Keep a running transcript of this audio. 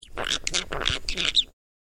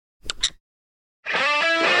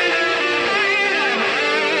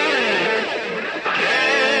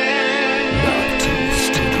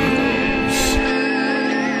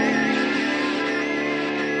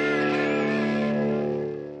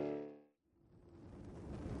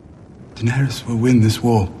Daenerys will win this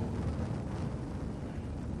war.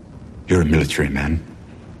 You're a military man.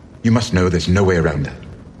 You must know there's no way around that.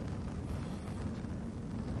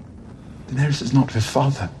 Daenerys is not her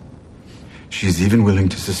father. She is even willing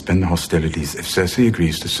to suspend the hostilities if Cersei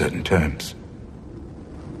agrees to certain terms.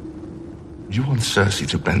 You want Cersei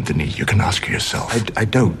to bend the knee, you can ask her yourself. I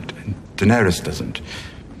don't. And Daenerys doesn't.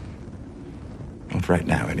 Not right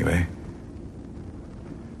now, anyway.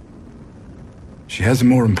 She has a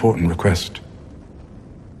more important request.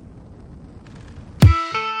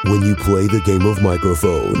 When you play the game of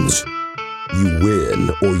microphones, you win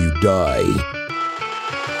or you die.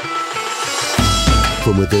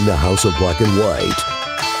 From within the House of Black and White,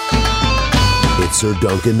 it's Sir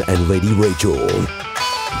Duncan and Lady Rachel.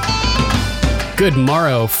 Good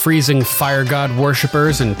morrow, freezing fire god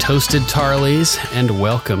worshippers and toasted Tarleys, and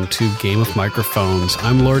welcome to Game of Microphones.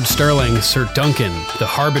 I'm Lord Sterling, Sir Duncan, the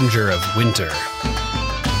harbinger of winter.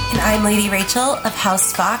 And I'm Lady Rachel of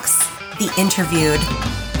House Fox, the interviewed.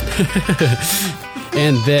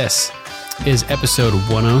 And this is episode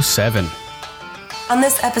 107. On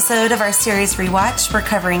this episode of our series Rewatch, we're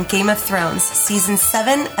covering Game of Thrones, Season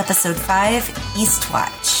 7, Episode 5,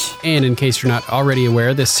 Eastwatch. And in case you're not already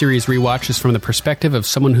aware, this series Rewatch is from the perspective of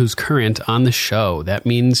someone who's current on the show. That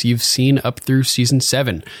means you've seen up through Season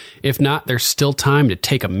 7. If not, there's still time to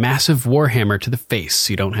take a massive warhammer to the face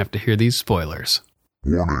so you don't have to hear these spoilers.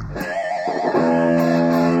 Warning.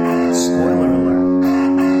 Spoiler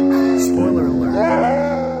alert. Spoiler alert.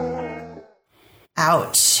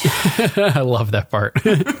 Ouch. I love that part.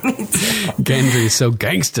 Gendry's so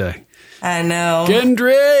gangsta. I know.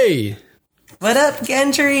 Gendry! What up,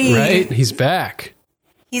 Gendry? Right? He's back.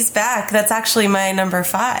 He's back. That's actually my number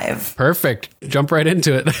 5. Perfect. Jump right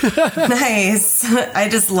into it. Nice. I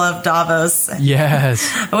just love Davos.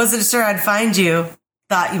 Yes. I wasn't sure I'd find you.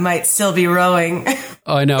 Thought you might still be rowing.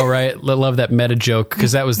 Oh, I know, right? Love that meta joke,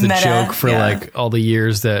 because that was the joke for like all the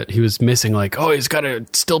years that he was missing. Like, oh, he's got to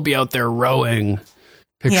still be out there rowing.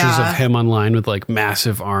 Pictures of him online with like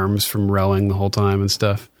massive arms from rowing the whole time and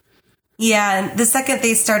stuff. Yeah, and the second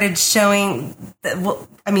they started showing, Davos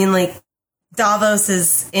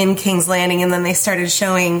is in King's Landing, and then they started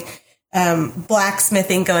showing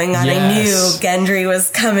blacksmithing going on. Yes. I knew Gendry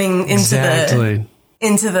was coming into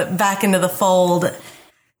back into the fold.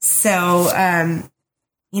 So,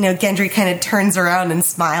 Gendry kind of turns around and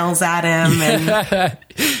smiles at him, and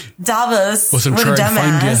Davos, wasn't what a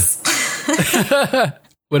trying dumbass. to find you.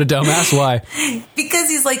 What a dumbass. Why? Because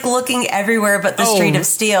he's like looking everywhere but the Street of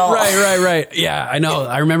Steel. Right. Yeah, I know.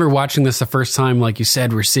 I remember watching this the first time. Like you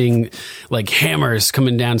said, we're seeing like hammers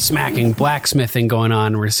coming down, smacking, blacksmithing going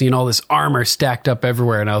on. We're seeing all this armor stacked up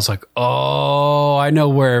everywhere. And I was like, oh, I know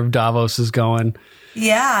where Davos is going.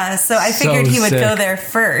 Yeah, so I figured he would go there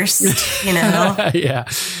first, Yeah.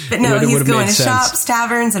 But no, he's going to shops,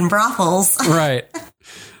 taverns, and brothels. Right.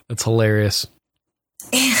 That's hilarious.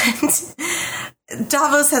 And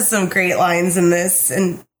Davos has some great lines in this.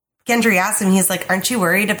 And Gendry asks him, he's like, aren't you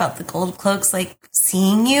worried about the gold cloaks, like,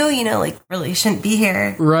 seeing you? Really shouldn't be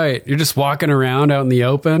here. Right. You're just walking around out in the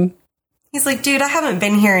open. He's like, dude, I haven't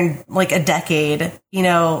been here in like a decade.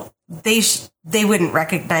 They wouldn't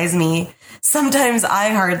recognize me. Sometimes I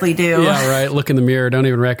hardly do. Yeah, right. Look in the mirror. Don't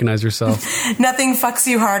even recognize yourself. Nothing fucks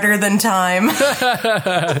you harder than time.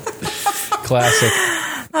 Classic.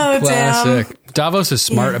 Oh, Classic. damn. Davos is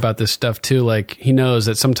smart about this stuff, too. Like, he knows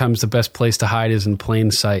that sometimes the best place to hide is in plain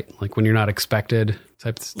sight. Like, when you're not expected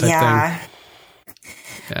type thing. Yeah.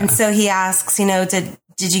 And so he asks, did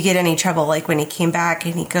you get any trouble, like, when he came back?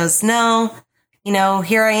 And he goes, no.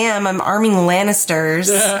 Here I am. I'm arming Lannisters.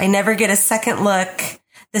 I never get a second look.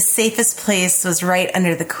 The safest place was right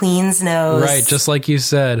under the Queen's nose. Right, just like you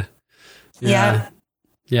said. Yeah.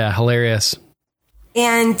 Yeah, hilarious.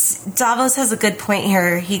 And Davos has a good point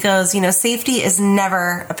here. He goes, safety is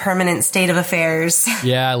never a permanent state of affairs.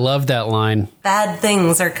 Yeah, I love that line. Bad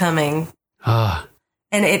things are coming.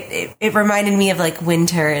 And it reminded me of like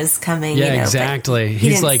winter is coming. Yeah, exactly. He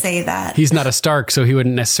didn't say that. He's not a Stark, so he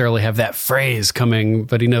wouldn't necessarily have that phrase coming,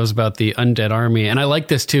 but he knows about the undead army. And I like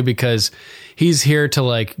this too because he's here to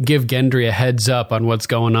like give Gendry a heads up on what's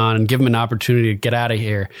going on and give him an opportunity to get out of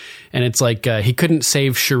here. And it's like he couldn't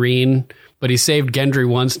save Shireen but he saved Gendry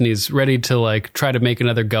once, and he's ready to like try to make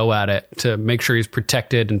another go at it to make sure he's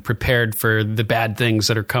protected and prepared for the bad things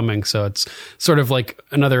that are coming. So it's sort of like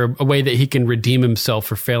a way that he can redeem himself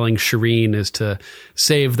for failing Shireen is to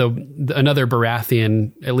save another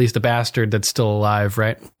Baratheon, at least a bastard that's still alive,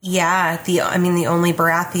 right? Yeah, the only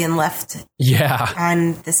Baratheon left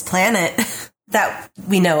on this planet that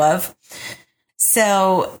we know of.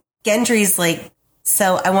 So Gendry's like,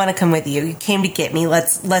 so I want to come with you. You came to get me.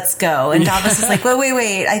 Let's go. And Davos is like,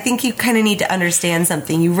 wait. I think you kind of need to understand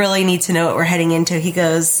something. You really need to know what we're heading into. He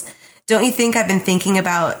goes, don't you think I've been thinking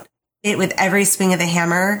about it with every swing of the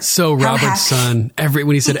hammer? So Robert's son,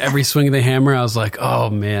 when he said every swing of the hammer, I was like, oh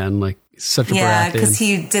man, like such a Baratheon. Yeah, because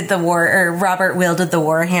he did the war, or Robert wielded the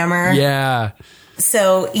war hammer. Yeah.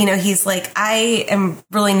 So, he's like, I am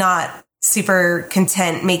really not super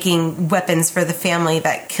content making weapons for the family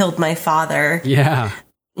that killed my father. Yeah.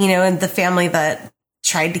 And the family that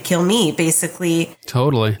tried to kill me, basically.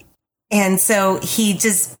 Totally. And so he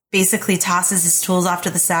just basically tosses his tools off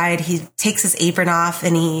to the side. He takes his apron off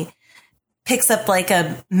and he picks up like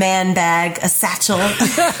a man bag, a satchel.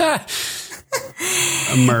 A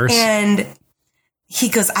merce. And he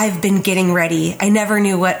goes, I've been getting ready. I never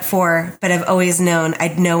knew what for, but I've always known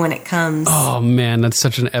I'd know when it comes. Oh man, that's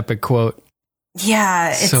such an epic quote.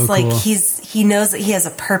 Yeah, it's so like cool. He knows that he has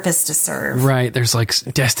a purpose to serve. Right. There's like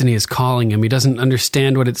destiny is calling him. He doesn't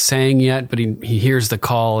understand what it's saying yet, but he hears the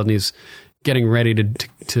call and he's getting ready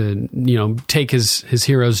to take his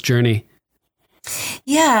hero's journey.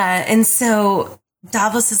 Yeah, and so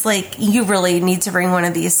Davos is like, you really need to bring one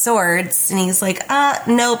of these swords. And he's like,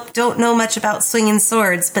 nope, don't know much about swinging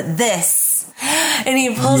swords, but this. And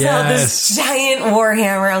he pulls out this giant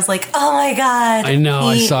warhammer. I was like, oh my God. I know.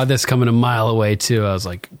 I saw this coming a mile away too. I was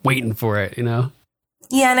like waiting for it, Yeah,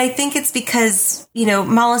 and I think it's because,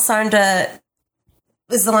 Melisandre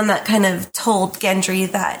was the one that kind of told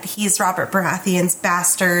Gendry that he's Robert Baratheon's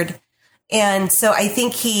bastard. And so I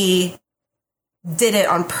think he did it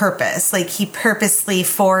on purpose. Like he purposely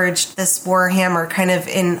forged this warhammer kind of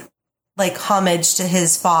in like homage to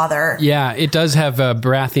his father. Yeah, it does have a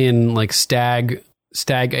Baratheon like stag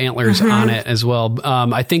antlers on it as well.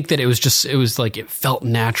 I think that it was like it felt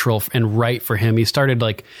natural and right for him. He started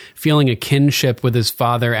like feeling a kinship with his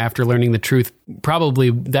father after learning the truth. Probably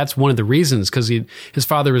that's one of the reasons, because his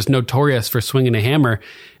father was notorious for swinging a hammer,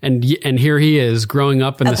 and here he is growing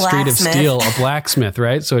up in the street of steel, a blacksmith,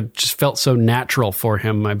 right? So it just felt so natural for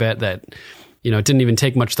him. I bet that it didn't even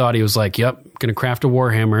take much thought. He was like, "Yep, gonna craft a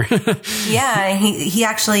warhammer." Yeah, he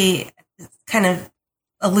actually kind of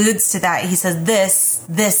alludes to that. He says,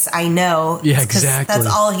 this I know. Yeah, exactly. That's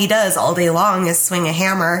all he does all day long is swing a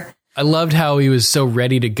hammer. I loved how he was so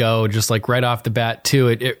ready to go, just like right off the bat too.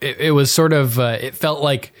 It was sort of, it felt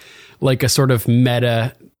like a sort of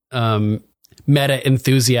meta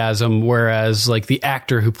enthusiasm. Whereas like the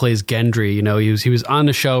actor who plays Gendry, he was on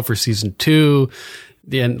the show for season 2,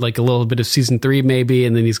 then like a little bit of season 3 maybe,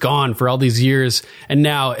 and then he's gone for all these years. And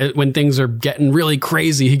now when things are getting really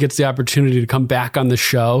crazy, he gets the opportunity to come back on the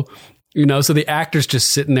show. So the actor's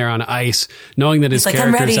just sitting there on ice, knowing that his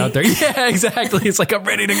character's out there. Yeah, exactly. It's like, I'm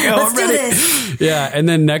ready to go. I'm ready. Do this. Yeah. And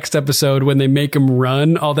then next episode, when they make him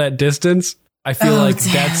run all that distance, I feel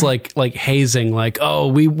that's like hazing. Like, oh,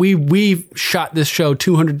 we shot this show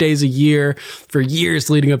 200 days a year for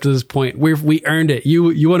years leading up to this point. We earned it.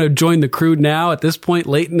 You want to join the crew now at this point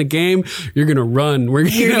late in the game? You're gonna run. We're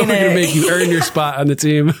gonna make you earn your spot on the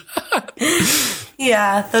team.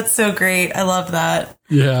 Yeah, that's so great. I love that.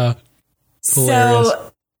 Yeah, hilarious.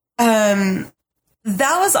 So,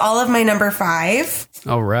 that was all of my number 5.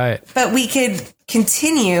 All right, but we could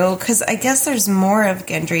continue because I guess there's more of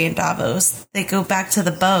Gendry and Davos. They go back to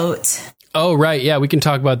the boat. Oh, right. Yeah, we can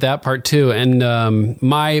talk about that part too. And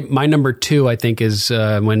my number 2, I think, is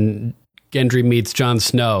when Gendry meets Jon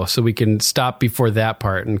Snow. So we can stop before that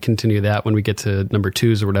part and continue that when we get to number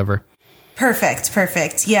 2s or whatever.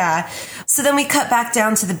 Perfect. Yeah. So then we cut back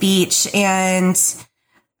down to the beach and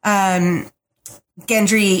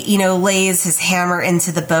Gendry, lays his hammer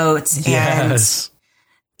into the boat. Yes.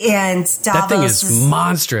 And Davos, that thing is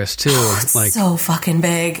monstrous too. It's like so fucking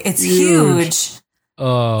big. It's huge.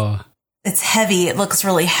 Oh, it's heavy. It looks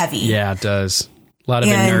really heavy. Yeah, it does. A lot of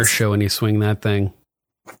inertia when you swing that thing.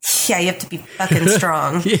 Yeah, you have to be fucking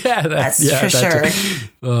strong. That's for sure.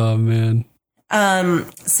 Oh man.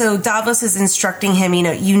 So Davos is instructing him,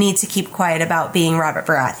 you need to keep quiet about being Robert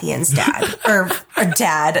Baratheon's dad or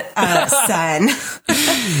son.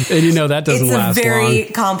 And that doesn't last long. It's a very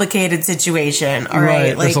complicated situation. All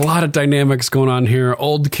right. There's a lot of dynamics going on here.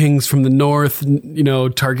 Old kings from the north,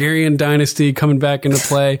 Targaryen dynasty coming back into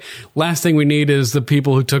play. Last thing we need is the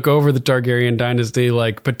people who took over the Targaryen dynasty,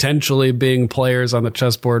 potentially being players on the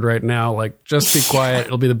chessboard right now. Just be quiet.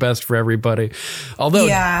 It'll be the best for everybody. Although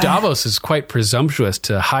Davos is quite presumptuous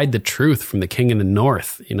to hide the truth from the king in the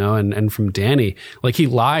north, and from Dany. He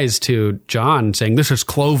lies to Jon saying, this is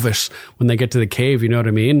Clovis when they get to the cave. You know what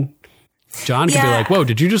I mean? Jon could be like, whoa,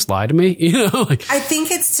 did you just lie to me? I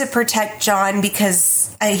think it's to protect Jon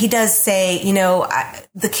because he does say,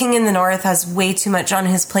 the king in the north has way too much on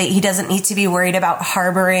his plate. He doesn't need to be worried about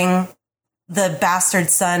harboring the bastard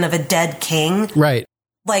son of a dead king. Right.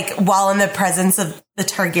 While in the presence of the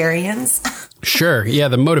Targaryens. Sure. Yeah,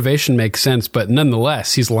 the motivation makes sense, but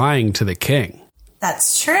nonetheless, he's lying to the king.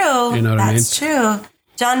 That's true. You know what I mean? That's true.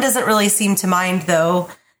 Jon doesn't really seem to mind, though,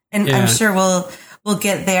 and I'm sure we'll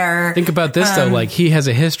get there. Think about this, though. He has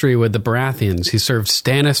a history with the Baratheons. He served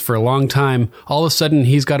Stannis for a long time. All of a sudden,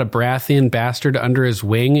 he's got a Baratheon bastard under his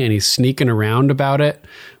wing, and he's sneaking around about it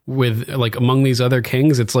with among these other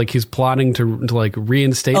kings. It's he's plotting to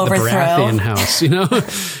reinstate the Baratheon house.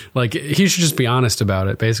 He should just be honest about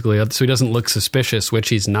it, basically, so he doesn't look suspicious, which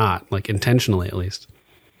he's not, intentionally at least.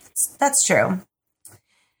 That's true.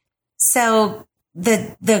 So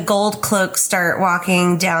the gold cloaks start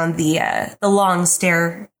walking down the long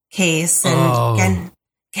staircase, and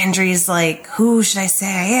Gendry's like, "Who should I say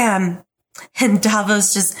I am?" And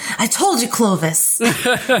Davos just, "I told you, Clovis.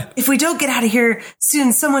 If we don't get out of here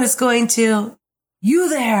soon, someone is going to. You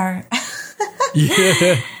there?"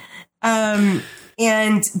 Yeah.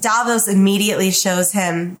 And Davos immediately shows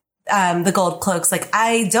him the gold cloaks.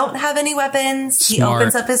 I don't have any weapons. Smart. He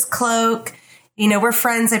opens up his cloak. We're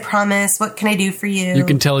friends, I promise. What can I do for you? You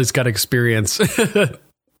can tell he's got experience.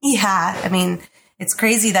 Yeah. I mean, it's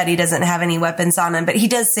crazy that he doesn't have any weapons on him, but he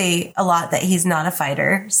does say a lot that he's not a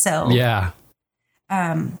fighter. So yeah.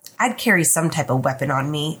 I'd carry some type of weapon on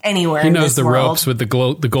me anywhere. He knows the world. ropes with the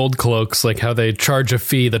gold cloaks, how they charge a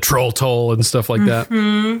fee, the troll toll and stuff like that.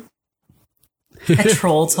 A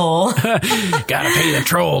troll toll. Gotta pay the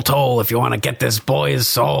troll toll if you want to get this boy's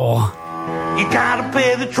soul. You gotta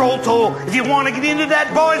pay the troll toll. If you want to get into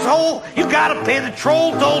that boy's hole, you gotta pay the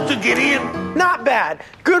troll toll to get in. Not bad.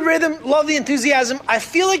 Good rhythm. Love the enthusiasm. I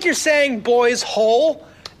feel like you're saying boy's hole,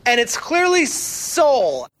 and it's clearly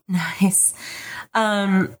soul. Nice.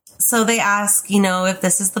 So they ask, if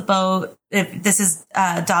this is the boat, if this is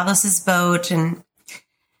Davos's boat, and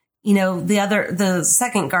the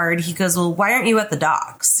second guard, he goes, "Well, why aren't you at the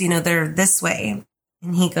docks? They're this way."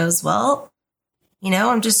 And he goes, "Well,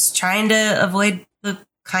 I'm just trying to avoid the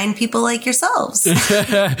kind people like yourselves."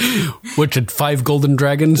 Which had 5 golden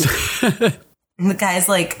dragons. And the guy's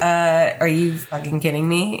like, "Are you fucking kidding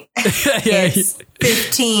me?" Yeah, it's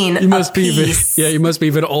 15 you must apiece. You must be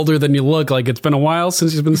even older than you look. It's been a while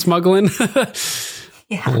since you've been smuggling.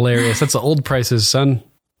 Yeah. Hilarious. That's the old prices, son.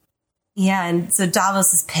 Yeah, and so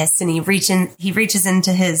Davos is pissed, and he reaches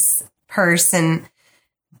into his purse and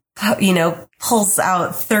pulls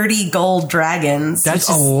out 30 gold dragons. That's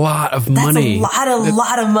a lot of money. That's a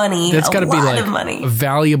lot of money. That's got to be a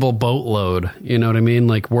valuable boatload. You know what I mean?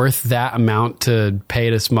 Worth that amount to pay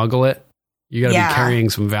to smuggle it. You got to be carrying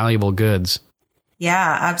some valuable goods.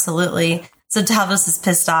 Yeah, absolutely. So Davos is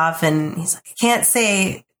pissed off, and he's like, "I can't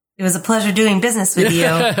say it was a pleasure doing business with you."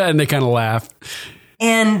 And they kind of laugh.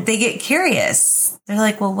 And they get curious. They're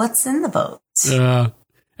like, "Well, what's in the boat?"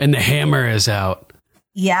 And the hammer is out.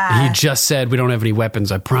 Yeah. He just said we don't have any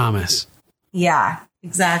weapons, I promise. Yeah,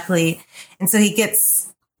 exactly. And so he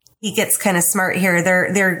gets kind of smart here.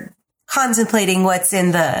 They're contemplating what's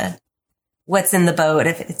in the boat,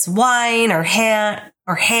 if it's wine or ham.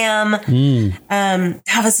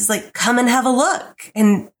 Davos is like, "Come and have a look."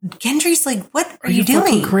 And Gendry's like, "What are you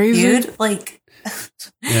doing, crazy, dude?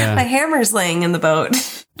 My hammer's laying in the boat."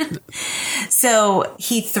 So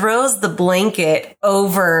he throws the blanket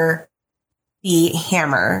over the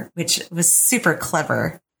hammer, which was super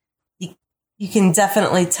clever. You can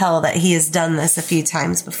definitely tell that he has done this a few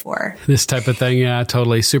times before. This type of thing, yeah,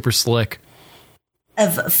 totally. Super slick.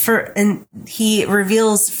 And he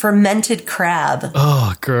reveals fermented crab.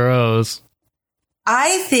 Oh, gross.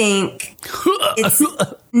 I think it's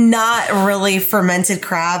not really fermented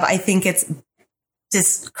crab. I think it's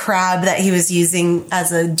this crab that he was using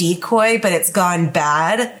as a decoy, but it's gone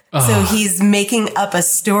bad. So he's making up a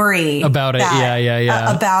story about it.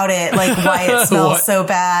 About it, like why it smells so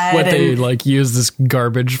bad. What they like use this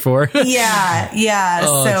garbage for. Yeah.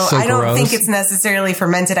 Oh, so I don't gross. think it's necessarily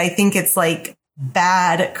fermented. I think it's like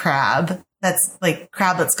bad crab. That's like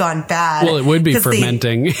crab that's gone bad. Well, it would be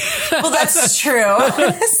fermenting. Well, that's true.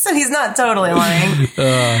 So he's not totally lying.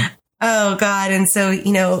 Oh God. And so,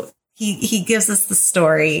 he gives us the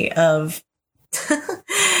story of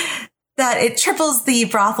that it triples the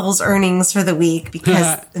brothel's earnings for the week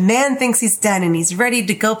because the man thinks he's done and he's ready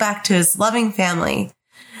to go back to his loving family.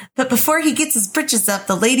 But before he gets his britches up,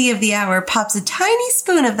 the lady of the hour pops a tiny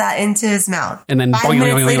spoon of that into his mouth. And then 5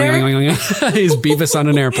 minutes later, he's Beavis on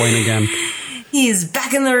an airplane again. He's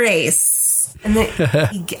back in the race. And then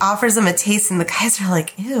he offers them a taste, and the guys are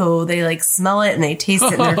like, ew. They like smell it and they taste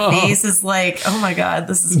it, and their face is like, oh my God,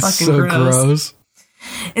 this is fucking so gross.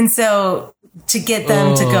 And so to get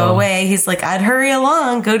them to go away, he's like, I'd hurry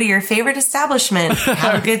along, go to your favorite establishment,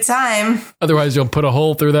 have a good time. Otherwise, you'll put a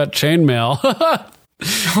hole through that chainmail.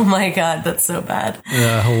 Oh my God, that's so bad.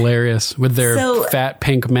 Yeah, hilarious. With their fat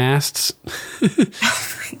pink masts. Oh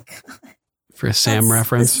my God. For a Sam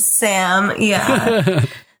reference. Sam, yeah.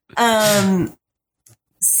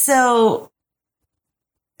 So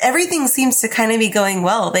everything seems to kind of be going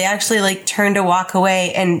well. They actually like turn to walk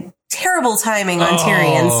away, and terrible timing on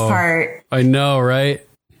Tyrion's part. I know, right?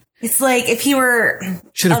 It's like if he were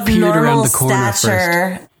should have of peered around normal the corner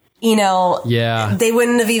stature, first. Yeah, they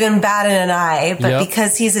wouldn't have even batted an eye. But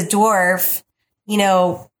because he's a dwarf,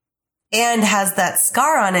 and has that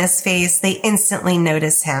scar on his face, they instantly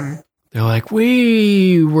notice him. They're like,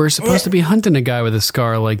 we were supposed to be hunting a guy with a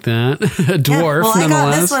scar like that. A dwarf, well, I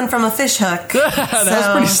nonetheless. got this one from a fish hook. That was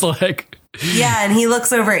pretty slick. Yeah, and he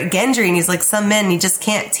looks over at Gendry and he's like, some men you just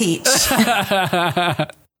can't teach. So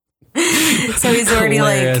he's already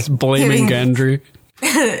hilarious. Like blaming Gendry.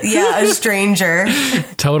 Yeah, a stranger.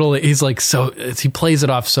 Totally. He's like, he plays it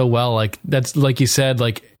off so well. Like that's like you said,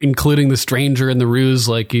 like including the stranger in the ruse,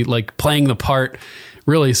 like playing the part,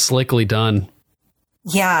 really slickly done.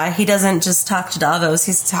 Yeah, he doesn't just talk to Davos.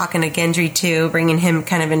 He's talking to Gendry too, bringing him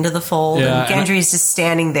kind of into the fold. Yeah, and Gendry's just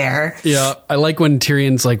standing there. Yeah, I like when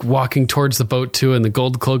Tyrion's like walking towards the boat too, and the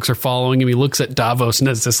gold cloaks are following him. He looks at Davos and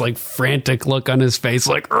has this like frantic look on his face,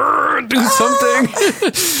 like, do something.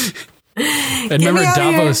 And remember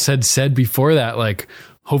Davos had said before that, like,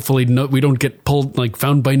 hopefully we don't get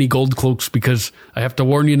found by any gold cloaks because I have to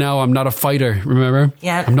warn you now, I'm not a fighter. Remember?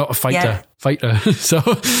 Yeah. I'm not a fighter. Yeah. So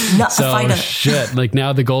shit. Like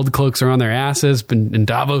now the gold cloaks are on their asses, and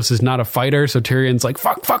Davos is not a fighter. So Tyrion's like,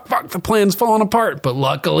 fuck. The plan's falling apart. But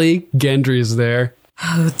luckily, Gendry is there.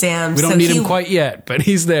 Oh, damn. We don't need him quite yet, but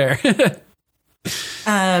he's there.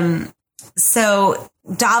 So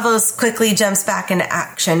Davos quickly jumps back into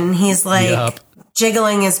action, and he's like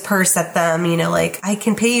jiggling his purse at them, like, I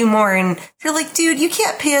can pay you more. And they're like, dude, you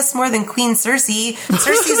can't pay us more than Queen Cersei.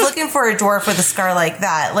 Cersei's looking for a dwarf with a scar like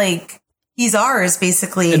that. Like, he's ours,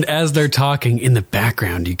 basically. And as they're talking in the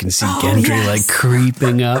background, you can see Gendry like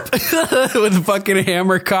creeping up with a fucking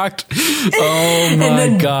hammer cocked. Oh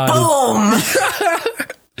my God. Boom.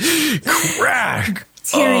 Crack.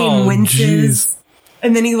 Tyrion winces. Geez.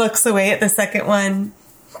 And then he looks away at the second one.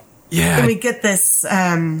 Yeah. And we get this,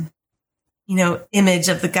 image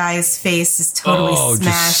of the guy's face is totally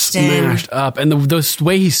smashed up. And the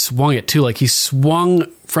way he swung it too, like he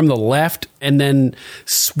swung from the left and then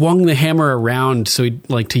swung the hammer around. So he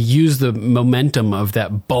to use the momentum of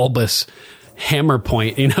that bulbous hammer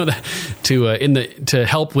point, to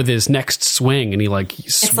help with his next swing. And he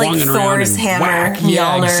swung it around. Thor's hammer,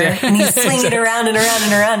 Mjolnir, exactly. And he's swinging it around and around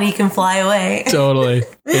and around, and he can fly away. Totally.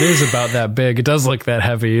 It is about that big. It does look that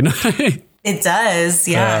heavy, It does,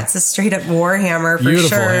 yeah. It's a straight up war hammer for beautiful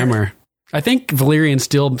sure. Beautiful hammer. I think Valyrian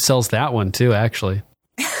Steel sells that one too, actually.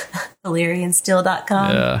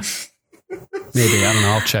 ValyrianSteel.com. Yeah. Maybe, I don't know.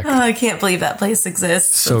 I'll check. Oh, I can't believe that place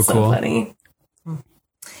exists. So That's cool. So funny.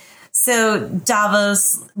 So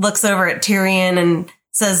Davos looks over at Tyrion and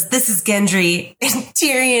says, "This is Gendry." And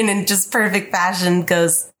Tyrion, in just perfect fashion,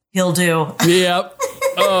 goes, "He'll do." Yep.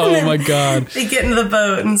 Oh my God. They get into the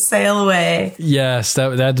boat and sail away. Yes,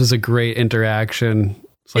 that was a great interaction.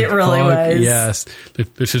 It really was. Yes.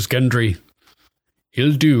 This is Gendry.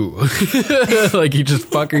 He'll do. He just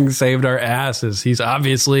fucking saved our asses. He's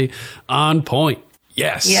obviously on point.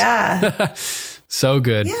 Yes. Yeah. So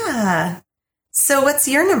good. Yeah. So what's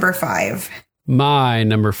your number 5? My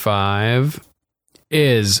number 5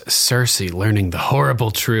 is Cersei learning the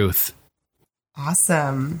horrible truth.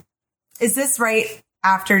 Awesome. Is this right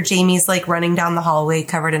after Jaime's running down the hallway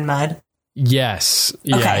covered in mud? Yes.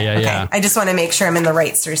 Yeah, okay. yeah. I just want to make sure I'm in the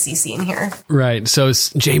right Cersei scene here. Right. So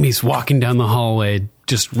Jaime's walking down the hallway,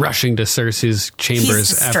 just rushing to Cersei's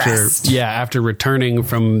chambers after returning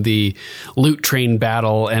from the loot train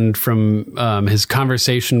battle and from his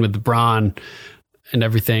conversation with Bronn and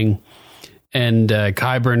everything. And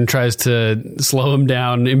Qyburn tries to slow him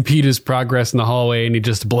down, impede his progress in the hallway, and he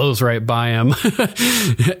just blows right by him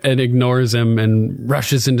and ignores him and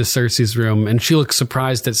rushes into Cersei's room. And she looks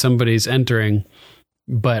surprised that somebody's entering,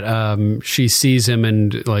 but she sees him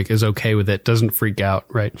and like is okay with it, doesn't freak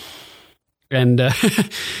out, right? And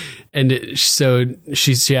so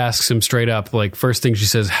she asks him straight up, like, first thing she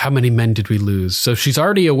says, how many men did we lose? So she's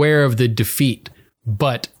already aware of the defeat.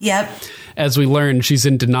 But as we learn, she's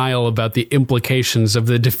in denial about the implications of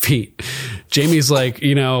the defeat. Jaime's like,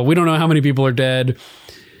 we don't know how many people are dead.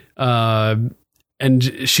 And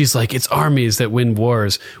she's like, it's armies that win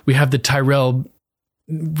wars. We have the Tyrell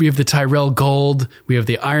gold. We have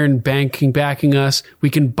the Iron Bank backing us.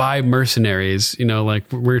 We can buy mercenaries. Like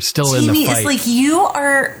we're still in the fight. It's like, you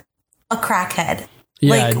are a crackhead.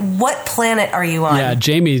 Yeah. Like, what planet are you on? Yeah,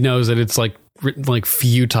 Jaime knows that it's like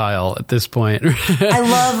futile at this point. I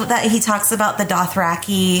love that he talks about the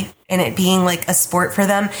Dothraki and it being like a sport for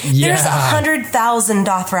them. Yeah. There's 100,000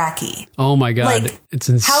 Dothraki. Oh my God. Like, it's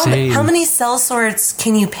insane. How many sellswords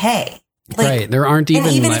can you pay? Like, right. There aren't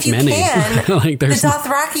even that many. Like, the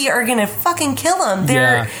Dothraki are going to fucking kill them.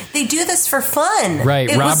 They do this for fun. Right.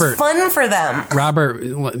 It was fun for them. Robert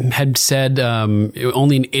had said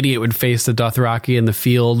only an idiot would face the Dothraki in the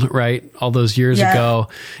field, right? All those years ago,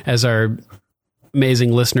 as our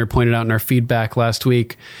amazing listener pointed out in our feedback last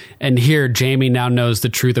week. And here, Jaime now knows the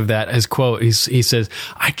truth of that. His quote, he says,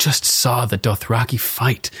 I just saw the Dothraki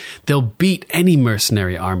fight. They'll beat any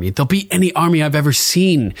mercenary army. They'll beat any army I've ever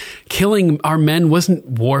seen. Killing our men wasn't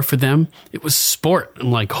war for them. It was sport.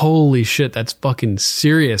 I'm like, holy shit, that's fucking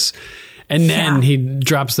serious. And then he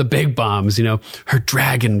drops the big bombs, her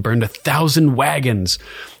dragon burned 1,000 wagons.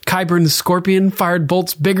 Qyburn the Scorpion fired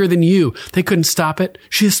bolts bigger than you. They couldn't stop it.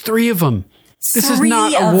 She has 3 of them. This is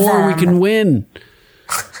not a war we can win.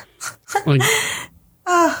 Like,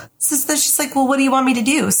 so she's like, well, what do you want me to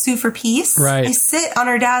do? Sue for peace? Right. I sit on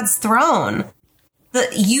her dad's throne.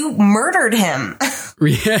 You murdered him.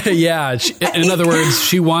 Yeah. In other words,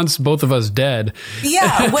 she wants both of us dead.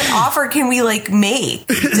 Yeah. What offer can we make?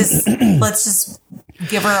 Let's just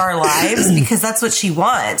give her our lives because that's what she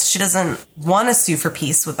wants. She doesn't want to sue for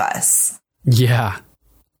peace with us. Yeah.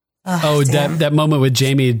 That moment with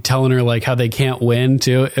Jaime telling her how they can't win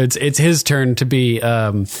too. It's his turn to be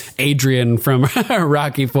Adrian from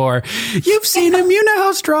Rocky IV. You've seen him. You know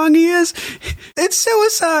how strong he is. It's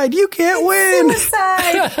suicide. You can't win.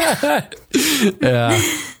 Suicide. Yeah.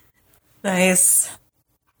 Nice.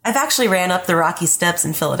 I've actually ran up the Rocky Steps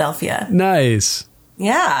in Philadelphia. Nice.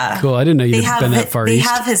 Yeah. Cool. I didn't know you'd been that far east.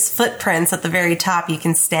 They have his footprints at the very top. You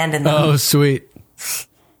can stand in them. Oh, sweet.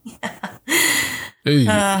 Yeah. Hey,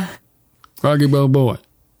 Rocky Balboa.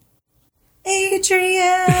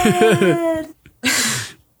 Adrian.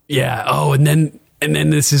 Yeah. Oh, and then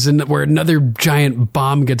this is where another giant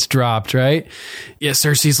bomb gets dropped, right? Yeah.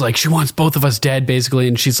 Cersei's like, she wants both of us dead, basically,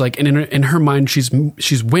 and she's like, and in her mind,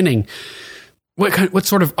 she's winning. What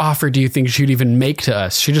sort of offer do you think she'd even make to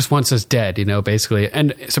us? She just wants us dead, basically.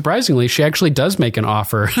 And surprisingly, she actually does make an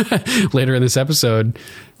offer later in this episode,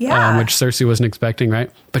 which Cersei wasn't expecting, right?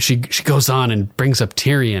 But she goes on and brings up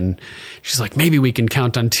Tyrion. She's like, maybe we can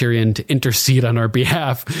count on Tyrion to intercede on our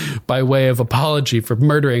behalf by way of apology for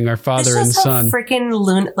murdering our father and son. Freaking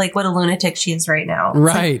what a lunatic she is right now.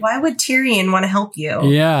 Right. Why would Tyrion want to help you?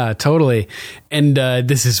 Yeah, totally. And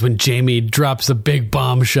this is when Jaime drops a big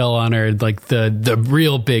bombshell on her, like the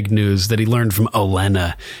real big news that he learned from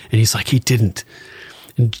Olenna. And he's like, he didn't.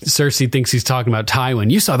 And Cersei thinks he's talking about Tywin.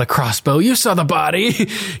 You saw the crossbow. You saw the body.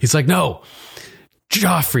 He's like, no,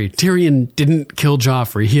 Joffrey. Tyrion didn't kill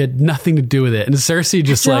Joffrey. He had nothing to do with it. And Cersei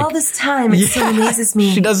just After all this time, it still amazes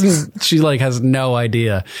me. She has no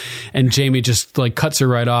idea. And Jaime just cuts her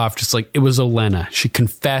right off. Just it was Olenna. She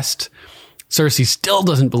confessed. Cersei still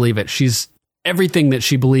doesn't believe it. She's everything that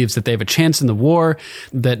she believes that they have a chance in the war,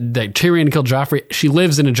 that Tyrion killed Joffrey. She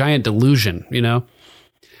lives in a giant delusion,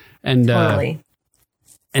 And, totally.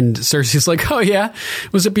 And Cersei's like, oh yeah,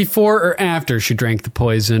 was it before or after she drank the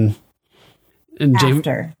poison? And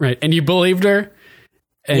after. Right. And you believed her?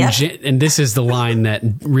 And and this is the line that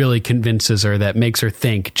really convinces her, that makes her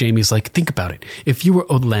think. Jaime's like, think about it. If you were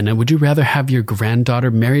Olenna, would you rather have your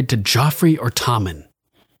granddaughter married to Joffrey or Tommen?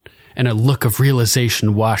 And a look of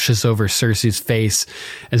realization washes over Cersei's face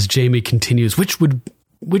as Jaime continues. Which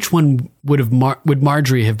one would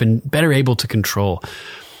Marjorie have been better able to control?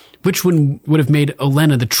 which one would have made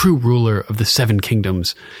Olenna the true ruler of the Seven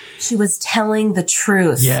Kingdoms. She was telling the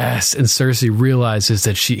truth. Yes, and Cersei realizes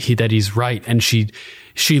that that he's right, and she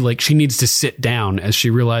needs to sit down as she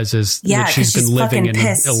realizes that she's been living in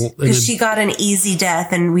because she got an easy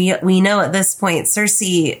death, and we know at this point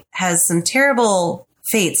Cersei has some terrible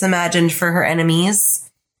fates imagined for her enemies.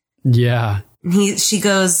 Yeah, she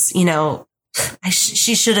goes,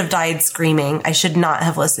 she should have died screaming. I should not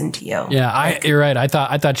have listened to you. Yeah, you're right. I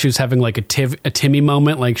thought she was having like a Timmy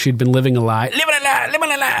moment, like she'd been living a lie. Living a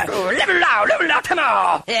lie, come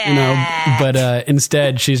on. Yeah. But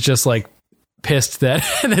instead she's just like pissed that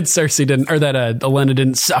Cersei didn't, or that Olenna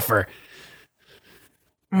didn't suffer.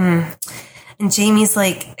 And Jaime's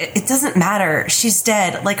like, it doesn't matter. She's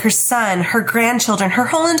dead. Like her son, her grandchildren, her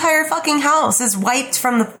whole entire fucking house is wiped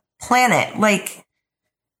from the planet. Like,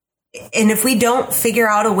 and if we don't figure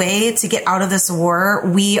out a way to get out of this war,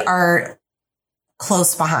 we are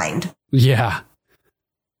close behind. Yeah.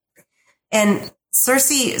 And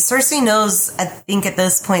Cersei knows, I think at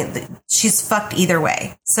this point, that she's fucked either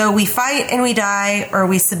way. So we fight and we die, or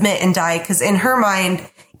we submit and die. Because in her mind,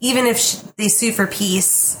 even if they sue for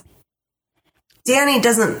peace, Dany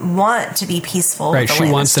doesn't want to be peaceful. Right, she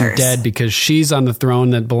wants them dead because she's on the throne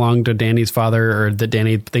that belonged to Dany's father, or that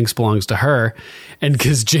Dany thinks belongs to her, and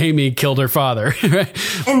because Jaime killed her father. Right?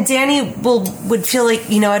 And Dany would feel like,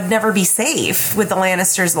 I'd never be safe with the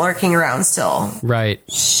Lannisters lurking around still. Right.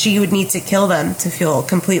 She would need to kill them to feel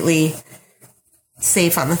completely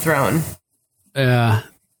safe on the throne. Yeah.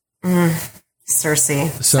 Cersei.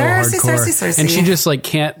 So hardcore. Cersei. And she just like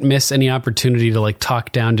can't miss any opportunity to like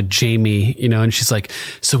talk down to Jaime, and she's like,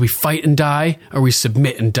 so we fight and die, or we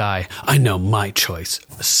submit and die? I know my choice.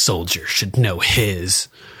 A soldier should know his.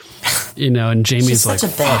 And Jaime's she's like, such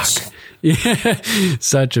a bitch. Fuck. Yeah,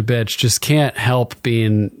 such a bitch. Just can't help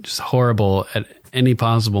being just horrible at any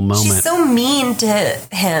possible moment. She's so mean to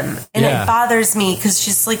him, and it bothers me because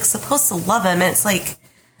she's like supposed to love him, and it's like,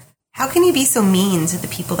 how can you be so mean to the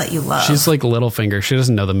people that you love? She's like Littlefinger. She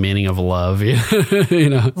doesn't know the meaning of love.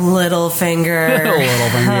 Littlefinger.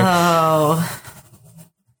 Littlefinger. Oh,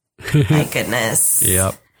 my goodness.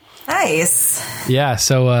 Yep. Nice. Yeah.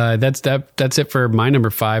 So that's it for my number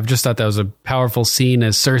 5. Just thought that was a powerful scene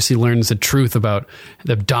as Cersei learns the truth about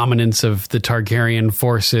the dominance of the Targaryen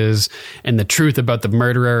forces and the truth about the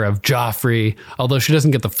murderer of Joffrey. Although she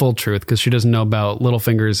doesn't get the full truth because she doesn't know about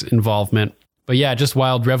Littlefinger's involvement. But yeah, just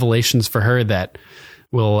wild revelations for her that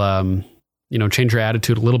will, change her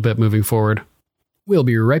attitude a little bit moving forward. We'll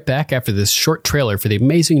be right back after this short trailer for the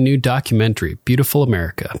amazing new documentary, Beautiful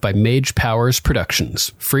America, by Mage Powers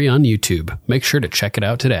Productions. Free on YouTube. Make sure to check it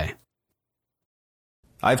out today.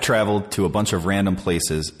 I've traveled to a bunch of random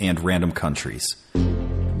places and random countries.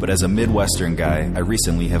 But as a Midwestern guy, I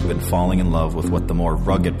recently have been falling in love with what the more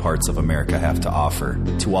rugged parts of America have to offer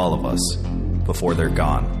to all of us before they're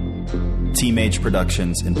gone. T-Mage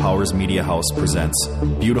Productions and Powers Media House presents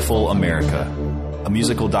Beautiful America, a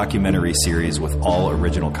musical documentary series with all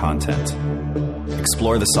original content.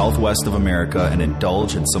 Explore the Southwest of America and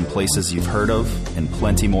indulge in some places you've heard of and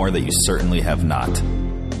plenty more that you certainly have not.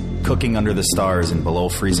 Cooking under the stars and below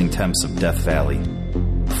freezing temps of Death Valley.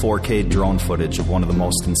 4K drone footage of one of the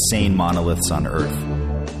most insane monoliths on Earth.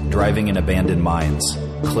 Driving in abandoned mines,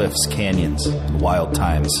 cliffs, canyons, and wild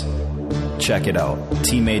times. Check it out.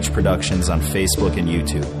 T-Mage Productions on Facebook and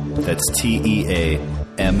YouTube. That's TEAMAGE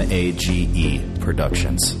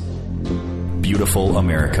Productions. Beautiful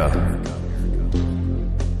America.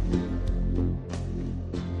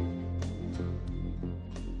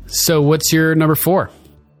 So what's your number 4?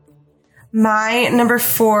 My number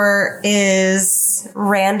 4 is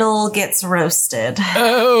Randall Gets Roasted.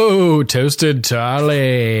 Oh, Toasted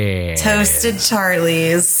Charlie. Toasted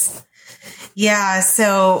Charlies. Yeah,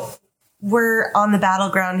 so we're on the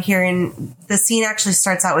battleground here, and the scene actually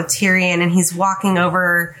starts out with Tyrion, and he's walking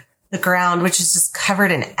over the ground, which is just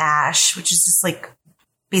covered in ash, which is just like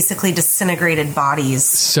basically disintegrated bodies.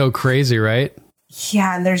 So crazy, right?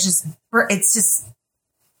 Yeah, and it's just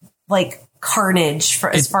like carnage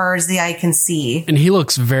as far as the eye can see. And he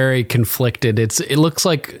looks very conflicted. It looks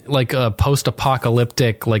like a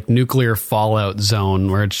post-apocalyptic like nuclear fallout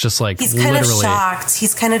zone where it's just like he's kind of shocked.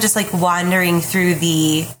 He's kind of just like wandering through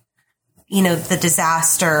the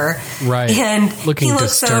disaster. Right. And looking he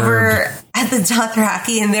looks disturbed over at the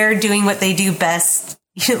Dothraki, and they're doing what they do best,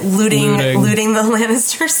 looting the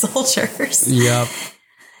Lannister soldiers. Yep.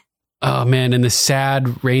 Oh man, and the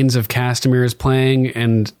sad Rains of Castamere is playing,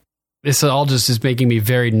 and this all just is making me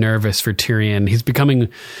very nervous for Tyrion. He's becoming,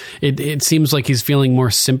 it seems like he's feeling more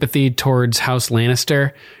sympathy towards House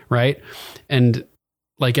Lannister, right? And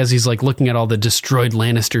like as he's like looking at all the destroyed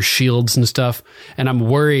Lannister shields and stuff. And I'm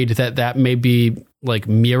worried that may be like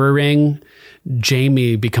mirroring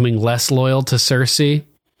Jaime becoming less loyal to Cersei,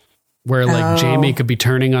 where like Jaime could be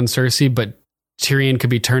turning on Cersei, but Tyrion could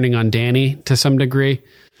be turning on Dany to some degree.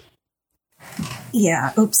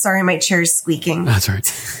 Yeah. Oops, sorry, my chair's squeaking. That's right.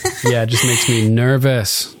 Yeah, it just makes me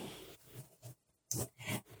nervous.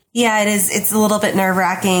 Yeah, it is. It's a little bit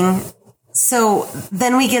nerve-wracking. So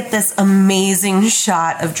then we get this amazing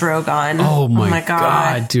shot of Drogon. Oh my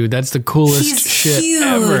God, dude. That's the coolest shit huge.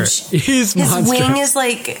 Ever. He's His monstrous. wing is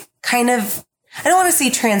like kind of, I don't want to say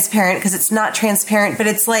transparent because it's not transparent, but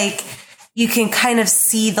it's like you can kind of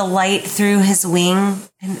see the light through his wing.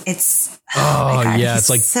 And it's, it's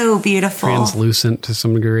like so beautiful. Translucent to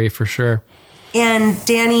some degree for sure. And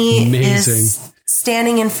Dany is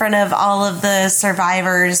standing in front of all of the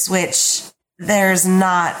survivors, which there's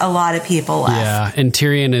not a lot of people left. Yeah, and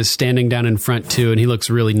Tyrion is standing down in front too, and he looks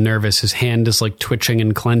really nervous. His hand is like twitching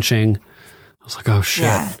and clenching. I was like, oh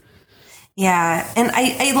shit. Yeah. And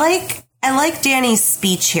I like Dany's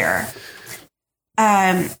speech here.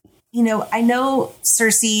 You know, I know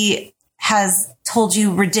Cersei has told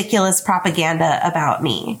you ridiculous propaganda about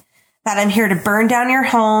me, that I'm here to burn down your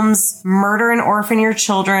homes, murder and orphan your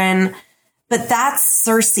children. But that's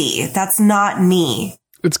Cersei. That's not me.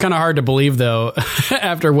 It's kind of hard to believe, though,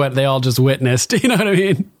 after what they all just witnessed. You know what I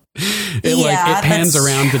mean? It pans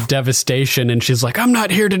around the devastation, and she's like, I'm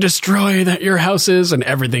not here to destroy your houses, and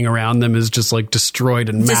everything around them is just like destroyed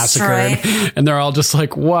and massacred. And they're all just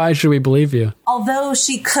like, why should we believe you? Although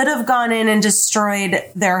she could have gone in and destroyed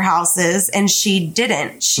their houses, and she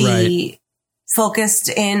didn't. She focused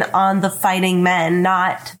in on the fighting men,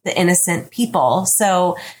 not the innocent people.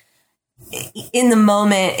 So in the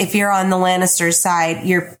moment, if you're on the Lannister side,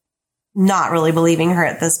 you're not really believing her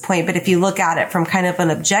at this point. But if you look at it from kind of an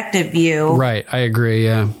objective view. Right. I agree.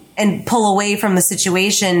 Yeah. And pull away from the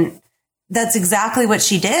situation, that's exactly what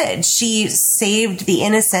she did. She saved the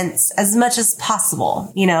innocents as much as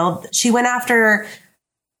possible. You know, she went after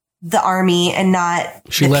the army and not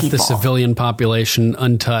she the left people. The civilian population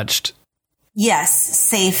untouched. Yes.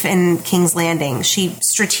 Safe in King's Landing. She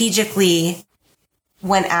strategically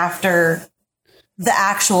went after the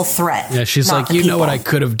actual threat. Yeah, she's like, you know what I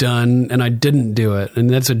could have done, and I didn't do it. And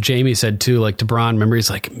that's what Jaime said too, like to Bronn. Remember, he's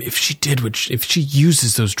like, if she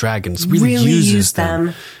uses those dragons, really uses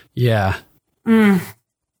them. Yeah.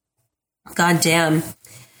 God damn.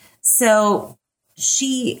 So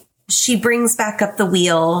she brings back up the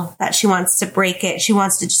wheel that she wants to break it. She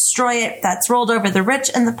wants to destroy it. That's rolled over the rich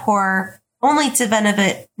and the poor, only to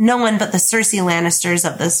benefit no one but the Cersei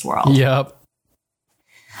Lannisters of this world. Yep.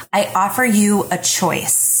 I offer you a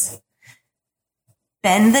choice.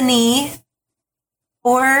 Bend the knee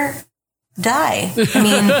or die. I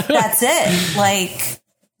mean, that's it. Like,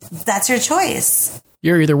 that's your choice.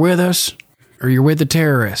 You're either with us or you're with the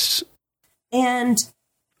terrorists. And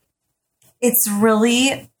it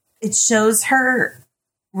shows her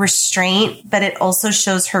restraint, but it also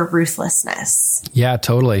shows her ruthlessness. Yeah,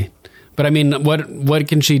 totally. But I mean, what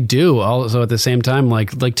can she do? Also, at the same time,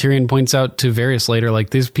 like Tyrion points out to Varys later, like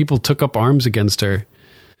these people took up arms against her.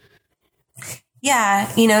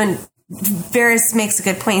 Yeah, you know, Varys makes a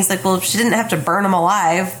good point. He's like, well, she didn't have to burn them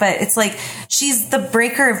alive, but it's like she's the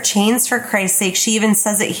breaker of chains, for Christ's sake. She even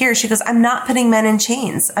says it here. She goes, I'm not putting men in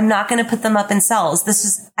chains. I'm not going to put them up in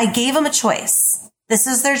cells. I gave them a choice. This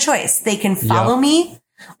is their choice. They can follow me.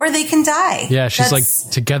 Or they can die. Yeah, she's like,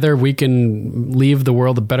 together we can leave the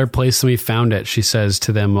world a better place than we found it, she says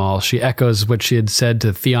to them all. She echoes what she had said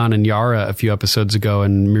to Theon and Yara a few episodes ago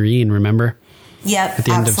in Meereen, remember? Yep, at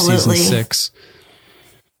the end of season 6.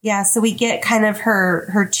 Yeah, so we get kind of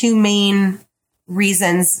her two main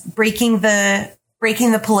reasons, breaking the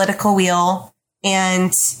political wheel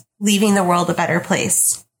and leaving the world a better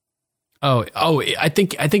place. Oh! I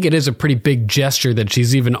think it is a pretty big gesture that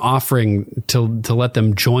she's even offering to let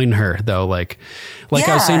them join her, though. Like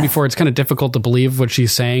I was saying before, it's kind of difficult to believe what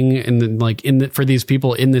she's saying, and for these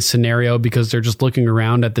people in this scenario, because they're just looking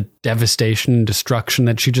around at the devastation and destruction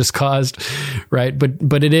that she just caused, right?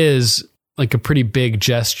 But it is like a pretty big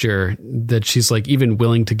gesture that she's like even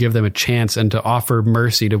willing to give them a chance and to offer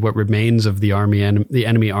mercy to what remains of the army and the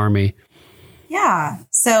enemy army. Yeah.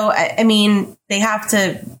 So I mean, they have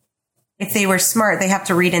to. If they were smart, they have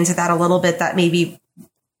to read into that a little bit, that maybe,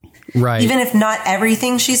 right, even if not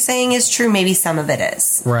everything she's saying is true, maybe some of it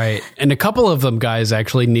is. Right. And a couple of them guys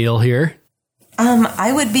actually kneel here.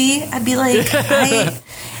 I'd be like,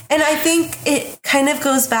 and I think it kind of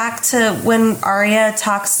goes back to when Arya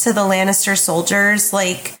talks to the Lannister soldiers,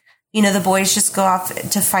 like, you know, the boys just go off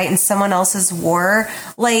to fight in someone else's war.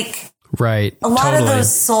 Like, Right. A lot of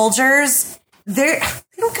those soldiers, they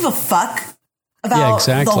don't give a fuck about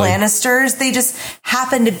the Lannisters. They just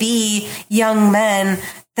happen to be young men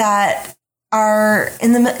that are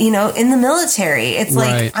in the military. It's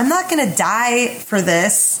like, I'm not going to die for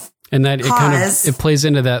this. And that it plays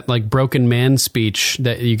into that like broken man speech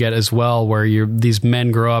that you get as well, where these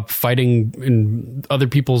men grow up fighting in other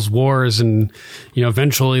people's wars, and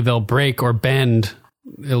eventually they'll break or bend.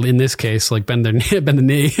 In this case, like bend the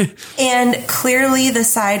knee. And clearly, the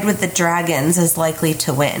side with the dragons is likely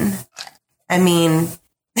to win. I mean,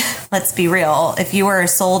 let's be real. If you were a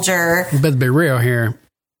soldier, let's be real here.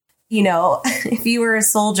 If you were a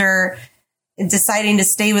soldier deciding to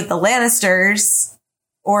stay with the Lannisters,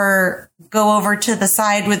 or go over to the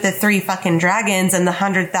side with the 3 fucking dragons and the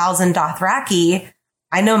 100,000 Dothraki,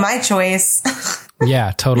 I know my choice.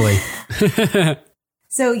 Yeah, totally.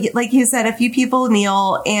 So, like you said, a few people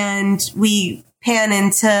kneel, and we pan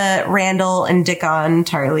into Randyll and Dickon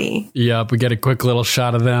Tarly. Yep, we get a quick little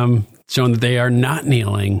shot of them, showing that they are not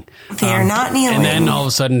kneeling. They are not kneeling. And then all of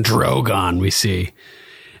a sudden, Drogon we see.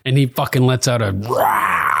 And he fucking lets out a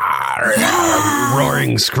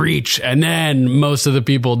roaring screech, and then most of the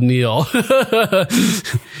people kneel.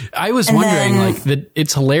 I was wondering,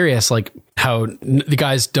 it's hilarious, like how the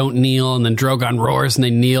guys don't kneel, and then Drogon roars and they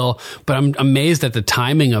kneel. But I'm amazed at the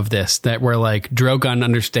timing of this, that where like Drogon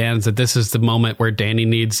understands that this is the moment where Dany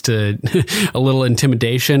needs to a little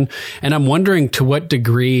intimidation, and I'm wondering to what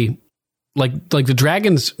degree, like the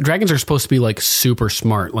dragons are supposed to be like super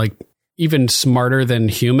smart, like even smarter than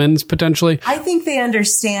humans, potentially. I think they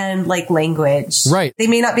understand like language. Right. They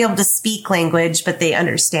may not be able to speak language, but they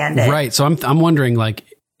understand it. Right. So I'm wondering like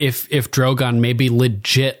if Drogon maybe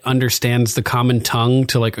legit understands the common tongue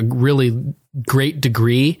to like a really great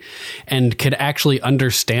degree, and could actually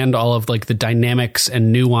understand all of like the dynamics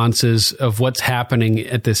and nuances of what's happening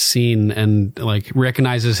at this scene, and like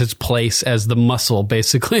recognizes his place as the muscle,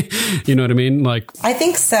 basically. You know what I mean? Like, I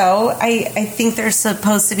think so. I think they're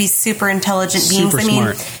supposed to be super intelligent beings. I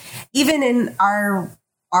mean, even in our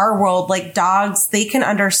world, like dogs, they can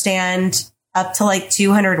understand up to like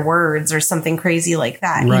 200 words or something crazy like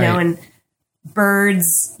that, right. And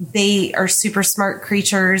birds, they are super smart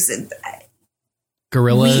creatures.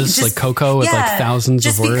 Gorillas, like Coco, with like thousands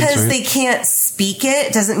of words. Just because they can't speak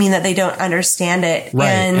it doesn't mean that they don't understand it. Right.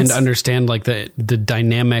 And understand like the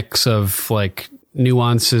dynamics of like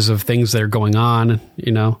nuances of things that are going on,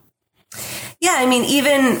 Yeah, I mean,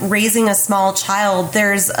 even raising a small child,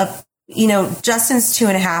 there's Justin's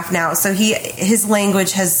 2.5 now. So his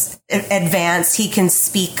language has advanced. He can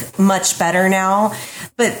speak much better now.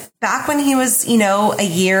 But back when he was, a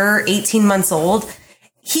year, 18 months old,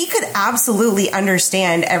 he could absolutely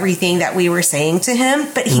understand everything that we were saying to him,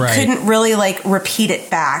 but he couldn't really like repeat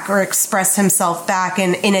it back or express himself back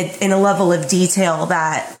in a level of detail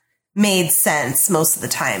that made sense most of the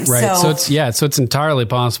time. Right. So it's entirely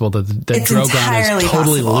possible that Drogon is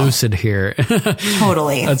totally lucid here.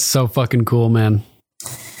 Totally. That's so fucking cool, man.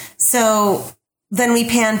 So then we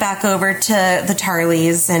pan back over to the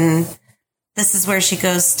Tarlys, and this is where she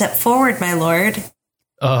goes, "Step forward, my lord.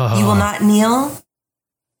 You will not kneel."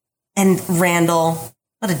 And Randyll,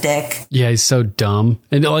 what a dick. Yeah, he's so dumb.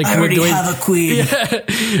 And like, I already have a queen. Yeah.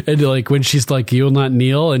 And like when she's like, "You will not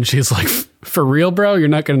kneel," and she's like, "For real, bro? You're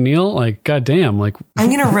not going to kneel?" Like, goddamn. Like, I'm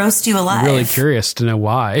going to roast you alive. I'm really curious to know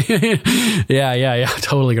why. Yeah.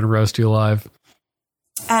 Totally going to roast you alive.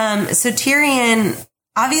 So Tyrion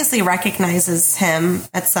obviously recognizes him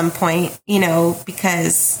at some point,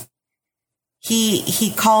 because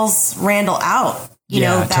he calls Randyll out.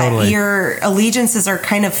 That your allegiances are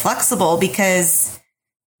kind of flexible because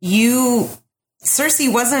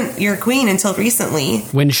Cersei wasn't your queen until recently.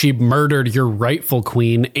 When she murdered your rightful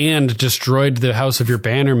queen and destroyed the house of your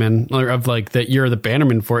bannerman, or of like that you're the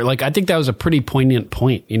bannerman for it. Like, I think that was a pretty poignant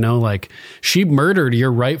point, like she murdered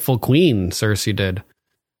your rightful queen, Cersei did.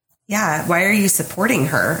 Yeah. Why are you supporting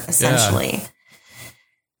her, essentially? Yeah.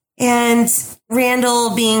 And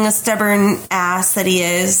Randyll, being a stubborn ass that he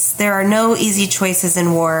is, there are no easy choices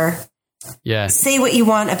in war. Yeah. Say what you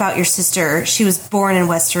want about your sister. She was born in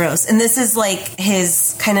Westeros. And this is like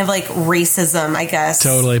his kind of like racism, I guess.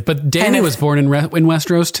 Totally. But Dany was born in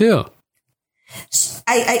Westeros too.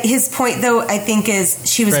 His point, though, I think is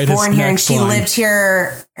she was born here and she lived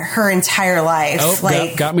here her entire life.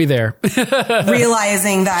 Oh, got me there.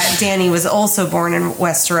 Realizing that Dany was also born in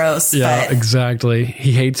Westeros. Yeah, but exactly.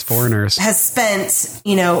 He hates foreigners. Has spent,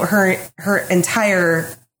 her entire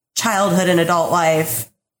childhood and adult life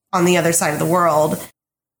on the other side of the world.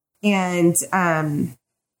 And,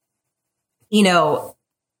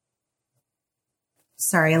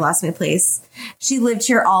 sorry, I lost my place. She lived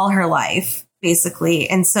here all her life, basically.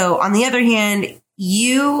 And so on the other hand,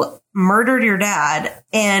 you murdered your dad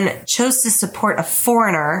and chose to support a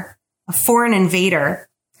foreigner, a foreign invader.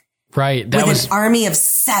 Right. That with an army of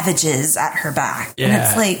savages at her back. Yeah. And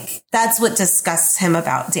it's like, that's what disgusts him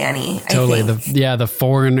about Dany. Totally. The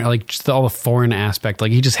foreign, like just all the foreign aspect.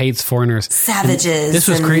 Like he just hates foreigners. Savages. And this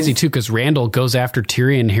was crazy too, because Randall goes after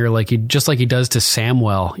Tyrion here, like he does to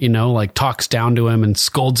Samwell, you know, like talks down to him and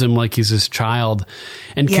scolds him like he's his child.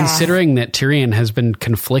 And considering that Tyrion has been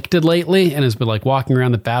conflicted lately and has been like walking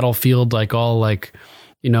around the battlefield, like all like,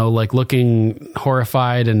 you know, like looking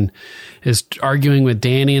horrified and is arguing with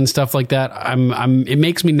Dany and stuff like that. It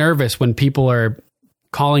makes me nervous when people are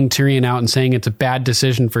calling Tyrion out and saying it's a bad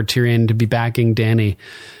decision for Tyrion to be backing Dany.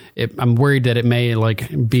 I'm worried that it may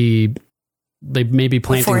they may be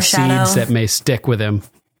planting seeds that may stick with him.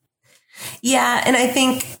 Yeah. And I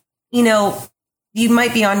think, you know, you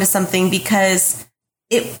might be onto something because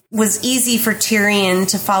it was easy for Tyrion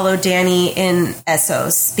to follow Dany in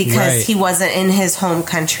Essos because he wasn't in his home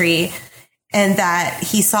country, and that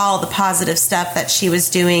he saw the positive stuff that she was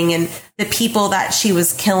doing, and the people that she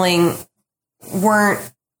was killing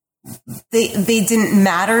they didn't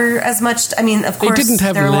matter as much. I mean, of course, they didn't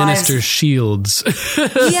have Lannister shields.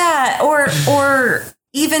 Yeah. Or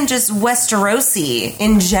even just Westerosi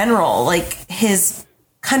in general, like his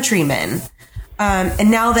countrymen. And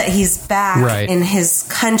now that he's back in his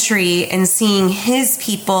country and seeing his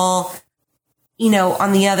people, you know,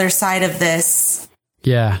 on the other side of this,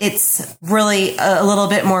 it's really a little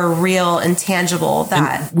bit more real and tangible.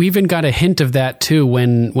 That and we even got a hint of that too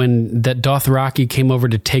when that Dothraki came over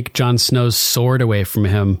to take Jon Snow's sword away from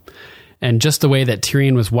him, and just the way that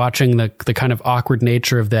Tyrion was watching the kind of awkward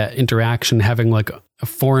nature of that interaction, having like a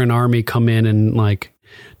foreign army come in and like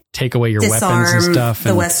take away your weapons and stuff. The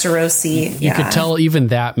Westerosi. You could tell even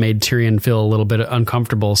that made Tyrion feel a little bit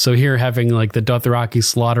uncomfortable. So here having like the Dothraki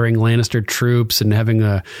slaughtering Lannister troops and having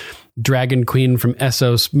a dragon queen from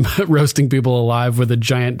Essos roasting people alive with a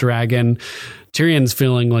giant dragon, Tyrion's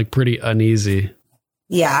feeling like pretty uneasy.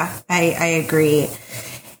 Yeah, I agree.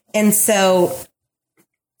 And so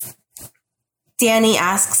Dany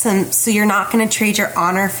asks him, so you're not going to trade your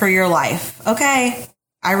honor for your life? Okay.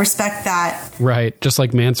 I respect that. Right. Just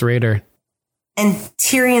like Mance Rayder. And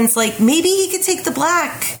Tyrion's like, maybe he could take the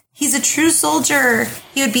black. He's a true soldier.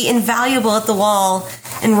 He would be invaluable at the wall.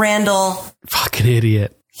 And Randall. Fucking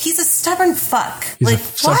idiot. He's a stubborn fuck. He's like,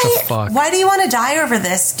 such a fuck. Why do you want to die over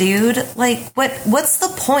this, dude? Like, what's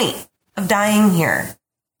the point of dying here?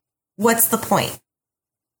 What's the point?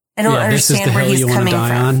 I don't understand where he's coming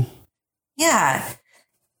from. Yeah.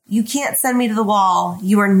 You can't send me to the wall.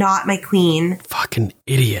 You are not my queen. Fucking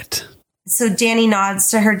idiot. So Dany nods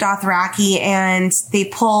to her Dothraki and they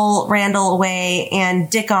pull Randall away, and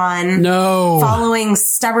Dickon, following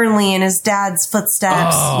stubbornly in his dad's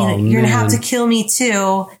footsteps. Oh, you're going to have to kill me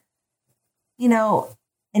too. You know,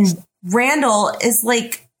 and Randall is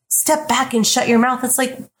like, step back and shut your mouth. It's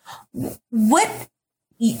like, what?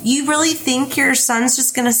 You really think your son's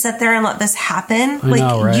just going to sit there and let this happen? I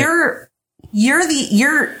know, right?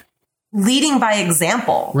 You're leading by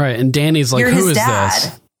example. Right. And Dany's like, who is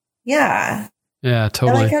this? Yeah. Yeah,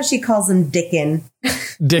 totally. I like how she calls him Dickon.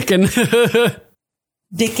 Dickon.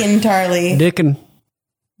 Dickon Tarly. Dickon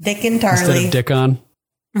Tarly. Instead of Dickon.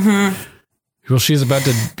 Mm-hmm. Well, she's about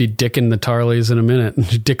to be dicking the Tarleys in a minute.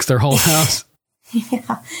 She dicks their whole house.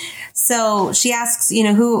 Yeah. So she asks,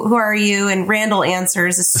 who are you? And Randall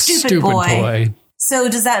answers, a stupid boy. So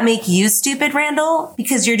does that make you stupid, Randall?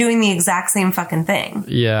 Because you're doing the exact same fucking thing.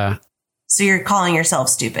 Yeah. So you're calling yourself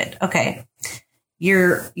stupid. Okay.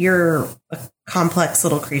 You're a complex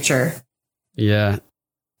little creature. Yeah.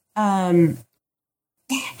 I'm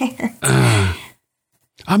Dickon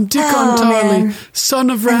Tarly,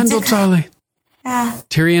 son of Randall Tarly. Yeah.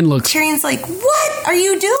 Tyrion's like, what are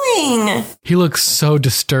you doing? He looks so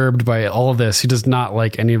disturbed by all this. He does not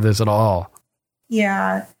like any of this at all.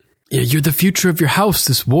 Yeah. Yeah, you're the future of your house.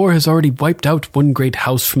 This war has already wiped out one great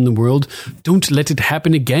house from the world. Don't let it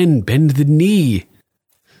happen again. Bend the knee.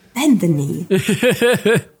 Bend the knee.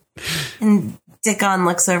 And Dickon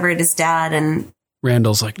looks over at his dad, and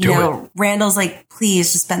Randall's like, do it. Randall's like,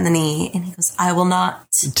 please just bend the knee. And he goes, I will not.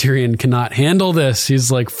 Tyrion cannot handle this. He's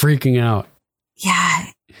like freaking out. Yeah.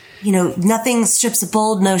 Nothing strips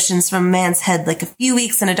bold notions from a man's head like a few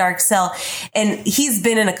weeks in a dark cell. And he's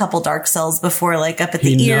been in a couple dark cells before, like up at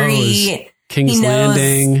the Eyrie. King's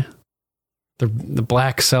Landing. The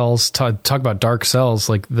black cells. Talk about dark cells,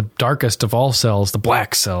 like the darkest of all cells, the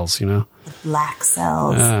black cells, The black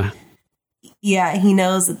cells. Yeah, he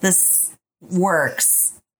knows that this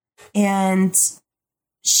works. And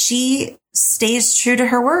she stays true to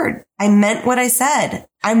her word. I meant what I said.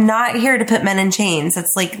 I'm not here to put men in chains.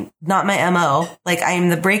 That's like not my MO. Like I am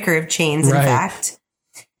the breaker of chains, in fact.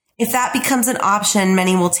 If that becomes an option,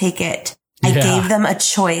 many will take it. I gave them a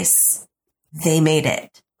choice. They made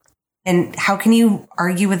it. And how can you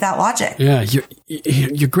argue with that logic? Yeah,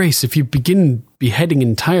 Your Grace, if you begin beheading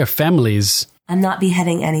entire families... I'm not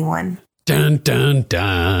beheading anyone. Dun, dun,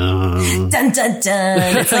 dun. Dun, dun,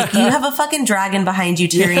 dun. It's like, you have a fucking dragon behind you,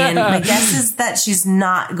 Tyrion. My guess is that she's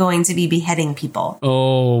not going to be beheading people.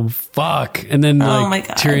 Oh, fuck. And then like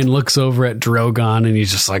Tyrion looks over at Drogon and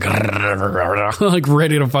he's just like, like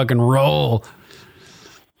ready to fucking roll.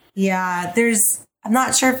 Yeah, I'm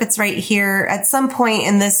not sure if it's right here. At some point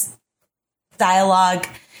in this dialogue,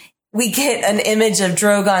 we get an image of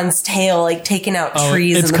Drogon's tail, like taking out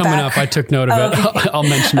trees. It's in the coming back. up. I took note of it. I'll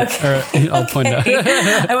mention it. Or I'll point out.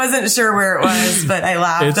 I wasn't sure where it was, but I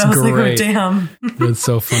laughed. It's I was great. like, oh, damn. It's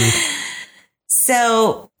so funny.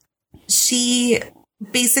 So she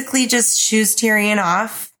basically just shoos Tyrion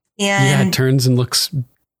off and turns and looks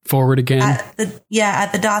forward again. At the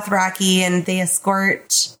Dothraki, and they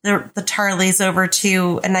escort the Tarleys over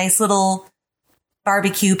to a nice little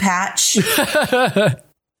barbecue patch.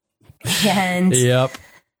 And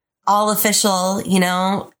all official,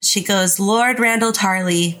 she goes, Lord Randall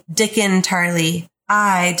Tarley, Dickon Tarley,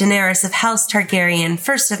 I, Daenerys of House Targaryen,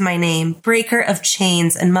 first of my name, breaker of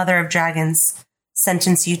chains and mother of dragons,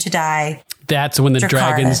 sentence you to die. That's when the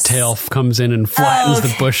dragon's tail comes in and flattens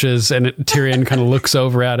the bushes, and Tyrion kind of looks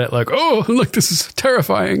over at it like, oh, look, this is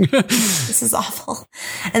terrifying. This is awful.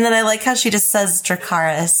 And then I like how she just says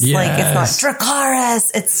Dracarys. Yes. Like, it's not Dracarys,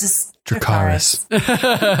 it's just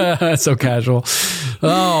Dracarys. So casual.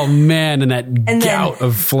 Oh, man, and that gout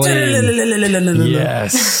of flame.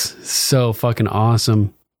 Yes. So fucking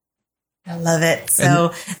awesome. I love it.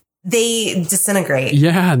 So they disintegrate.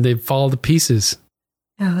 Yeah, they fall to pieces.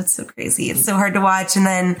 Oh, it's so crazy. It's so hard to watch. And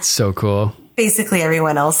then it's so cool. Basically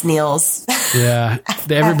everyone else kneels. Yeah.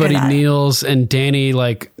 Everybody kneels, and Dany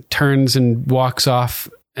like turns and walks off,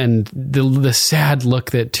 and the sad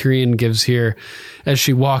look that Tyrion gives here as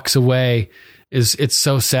she walks away it's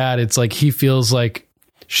so sad. It's like he feels like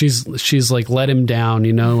she's like let him down,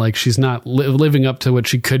 like she's not living up to what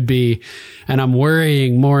she could be, and I'm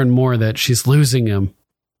worrying more and more that she's losing him.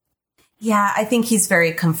 Yeah, I think he's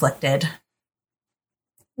very conflicted.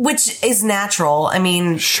 Which is natural. I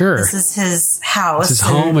mean, sure. This is his house. It's his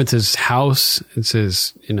home. It's his house. It's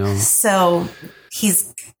his, So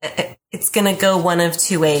it's going to go one of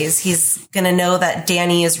two ways. He's going to know that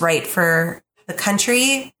Dany is right for the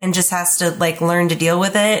country and just has to like learn to deal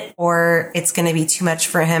with it, or it's going to be too much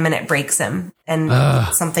for him and it breaks him and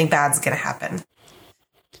something bad's going to happen.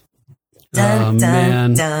 Dun,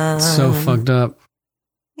 man. Dun. So fucked up.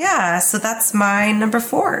 Yeah. So that's my number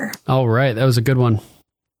 4. All right. That was a good one.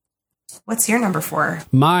 What's your number 4?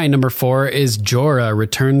 My number 4 is Jorah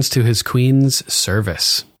returns to his queen's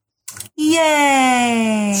service.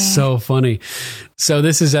 Yay! So funny. So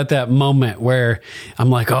this is at that moment where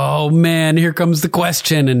I'm like, oh man, here comes the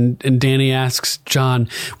question. And Dany asks Jon,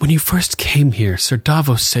 when you first came here, Sir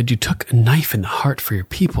Davos said you took a knife in the heart for your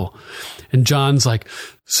people. And Jon's like,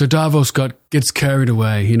 Sir Davos gets carried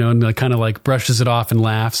away, and kind of like brushes it off and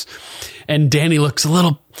laughs. And Dany looks a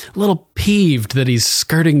little peeved that he's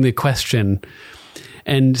skirting the question.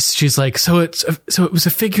 And she's like, so it was a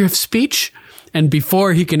figure of speech? And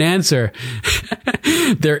before he can answer,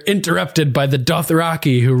 they're interrupted by the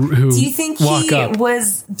Dothraki who do you think walk up.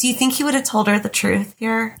 Do you think he would have told her the truth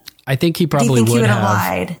here? I think he probably would have. Do you think he would have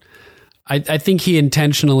lied? I think he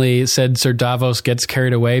intentionally said Sir Davos gets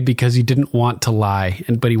carried away because he didn't want to lie,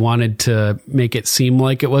 but he wanted to make it seem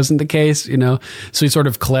like it wasn't the case, So he sort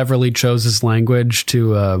of cleverly chose his language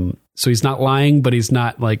to, so he's not lying, but he's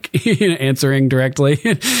not like answering directly,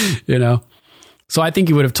 So I think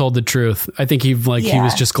he would have told the truth. I think he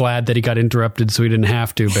was just glad that he got interrupted so he didn't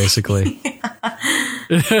have to, basically.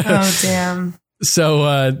 Oh, damn.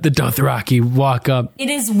 So the Dothraki walk up. It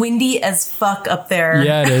is windy as fuck up there.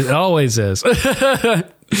 Yeah, it is. It always is. So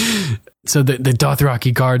the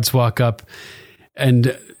Dothraki guards walk up, and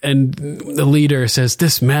the leader says,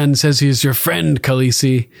 "This man says he's your friend,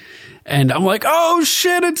 Khaleesi." And I'm like, "Oh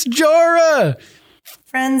shit, it's Jorah!"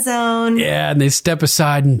 Friend zone. Yeah, and they step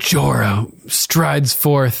aside, and Jorah strides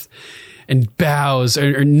forth and bows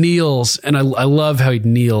or kneels, and I love how he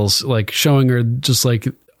kneels, like showing her just like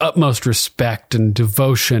utmost respect and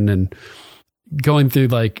devotion, and going through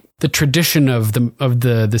like the tradition of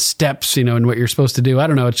the steps, and what you're supposed to do. I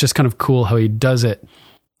don't know. It's just kind of cool how he does it.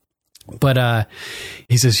 But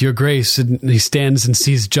he says, Your Grace, and he stands and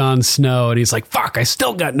sees Jon Snow, and he's like, fuck, I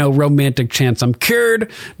still got no romantic chance. I'm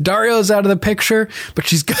cured. Daario's out of the picture, but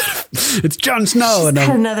she's got, it's Jon Snow, and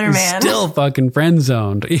I'm another man. Still fucking friend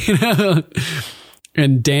zoned, you know?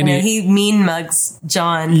 And Dany, he mean mugs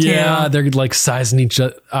Jon too. Yeah, they're like sizing each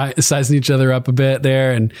other up a bit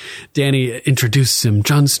there. And Dany introduces him,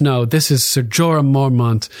 Jon Snow. This is Ser Jorah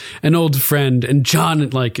Mormont, an old friend. And Jon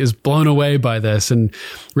like is blown away by this and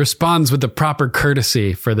responds with the proper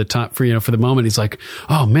courtesy for the time for the moment. He's like,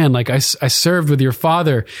 oh man, like I served with your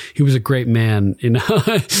father. He was a great man, you know.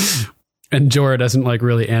 And Jorah doesn't like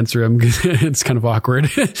really answer him. It's kind of awkward.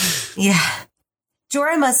 Yeah.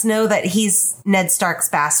 Jorah must know that he's Ned Stark's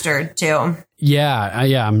bastard too.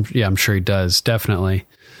 I'm sure he does, definitely.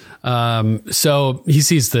 So he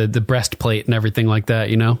sees the breastplate and everything like that,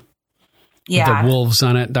 you know? Yeah. With the wolves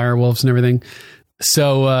on it, dire wolves and everything.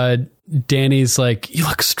 So Dany's like, you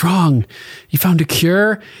look strong. You found a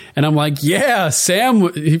cure? And I'm like, yeah,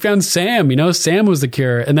 he found Sam, you know, Sam was the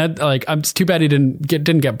cure. And that, like, it's too bad he didn't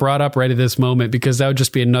get brought up right at this moment, because that would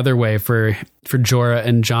just be another way for Jorah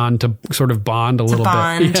and Jon to sort of bond a little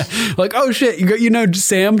bit. Yeah. Like, oh shit, you know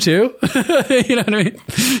Sam too? You know what I mean?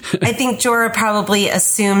 I think Jorah probably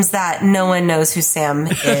assumes that no one knows who Sam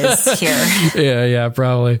is here. Yeah,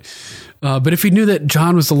 probably. But if he knew that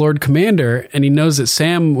Jon was the Lord Commander, and he knows that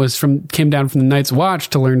Sam came down from the Night's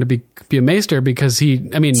Watch to learn to be a maester, because do you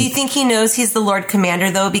think he knows he's the Lord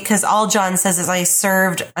Commander though? Because all Jon says is, I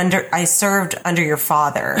served under your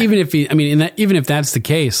father. Even if that's the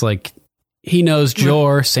case, like, he knows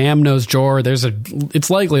Jor, Sam knows Jor. It's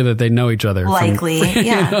likely that they know each other. Likely. Yeah,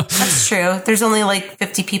 you know? That's true. There's only like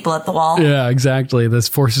 50 people at the wall. Yeah, exactly. Those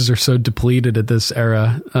forces are so depleted at this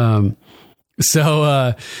era.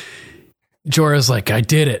 Jorah's like, I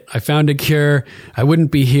did it. I found a cure. I wouldn't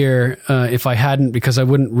be here if I hadn't, because I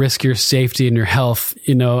wouldn't risk your safety and your health.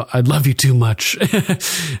 You know, I'd love you too much.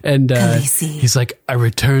 And he's like, I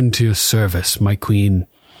return to your service, my queen,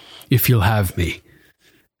 if you'll have me.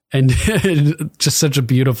 And just such a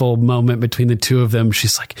beautiful moment between the two of them.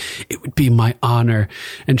 She's like, it would be my honor.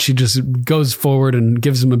 And she just goes forward and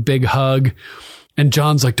gives him a big hug. And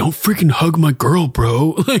Jon's like, don't freaking hug my girl, bro.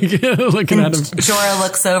 Like, looking at him. Jorah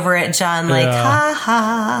looks over at Jon like, ha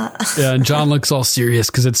ha. Yeah, and Jon looks all serious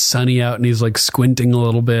because it's sunny out and he's like squinting a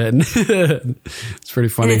little bit. It's pretty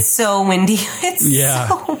funny. And it's so windy.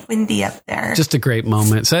 So windy up there. Just a great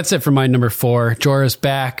moment. So that's it for my number 4. Jorah's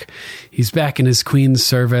back. He's back in his queen's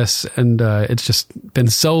service. And it's just been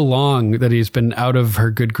so long that he's been out of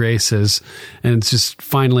her good graces. And it's just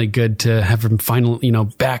finally good to have him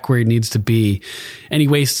back where he needs to be. And he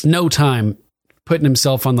wastes no time putting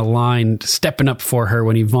himself on the line, stepping up for her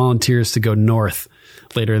when he volunteers to go north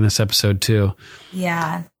later in this episode too.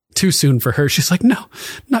 Yeah. Too soon for her. She's like, no,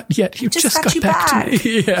 not yet. You just got back to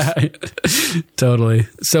me. Yeah, totally.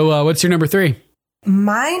 So what's your number 3?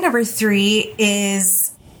 My number 3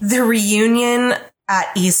 is the reunion at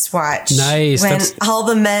Eastwatch. Nice. When all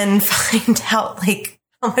the men find out like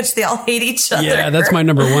how much they all hate each other. Yeah, that's my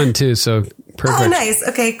number 1 too. So perfect. Oh, nice.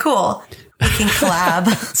 Okay, cool. We can collab.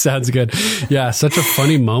 Sounds good. Yeah, such a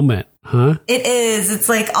funny moment, huh? It is. It's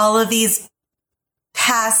like all of these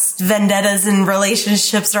past vendettas and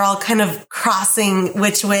relationships are all kind of crossing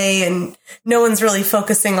which way, and no one's really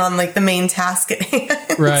focusing on like the main task at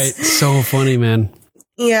hand. Right. So funny, man.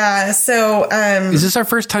 Yeah. So, is this our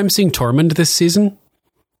first time seeing Tormund this season?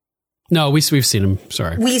 No, we've seen him.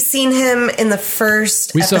 Sorry. We've seen him in the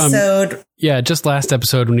first episode. Yeah, just last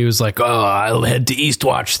episode when he was like, oh, I'll head to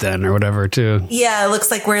Eastwatch then, or whatever, too. Yeah, it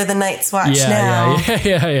looks like we're the Night's Watch now.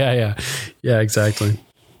 Yeah. Yeah, exactly.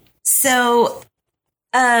 So,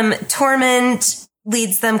 Tormund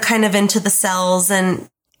leads them kind of into the cells and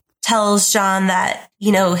tells Jon that,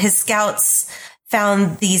 his scouts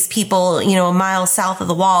found these people, a mile south of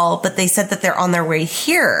the wall, but they said that they're on their way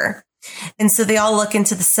here. And so they all look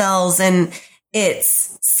into the cells, and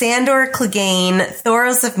it's Sandor Clegane,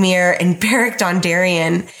 Thoros of Myr, and Beric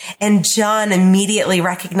Dondarrion. And Jon immediately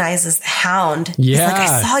recognizes the Hound. Yeah. He's like,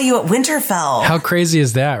 I saw you at Winterfell. How crazy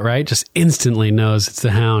is that, right? Just instantly knows it's the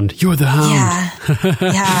Hound. You're the Hound. Yeah.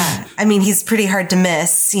 Yeah. I mean, he's pretty hard to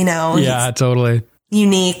miss, Yeah, he's totally.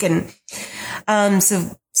 unique. And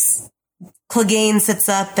so Clegane sits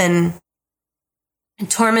up, and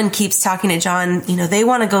Tormund keeps talking to Jon, they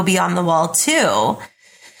want to go beyond the wall too.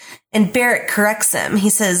 And Beric corrects him. He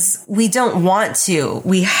says, we don't want to.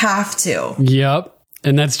 We have to. Yep.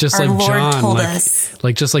 And that's just Our like Lord Jon, told us.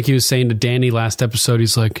 like just like he was saying to Dany last episode,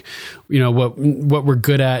 he's like, what we're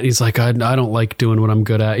good at. He's like, I don't like doing what I'm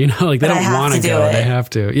good at. Like they don't want to go. They have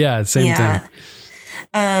to. Yeah. Same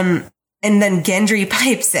thing. And then Gendry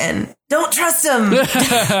pipes in. Don't trust them.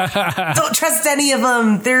 Don't trust any of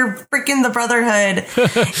them. They're freaking the Brotherhood.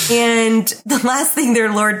 And the last thing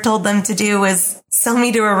their lord told them to do was sell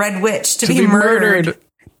me to a red witch to be murdered.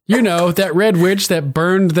 You know, that red witch that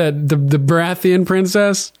burned the Baratheon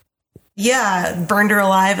princess. Yeah, burned her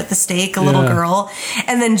alive at the stake, a little girl.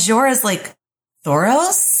 And then Jorah's like,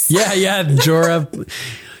 Thoros? Yeah, Jorah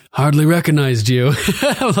hardly recognized you.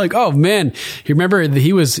 I was like, oh man, you remember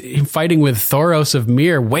he was fighting with Thoros of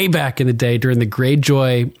Myr way back in the day during the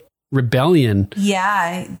Greyjoy Rebellion.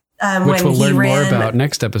 Yeah. Which we'll learn more about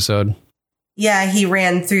next episode. Yeah, he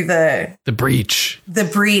ran through the breach. The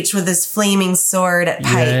breach with his flaming sword at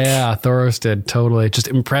Pike. Yeah, Thoros did, totally. Just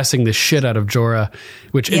impressing the shit out of Jorah,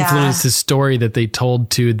 which influenced his story that they told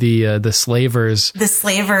to the slavers. The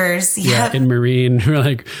slavers, yeah. In Meereen. We're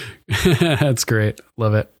like, that's great.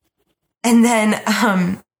 Love it. And then,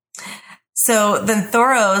 so then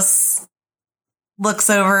Thoros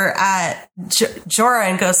looks over at Jorah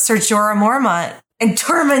and goes, Sir Jorah Mormont. And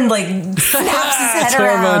Tormund, like, snaps his head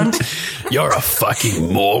around. You're a fucking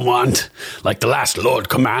Mormont, like the last Lord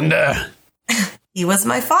Commander. He was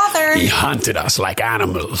my father. He hunted us like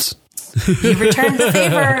animals. He returned the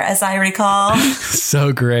favor, as I recall.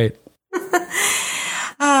 So great.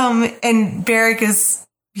 And Beric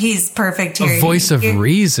he's perfect here. A voice of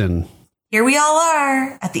reason. Here we all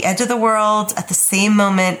are, at the edge of the world, at the same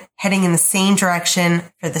moment, heading in the same direction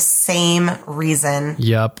for the same reason.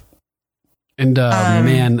 Yep. And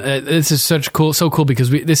man, this is so cool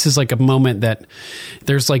because this is like a moment that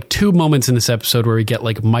there's like two moments in this episode where we get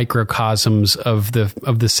like microcosms of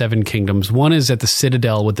the Seven Kingdoms. One is at the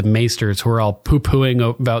Citadel with the Maesters who are all poo-pooing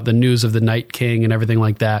about the news of the Night King and everything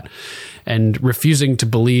like that, and refusing to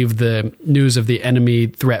believe the news of the enemy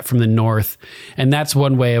threat from the north. And that's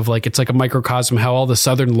one way of like, it's like a microcosm how all the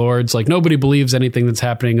Southern lords, like nobody believes anything that's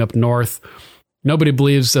happening up north. Nobody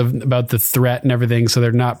believes about the threat and everything, so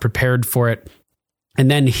they're not prepared for it. And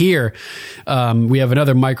then here, we have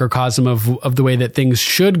another microcosm of the way that things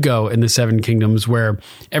should go in the Seven Kingdoms, where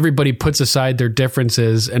everybody puts aside their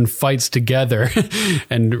differences and fights together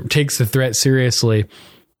and takes the threat seriously.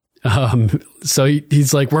 So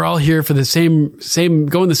he's like, we're all here for the same,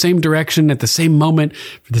 go in the same direction at the same moment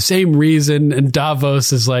for the same reason. And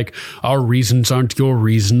Davos is like, our reasons aren't your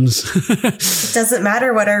reasons. It doesn't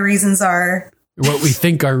matter what our reasons are. What we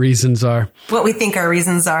think our reasons are. What we think our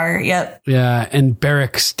reasons are. Yep. Yeah. And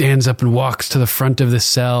Beric stands up and walks to the front of the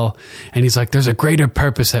cell. And he's like, there's a greater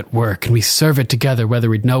purpose at work and we serve it together, whether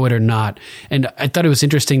we know it or not. And I thought it was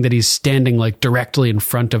interesting that he's standing like directly in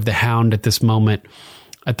front of the Hound at this moment.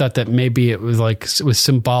 I thought that maybe it was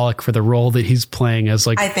symbolic for the role that he's playing as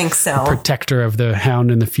like, I think so, a protector of the Hound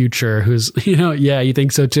in the future who's, yeah, you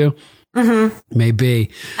think so too? Mm-hmm.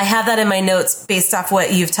 Maybe. I have that in my notes based off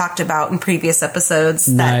what you've talked about in previous episodes.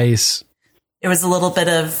 Nice. There was a little bit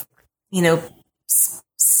of,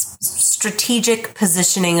 strategic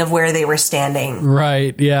positioning of where they were standing.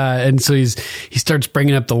 Right. Yeah. And so he starts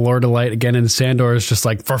bringing up the Lord of Light again, and Sandor is just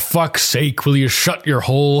like, for fuck's sake, will you shut your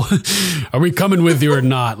hole? Are we coming with you or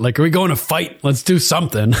not? Like, are we going to fight? Let's do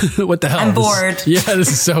something. What the hell? I'm bored. This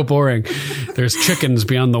is so boring. There's chickens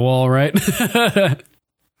beyond the wall, right?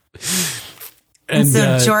 And so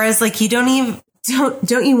Jorah's like, you don't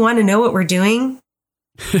you want to know what we're doing?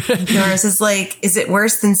 Jorah's is like, is it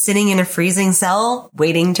worse than sitting in a freezing cell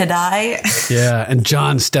waiting to die? Yeah. And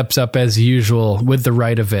Jon steps up as usual with the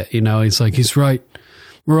right of it. He's like, he's right.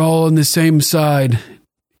 We're all on the same side.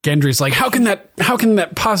 Gendry's like, how can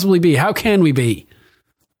that possibly be? How can we be?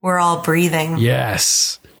 We're all breathing.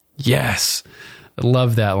 Yes. I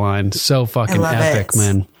love that line. So fucking epic,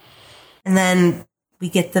 man. And then we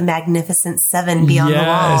get the Magnificent Seven beyond the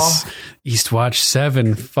wall. Eastwatch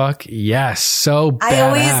 7. Fuck yes. So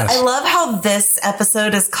badass. I love how this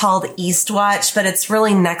episode is called Eastwatch, but it's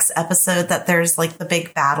really next episode that there's like the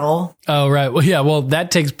big battle. Oh, right. Well, yeah. Well,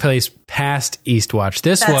 that takes place past Eastwatch.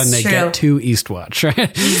 That's one, they get to Eastwatch,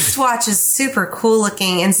 right? Eastwatch is super cool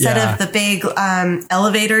looking. Instead of the big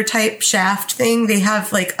elevator type shaft thing, they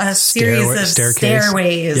have like a series of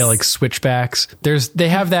stairways. Yeah, like switchbacks. They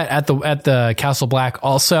have that at the Castle Black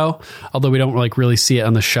also, although we don't really see it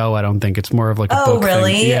on the show, I don't think. It's more of like a book thing. Oh,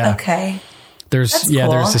 really? Yeah. Okay. There's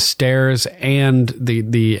cool. There's the stairs and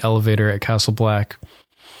the elevator at Castle Black.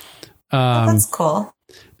 That's cool.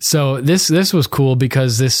 So this was cool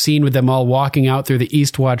because this scene with them all walking out through the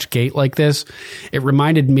Eastwatch gate like this, it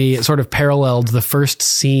reminded me, it sort of paralleled the first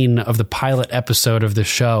scene of the pilot episode of the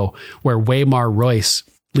show where Waymar Royce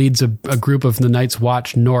leads a group of the Night's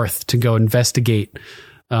Watch north to go investigate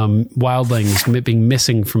wildlings being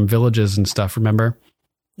missing from villages and stuff, remember?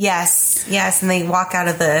 Yes, and they walk out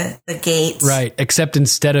of the gate. Right, except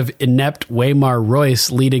instead of inept Waymar Royce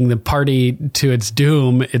leading the party to its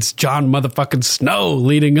doom, it's Jon motherfucking Snow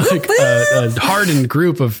leading like a hardened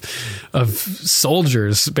group of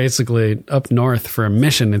soldiers basically up north for a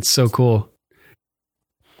mission. It's so cool.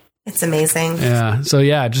 It's amazing. Yeah, so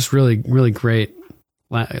yeah, just really, really great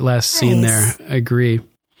last scene there. I agree.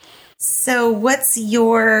 So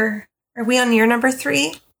are we on your number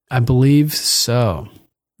 3? I believe so.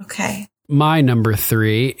 Okay. My number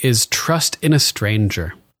 3 is Trust in a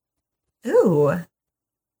Stranger. Ooh.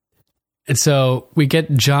 And so we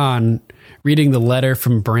get Jon reading the letter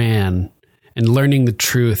from Bran and learning the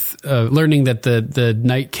truth, learning that the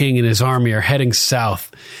Night King and his army are heading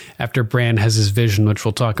south after Bran has his vision, which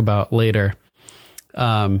we'll talk about later.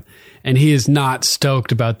 And he is not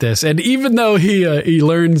stoked about this. And even though he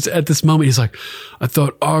learns at this moment, he's like, I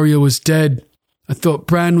thought Arya was dead. I thought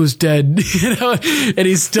Bran was dead, and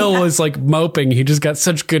he still was like moping. He just got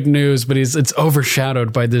such good news, but it's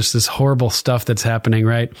overshadowed by this horrible stuff that's happening,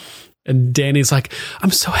 right? And Dany's like,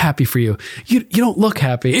 I'm so happy for you. You don't look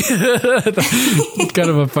happy. It's kind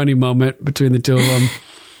of a funny moment between the two of them.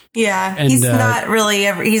 Yeah, and he's not really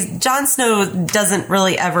ever. Jon Snow doesn't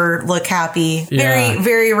really ever look happy. Very,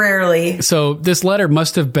 very rarely. So this letter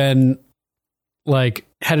must have been like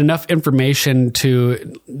had enough information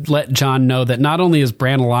to let Jon know that not only is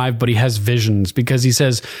Bran alive, but he has visions, because he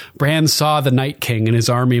says Bran saw the Night King and his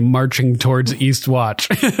army marching towards East Watch,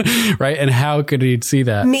 right? And how could he see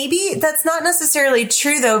that? Maybe that's not necessarily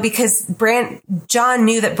true though, because Jon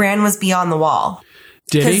knew that Bran was beyond the wall.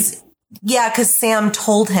 Did he? Yeah, because Sam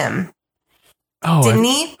told him. Oh, didn't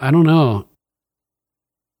he? I don't know.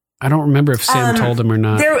 I don't remember if Sam told him or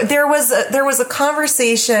not. There was a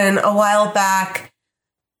conversation a while back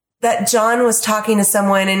that Jon was talking to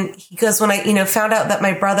someone, and he goes, when I found out that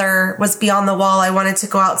my brother was beyond the wall, I wanted to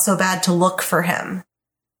go out so bad to look for him.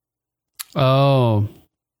 Oh.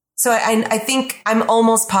 So I think I'm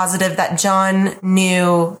almost positive that Jon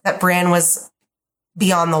knew that Bran was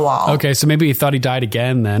beyond the wall. Okay, so maybe he thought he died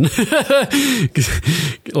again then.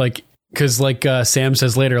 Because Sam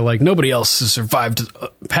says later, like, nobody else has survived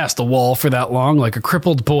past the wall for that long. Like a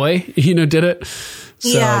crippled boy, did it.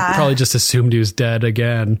 So probably just assumed he was dead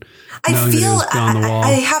again. I feel that he was beyond the wall.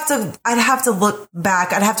 I'd have to look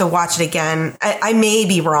back. I'd have to watch it again. I may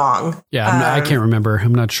be wrong. Yeah, I can't remember.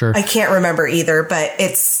 I'm not sure. I can't remember either, but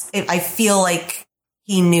I feel like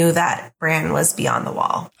he knew that Bran was beyond the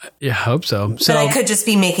wall. Yeah, I hope so. But I could just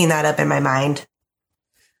be making that up in my mind.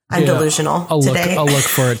 I'm delusional today. I'll look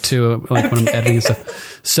for it too, when I'm editing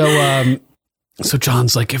stuff. So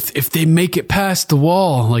Jon's like, if they make it past the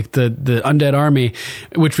wall, like the undead army,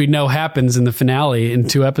 which we know happens in the finale in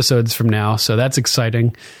 2 episodes from now, so that's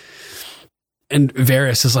exciting. And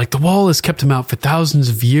Varys is like, the wall has kept him out for thousands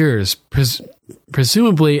of years,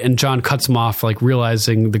 presumably. And Jon cuts him off, like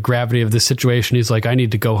realizing the gravity of the situation. He's like, I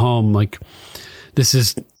need to go home. Like, this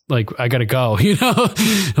is. Like, I gotta go,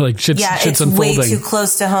 like shit's it's unfolding. Way too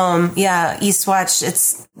close to home. Yeah,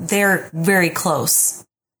 Eastwatch, they're very close.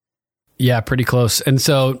 Yeah, pretty close. And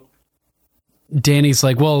so Dany's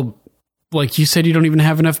like, well, like you said, you don't even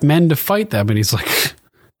have enough men to fight them. And he's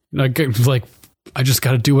like, I just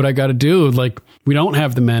gotta do what I gotta do. Like, we don't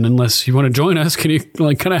have the men unless you want to join us. Can you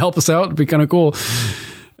kind of help us out? It'd be kind of cool.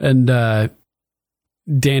 And,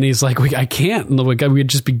 Dany's like, I can't. We'd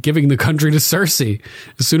just be giving the country to Cersei.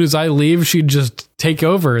 As soon as I leave, she'd just take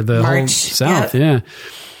over the whole south. Yep. Yeah.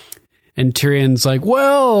 And Tyrion's like,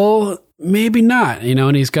 well, maybe not,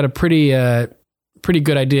 and he's got a pretty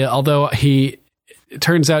good idea. Although it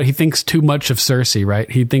turns out he thinks too much of Cersei, right?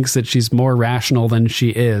 He thinks that she's more rational than she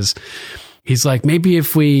is. He's like, maybe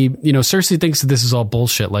if we, Cersei thinks that this is all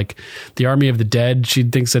bullshit. Like the army of the dead, she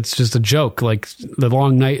thinks that's just a joke. Like the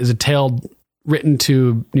long night is a tale written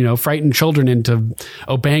to, frighten children into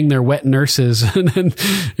obeying their wet nurses. And then,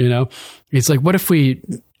 it's like, what if we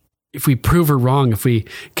prove her wrong, if we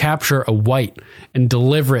capture a white and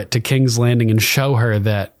deliver it to King's Landing and show her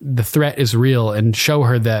that the threat is real and show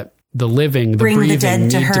her that the living, the breathing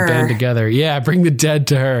need to band together. Yeah. Bring the dead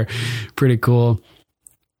to her. Pretty cool.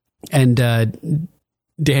 And,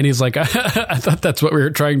 Dany's like, I thought that's what we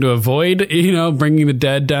were trying to avoid, bringing the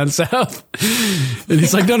dead down south. And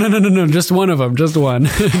he's like, no, just one of them, just one,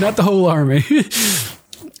 not the whole army.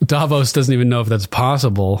 Davos doesn't even know if that's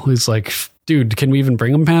possible. He's like, dude, can we even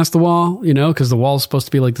bring them past the wall? Because the wall is supposed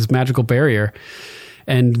to be like this magical barrier.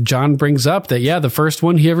 And Jon brings up that, the first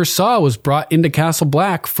one he ever saw was brought into Castle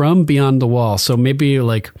Black from beyond the wall. So maybe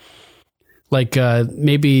like Like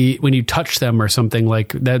maybe when you touch them or something,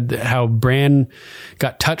 like that, how Bran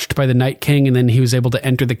got touched by the Night King and then he was able to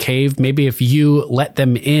enter the cave. Maybe if you let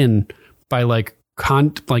them in by like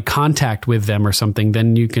contact with them or something,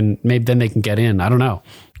 then you can, maybe then they can get in. I don't know,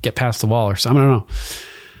 get past the wall or something. I don't know.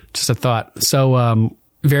 Just a thought. So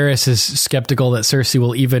Varys is skeptical that Cersei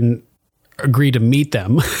will even agree to meet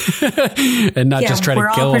them and not just try to kill them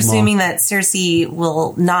all. We're all presuming that Cersei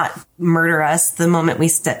will not murder us the moment we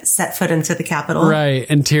set foot into the capital. Right.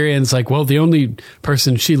 And Tyrion's like, well, the only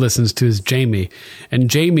person she listens to is Jaime,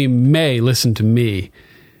 and Jaime may listen to me.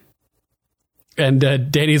 And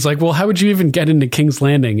Dany's like, well, how would you even get into King's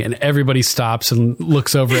Landing? And everybody stops and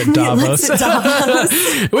looks over at Davos.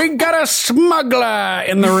 We got a smuggler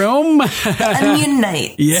in the room. Onion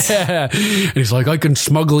Knight. Yeah. And he's like, I can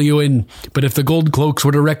smuggle you in, but if the gold cloaks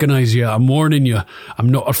were to recognize you, I'm warning you, I'm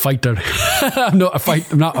not a fighter. I'm not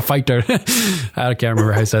a fighter. I can't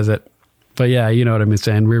remember how he says it. But yeah, you know what I'm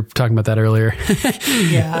saying. We were talking about that earlier.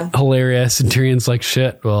 Yeah. Hilarious. And Tyrion's like,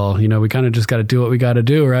 shit, well, we kind of just got to do what we got to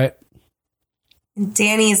do, right?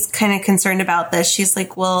 Dany's kind of concerned about this. She's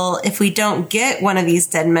like, well, if we don't get one of these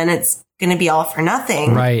dead men, it's going to be all for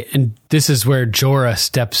nothing. Right. And this is where Jorah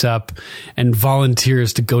steps up and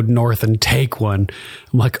volunteers to go north and take one.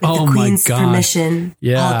 I'm like, oh my Queen's God. Permission.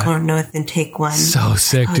 Yeah. I'll go north and take one. So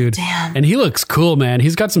sick, dude. Damn. And he looks cool, man.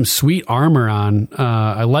 He's got some sweet armor on.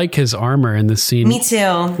 I like his armor in this scene. Me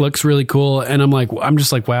too. Looks really cool. And I'm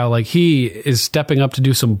just like, wow, like he is stepping up to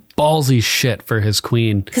do some ballsy shit for his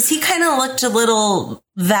queen. Because he kind of looked a little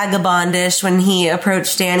vagabondish when he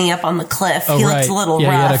approached Dany up on the cliff. He looked a little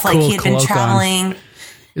rough, like he had been traveling.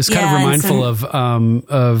 It's kind of mindful of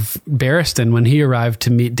Barristan when he arrived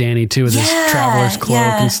to meet Dany too, with his traveler's cloak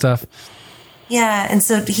and stuff. Yeah, and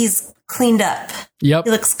so he's cleaned up. Yep,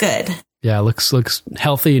 he looks good. Yeah, looks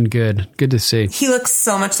healthy and good. Good to see. He looks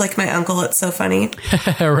so much like my uncle. It's so funny.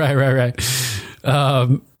 Right.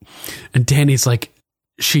 And Dany's like,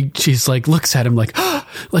 she's like, looks at him like, oh,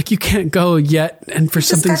 like you can't go yet, and for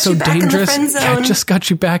something so dangerous, I just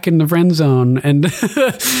got you back in the friend zone. And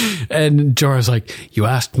and Jorah's like, you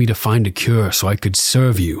asked me to find a cure so I could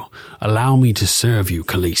serve you. Allow me to serve you,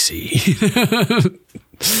 Khaleesi.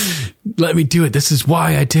 Let me do it. This is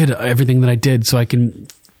why I did everything that I did, so I can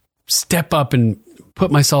step up and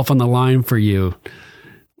put myself on the line for you.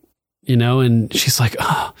 And she's like,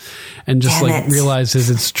 oh, and just realizes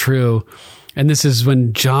it's true. And this is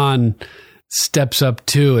when Jon steps up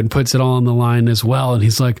too and puts it all on the line as well. And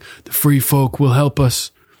he's like, the free folk will help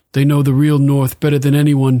us. They know the real North better than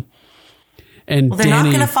anyone. And they're not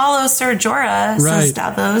going to follow Ser Jorah, says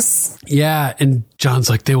Davos. Yeah. And Jon's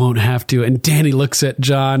like, they won't have to. And Dany looks at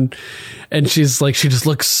Jon and she's like, she just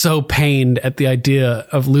looks so pained at the idea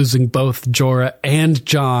of losing both Jorah and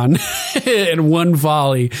Jon in one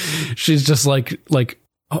volley. She's just like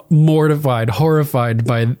mortified, horrified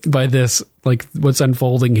by this, like what's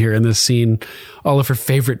unfolding here in this scene. All of her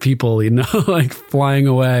favorite people, like flying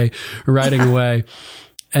away, riding away.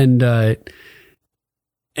 And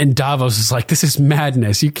Davos is like, this is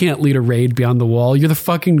madness. You can't lead a raid beyond the wall. You're the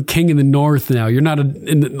fucking king in the North now. You're not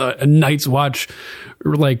a Night's Watch,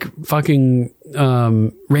 like fucking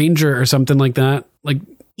ranger or something like that. Like,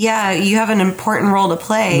 yeah, you have an important role to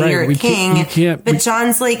play. Right, you're a king. But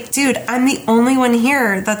Jon's like, dude, I'm the only one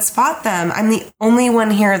here that's fought them. I'm the only one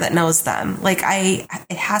here that knows them. Like,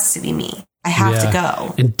 it has to be me. I have to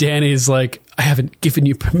go. And Dany's like, I haven't given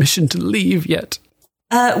you permission to leave yet.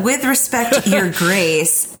 With respect, your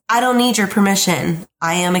grace, I don't need your permission.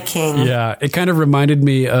 I am a king. Yeah, it kind of reminded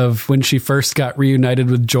me of when she first got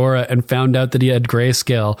reunited with Jorah and found out that he had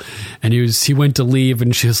grayscale, and he went to leave,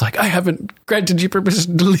 and she was like, I haven't granted you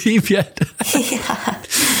permission to leave yet. Yeah.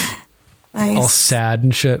 Nice. All sad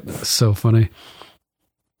and shit. So funny.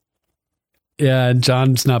 Yeah, and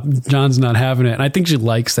Jon's not having it. And I think she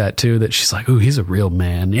likes that too, that she's like, ooh, he's a real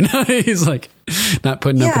man. He's like not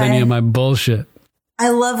putting up with any of my bullshit. I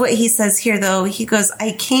love what he says here, though. He goes,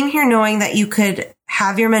 I came here knowing that you could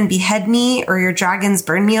have your men behead me or your dragons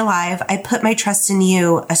burn me alive. I put my trust in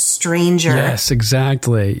you, a stranger. Yes,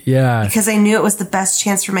 exactly. Yeah. Because I knew it was the best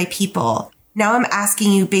chance for my people. Now I'm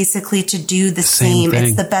asking you basically to do the same.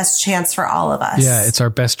 It's the best chance for all of us. Yeah, it's our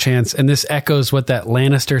best chance. And this echoes what that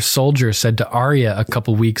Lannister soldier said to Arya a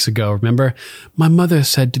couple weeks ago. Remember? My mother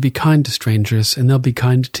said to be kind to strangers and they'll be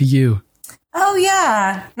kind to you. Oh,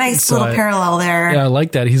 yeah. Nice little parallel there. Yeah, I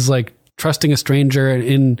like that. He's like trusting a stranger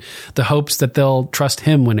in the hopes that they'll trust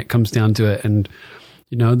him when it comes down to it. And,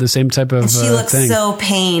 the same type of thing. She looks so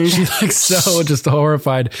pained. She looks so just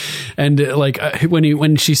horrified. And like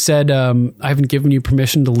when she said, I haven't given you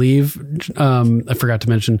permission to leave. I forgot to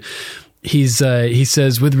mention he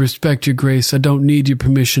says, "With respect, Your Grace, I don't need your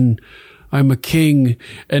permission. I'm a king."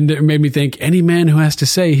 And it made me think, any man who has to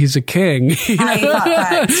say he's a king. I thought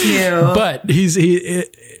that too. But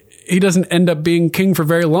he doesn't end up being king for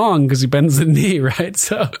very long because he bends the knee, right?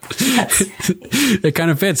 So it kind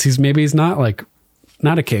of fits. He's not a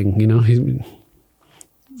king,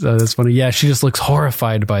 So that's funny. Yeah, she just looks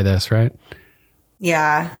horrified by this, right?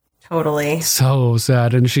 Yeah, totally. So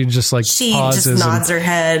sad. And she just she pauses just nods her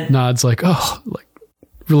head. Nods reluctantly.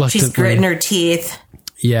 She's gritting her teeth.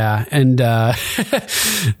 Yeah. And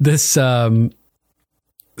this, that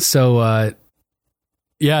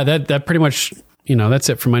pretty much, that's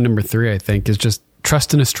it for my number 3, I think, is just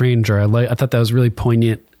trust in a stranger. I thought that was really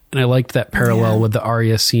poignant. And I liked that parallel with the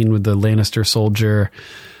Arya scene with the Lannister soldier.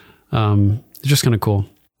 It's just kind of cool.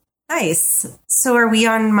 Nice. So are we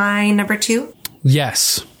on my number 2?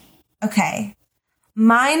 Yes. Okay.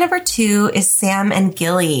 My number 2 is Sam and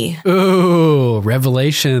Gilly. Ooh,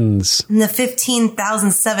 revelations. In the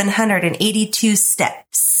 15,782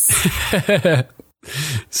 steps.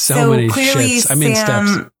 so many shits. I mean,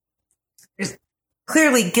 steps.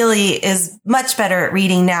 Clearly, Gilly is much better at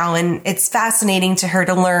reading now, and it's fascinating to her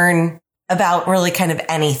to learn about really kind of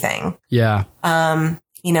anything. Yeah.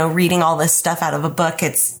 Reading all this stuff out of a book,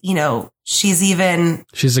 it's,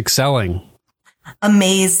 she's excelling.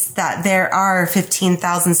 Amazed that there are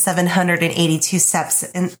 15,782 steps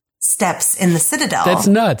in the Citadel. That's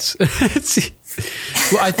nuts.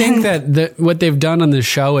 Well, I think that what they've done on the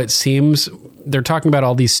show, it seems they're talking about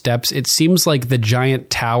all these steps. It seems like the giant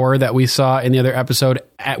tower that we saw in the other episode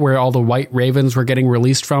where all the White Ravens were getting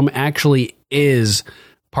released from actually is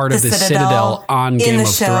part of the Citadel on Game of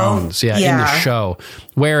Thrones. Yeah, in the show.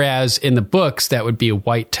 Whereas in the books, that would be a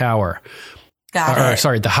white tower.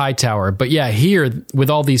 The high tower. But yeah, here with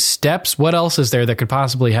all these steps, what else is there that could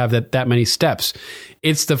possibly have that many steps?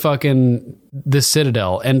 It's the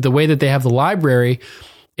Citadel. And the way that they have the library,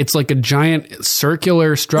 it's like a giant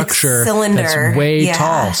circular structure cylinder. That's way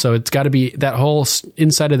tall. So it's got to be that whole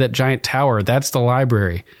inside of that giant tower. That's the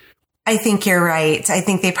library. I think you're right. I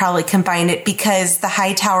think they probably combined it because the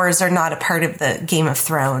high towers are not a part of the Game of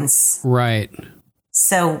Thrones. Right.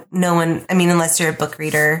 So no one, unless you're a book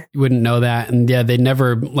reader, you wouldn't know that. And yeah, they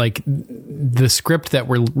never the script that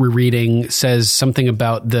we're reading says something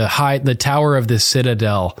about the tower of the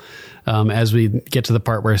Citadel. As we get to the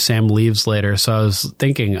part where Sam leaves later. So I was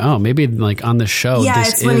thinking, maybe on the show,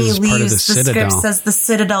 this is when he leaves, part of the Citadel. Script says the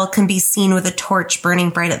Citadel can be seen with a torch burning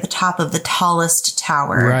bright at the top of the tallest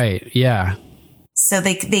tower. Right. Yeah. So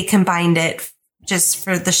they combined it just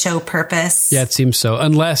for the show purpose. Yeah, it seems so.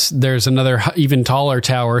 Unless there's another even taller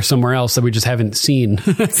tower somewhere else that we just haven't seen.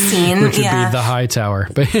 Which would be the high tower.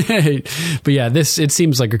 But yeah, it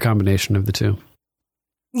seems like a combination of the two.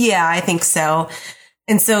 Yeah, I think so.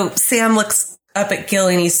 And so Sam looks up at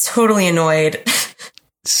Gilly and he's totally annoyed.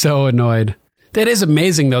 So annoyed. That is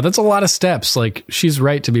amazing, though. That's a lot of steps. She's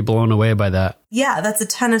right to be blown away by that. Yeah, that's a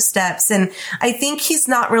ton of steps. And I think he's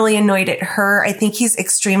not really annoyed at her. I think he's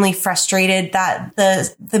extremely frustrated that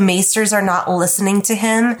the Maesters are not listening to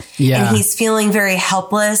him. Yeah. And he's feeling very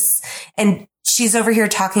helpless. And she's over here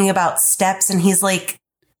talking about steps. And he's like,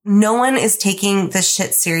 no one is taking this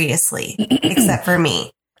shit seriously except for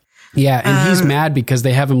me. Yeah, and he's mad because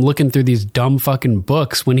they have him looking through these dumb fucking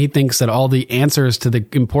books when he thinks that all the answers to the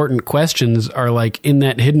important questions are in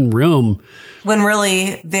that hidden room. When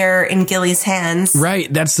really they're in Gilly's hands. Right.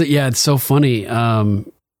 It's so funny. I'm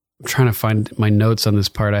trying to find my notes on this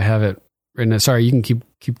part. I have it right now. Sorry, you can keep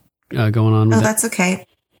going on with it. Oh, that's okay.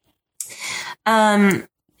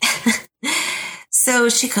 So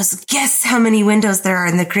she goes, guess how many windows there are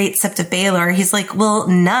in the Great Sept of Baelor? He's like, well,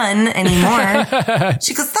 none anymore.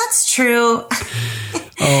 She goes, that's true.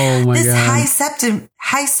 Oh my God. This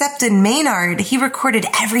High Septon Maynard, he recorded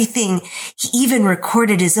everything. He even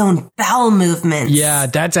recorded his own bowel movements. Yeah,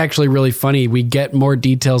 that's actually really funny. We get more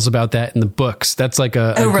details about that in the books. That's like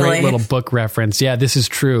a great little book reference. Yeah, this is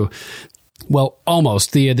true. Well,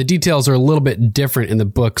 almost. The details are a little bit different in the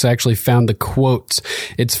books. I actually found the quotes.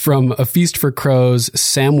 It's from A Feast for Crows,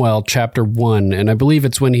 Samwell, chapter 1. And I believe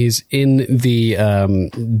it's when he's in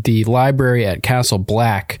the library at Castle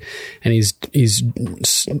Black. And he's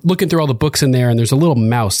looking through all the books in there. And there's a little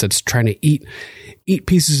mouse that's trying to eat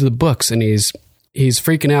pieces of the books. And he's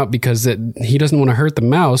freaking out because he doesn't want to hurt the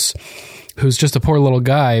mouse, who's just a poor little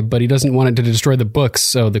guy, but he doesn't want it to destroy the books.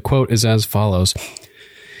 So the quote is as follows.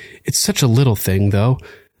 It's such a little thing, though,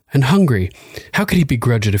 and hungry. How could he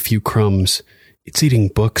begrudge it a few crumbs? It's eating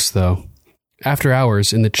books, though. After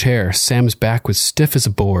hours in the chair, Sam's back was stiff as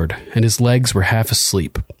a board, and his legs were half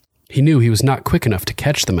asleep. He knew he was not quick enough to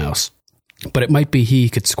catch the mouse. but it might be he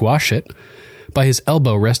could squash it. By his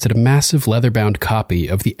elbow rested a massive leather-bound copy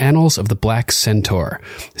of the Annals of the Black Centaur,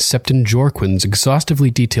 Septon Jorquin's exhaustively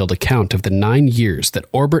detailed account of the 9 years that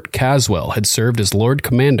Orbert Caswell had served as Lord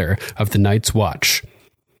Commander of the Night's Watch.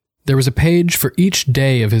 There was a page for each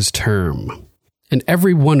day of his term, and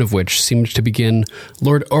every one of which seemed to begin,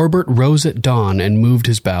 Lord Orbert rose at dawn and moved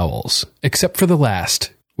his bowels, except for the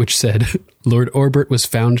last, which said, Lord Orbert was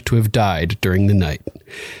found to have died during the night.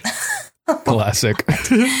 Classic.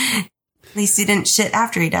 At least he didn't shit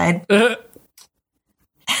after he died.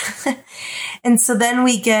 And so then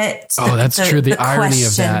we get... that's true. The irony question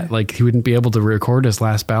of that. Like, he wouldn't be able to record his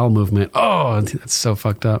last bowel movement. Oh, that's so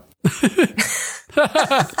fucked up.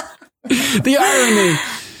 The irony.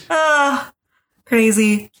 Oh,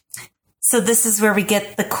 crazy. So this is where we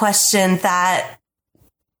get the question that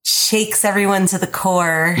shakes everyone to the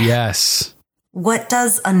core. Yes. What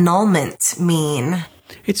does annulment mean?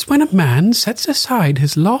 It's when a man sets aside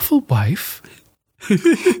his lawful wife.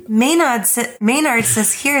 Maynard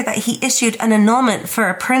says here that he issued an annulment for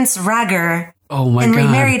a Prince Rhaegar. Oh my God. And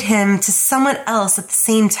remarried him to someone else at the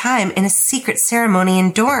same time in a secret ceremony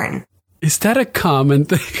in Dorne. Is that a common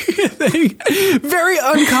thing? Very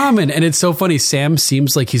uncommon. And it's so funny. Sam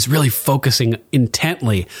seems like he's really focusing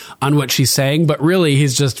intently on what she's saying, but really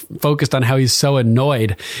he's just focused on how he's so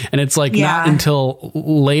annoyed. And it's like not until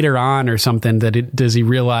later on or something that does he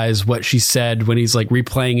realize what she said when he's like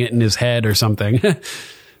replaying it in his head or something.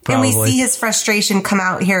 And we see his frustration come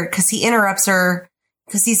out here because he interrupts her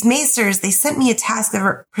because these maesters, they sent me a task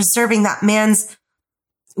of preserving that man's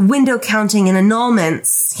window counting and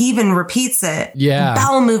annulments. He even repeats it. Yeah.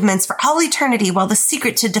 Bowel movements for all eternity, while the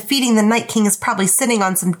secret to defeating the Night King is probably sitting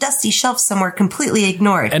on some dusty shelf somewhere completely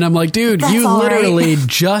ignored. And I'm like, dude, you literally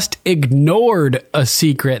just ignored a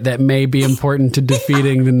secret that may be important to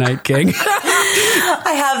defeating the Night King.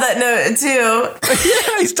 I have that note too.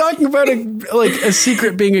 Yeah, he's talking about a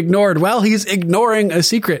secret being ignored. Well, he's ignoring a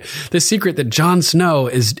secret. The secret that Jon Snow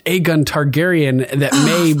is Aegon Targaryen that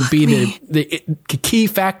may be the key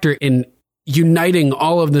factor in uniting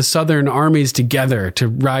all of the southern armies together to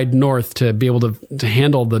ride north to be able to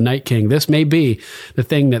handle the Night King. This may be the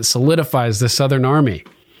thing that solidifies the southern army.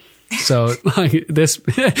 So like this,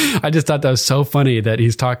 I just thought that was so funny that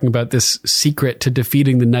he's talking about this secret to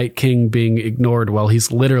defeating the Night King being ignored while he's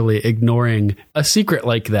literally ignoring a secret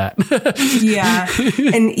like that. Yeah.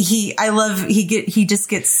 And he just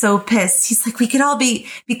gets so pissed. He's like, we could all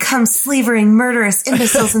become slavering, murderous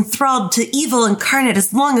imbeciles enthralled to evil incarnate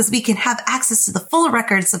as long as we can have access to the full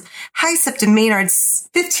records of High Septon Maynard's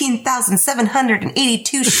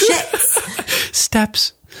 15,782 shits.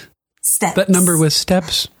 Steps. That number was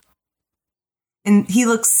steps. And he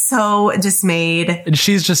looks so dismayed. And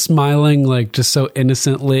she's just smiling, like, just so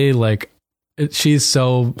innocently. Like, she's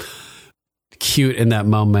so cute in that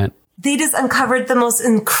moment. They just uncovered the most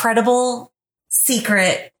incredible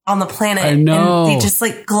secret on the planet. I know. And they just,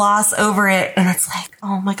 like, gloss over it. And it's like,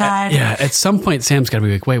 oh, my God. Yeah, at some point, Sam's got to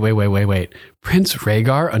be like, wait. Prince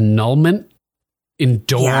Rhaegar, annulment in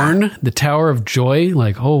Dorne, the Tower of Joy?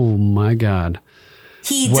 Like, oh, my God.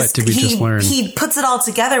 Did we just learn? He puts it all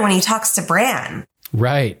together when he talks to Bran.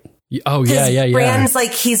 Right. Oh, yeah. Bran's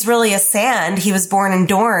like, he's really a Sand. He was born in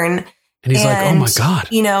Dorne. And he's like, oh my God.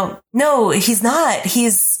 You know, no, he's not.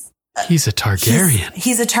 He's a Targaryen.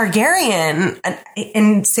 He's a Targaryen.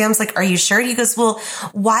 And Sam's like, are you sure? He goes, well,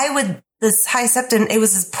 why would this High Septon, it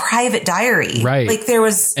was his private diary. Right. Like there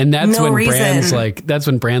was and that's no when reason. That's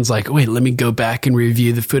when Bran's like, wait, let me go back and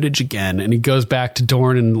review the footage again. And he goes back to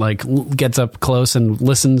Dorne and like gets up close and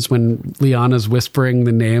listens when Lyanna's whispering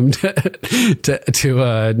the name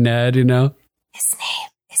to Ned, you know? His name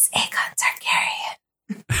is Aegon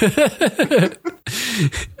Targaryen.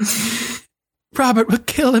 Robert will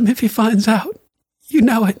kill him if he finds out. You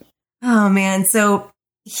know it. Oh man. So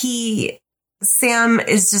Sam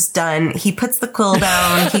is just done. He puts the quill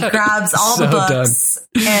down. He grabs all the books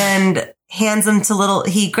and hands them to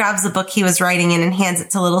he grabs the book he was writing in and hands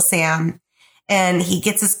it to little Sam. And he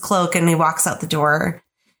gets his cloak and he walks out the door.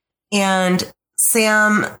 And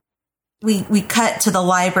Sam, we cut to the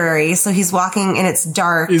library. So he's walking and it's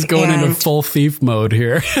dark. He's going into full thief mode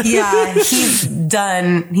here. Yeah, he's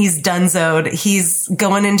done. He's donezoed. He's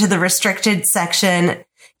going into the restricted section.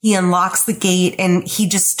 He unlocks the gate and he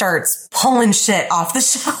just starts pulling shit off the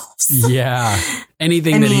shelves. Yeah.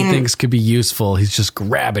 Anything he thinks could be useful, he's just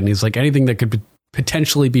grabbing. He's like, anything that could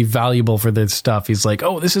potentially be valuable for this stuff. He's like,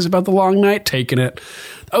 oh, this is about the Long Night, taking it.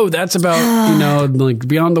 Oh, that's about, like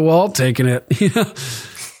Beyond the Wall, taking it.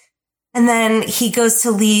 And then he goes to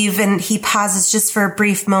leave and he pauses just for a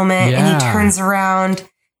brief moment and he turns around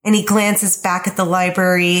and he glances back at the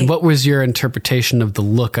library. What was your interpretation of the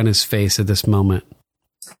look on his face at this moment?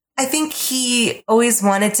 I think he always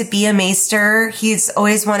wanted to be a maester. He's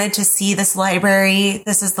always wanted to see this library.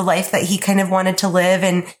 This is the life that he kind of wanted to live.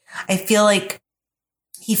 And I feel like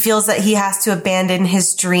he feels that he has to abandon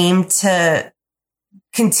his dream to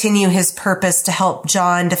continue his purpose to help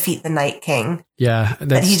Jon defeat the Night King. Yeah.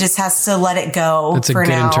 That he just has to let it go. That's a good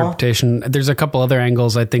interpretation. There's a couple other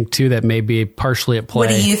angles, I think, too, that may be partially at play. What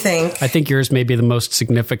do you think? I think yours may be the most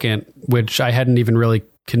significant, which I hadn't even really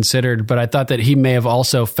considered, but I thought that he may have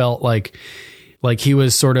also felt like he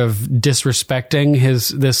was sort of disrespecting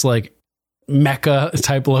this like Mecca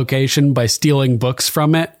type location by stealing books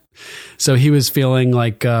from it. So he was feeling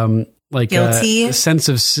like guilty, a sense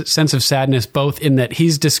of sadness, both in that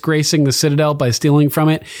he's disgracing the Citadel by stealing from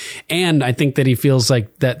it, and I think that he feels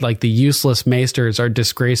like that like the useless maesters are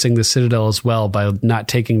disgracing the Citadel as well by not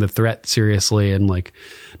taking the threat seriously and like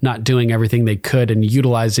not doing everything they could and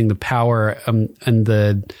utilizing the power and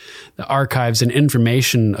the archives and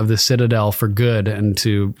information of the Citadel for good and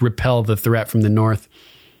to repel the threat from the north.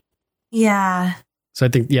 Yeah. So I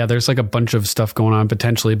think, there's like a bunch of stuff going on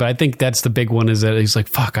potentially, but I think that's the big one is that he's like,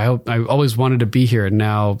 fuck, I always wanted to be here. And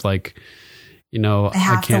now like,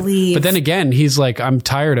 I can't leave. But then again, he's like, I'm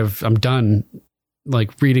done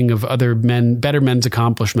like reading of better men's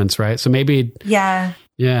accomplishments. Right. So maybe, yeah,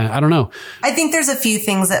 I don't know. I think there's a few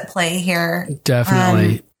things at play here.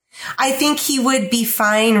 Definitely. I think he would be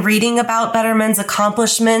fine reading about better men's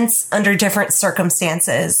accomplishments under different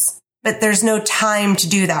circumstances, but there's no time to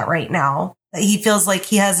do that right now. He feels like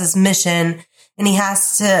he has his mission and he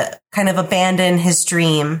has to kind of abandon his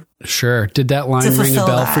dream. Sure. Did that line ring a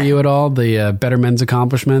bell for you at all? The better men's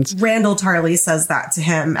accomplishments? Randall Tarley says that to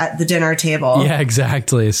him at the dinner table. Yeah,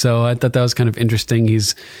 exactly. So I thought that was kind of interesting.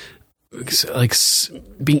 He's like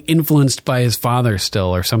being influenced by his father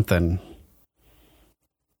still or something.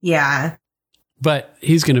 Yeah. But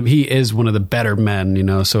he is one of the better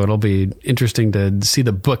men, so it'll be interesting to see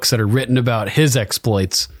the books that are written about his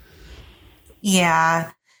exploits.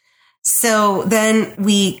 Yeah. So then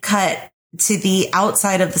we cut to the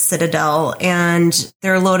outside of the Citadel and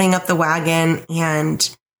they're loading up the wagon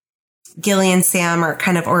and Gilly and Sam are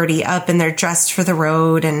kind of already up and they're dressed for the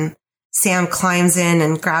road and Sam climbs in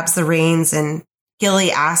and grabs the reins and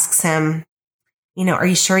Gilly asks him, are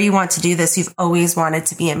you sure you want to do this? You've always wanted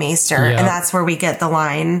to be a maester. Yep. And that's where we get the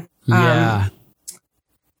line. Yeah.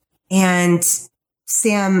 And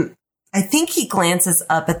Sam, I think he glances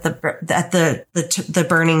up at the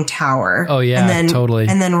burning tower. Oh yeah, and then, totally.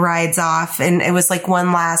 And then rides off. And it was like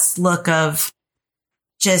one last look of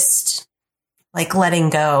just like letting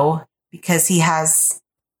go because he has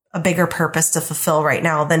a bigger purpose to fulfill right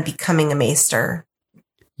now than becoming a maester.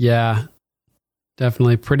 Yeah,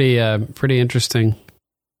 definitely pretty interesting.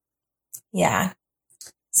 Yeah.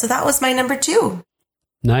 So that was my number 2.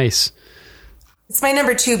 Nice. It's my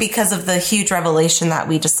number 2 because of the huge revelation that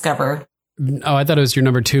we discover. Oh, I thought it was your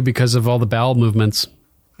number 2 because of all the bowel movements.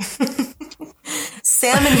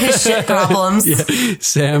 Sam and his shit problems. Yeah.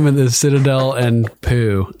 Sam and the Citadel and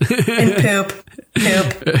poo. And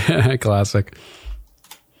poop. Classic.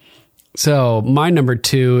 So my number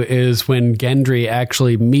 2 is when Gendry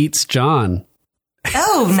actually meets Jon.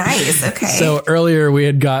 Oh, nice. Okay. So earlier we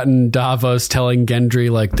had gotten Davos telling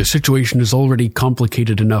Gendry, like, the situation is already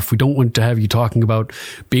complicated enough. We don't want to have you talking about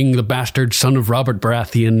being the bastard son of Robert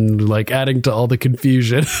Baratheon, like adding to all the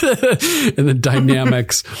confusion and the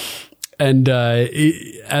dynamics. And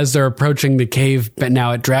as they're approaching the cave, but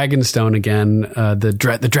now at Dragonstone again, the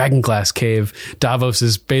Dragonglass cave, Davos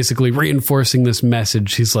is basically reinforcing this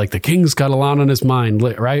message. He's like, the king's got a lot on his mind,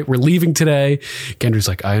 right? We're leaving today. Gendry's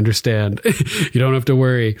like, I understand. You don't have to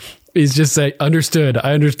worry. He's just saying, understood.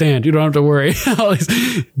 I understand. You don't have to worry.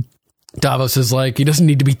 Davos is like, he doesn't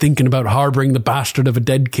need to be thinking about harboring the bastard of a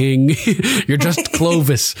dead king. You're just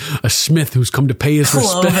Clovis, a smith who's come to pay his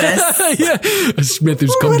respect. Yeah, a smith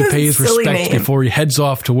who's come to pay his respect before he heads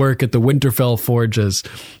off to work at the Winterfell forges.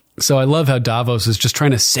 So I love how Davos is just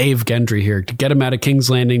trying to save Gendry here, to get him out of King's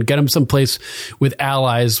Landing, get him someplace with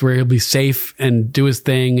allies where he'll be safe and do his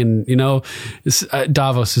thing. And,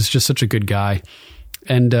 Davos is just such a good guy.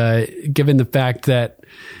 And given the fact that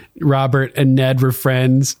Robert and Ned were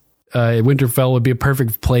friends, Winterfell would be a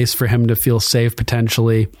perfect place for him to feel safe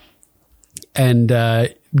potentially. And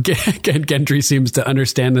Gendry seems to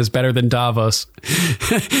understand this better than Davos,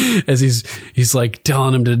 as he's like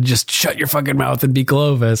telling him to just shut your fucking mouth and be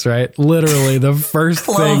Clovis, right? Literally the first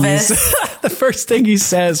thing he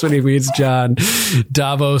says when he meets Jon.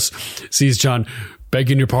 Davos sees Jon,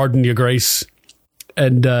 begging your pardon, your grace.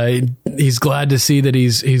 And he's glad to see that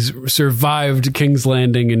he's survived King's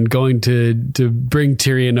Landing and going to bring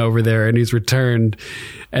Tyrion over there, and he's returned.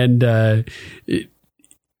 And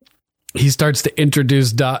he starts to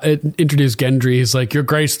introduce Gendry. He's like, "Your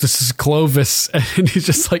Grace, this is Clovis," and he's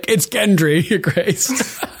just like, "It's Gendry, Your Grace."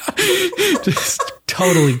 Just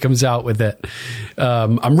totally comes out with it.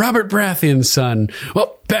 I'm Robert Baratheon's son.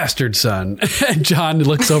 Well, bastard son. And Jon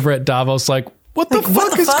looks over at Davos like, what the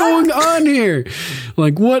fuck is going on here?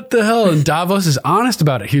 Like, what the hell? And Davos is honest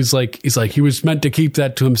about it. He's like, he was meant to keep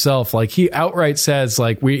that to himself. Like, he outright says,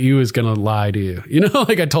 like, he was going to lie to you. You know,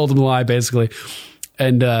 like, I told him to lie, basically.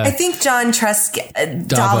 And I think Jon trusts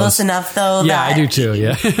Davos enough, though. Yeah, I do too.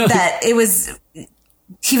 Yeah. That he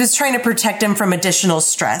was trying to protect him from additional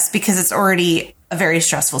stress because it's already a very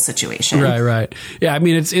stressful situation. Right. Yeah, I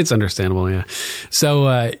mean, it's understandable, yeah.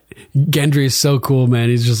 So Gendry is so cool, man.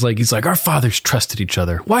 He's like, our fathers trusted each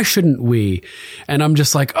other. Why shouldn't we? And I'm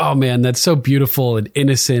just like, oh man, that's so beautiful and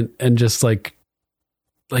innocent and just like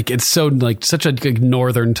it's so like such a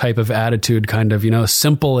northern type of attitude, kind of, you know,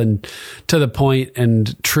 simple and to the point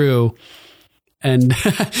and true. And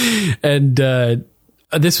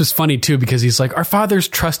this was funny too, because he's like, our fathers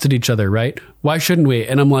trusted each other, right? Why shouldn't we?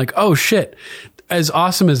 And I'm like, oh shit. As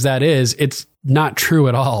awesome as that is, it's not true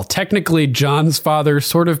at all. Technically, Jon's father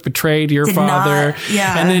sort of betrayed your father.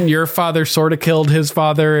 And then your father sort of killed his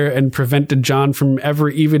father and prevented Jon from ever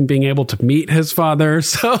even being able to meet his father.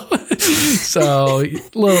 So a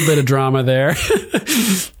little bit of drama there.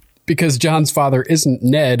 Because Jon's father isn't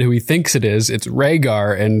Ned, who he thinks it is. It's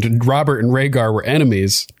Rhaegar, and Robert and Rhaegar were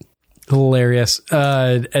enemies. Hilarious.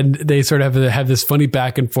 And they sort of have this funny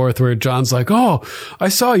back and forth where Jon's like, oh, I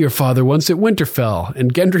saw your father once at Winterfell.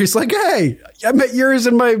 And Gendry's like, hey, I met yours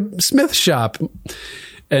in my smith shop.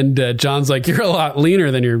 And Jon's like, you're a lot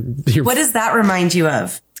leaner than your What does that remind you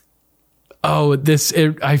of? Oh,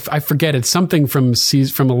 I forget. It's something from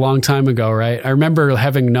a long time ago, right? I remember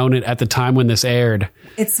having known it at the time when this aired.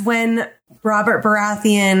 It's when Robert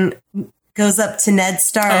Baratheon goes up to Ned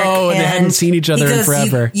Stark. Oh, and they hadn't seen each other in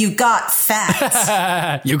forever. You got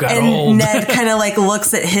fat. You got and old. And Ned kind of like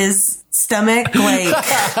looks at his stomach like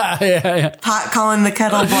pot calling the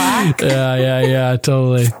kettle black. Yeah,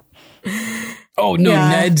 totally. Oh, no,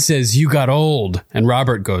 Ned says, you got old. And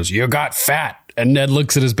Robert goes, you got fat. And Ned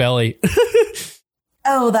looks at his belly.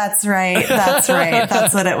 Oh, that's right. That's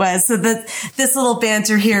what it was. So this little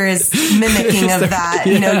banter here is mimicking of that.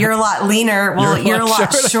 You know, you're a lot leaner. Well, you're a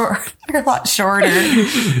lot shorter. You're a lot shorter.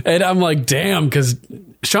 And I'm like, damn, because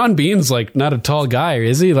Sean Bean's like not a tall guy,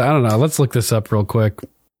 is he? I don't know. Let's look this up real quick.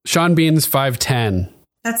 Sean Bean's 5'10".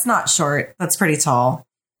 That's not short. That's pretty tall.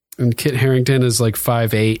 And Kit Harington is like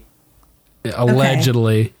 5'8",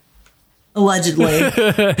 allegedly. Okay. Allegedly.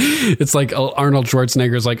 It's like Arnold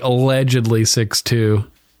Schwarzenegger is like allegedly 6'2",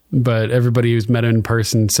 but everybody who's met him in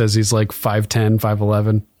person says he's like 5'10",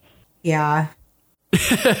 5'11". Yeah.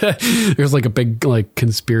 There's like a big like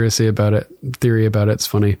conspiracy about it, theory about it. It's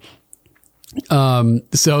funny.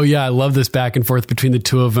 So yeah, I love this back and forth between the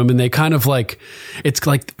two of them, and they kind of like, it's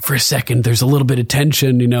like for a second there's a little bit of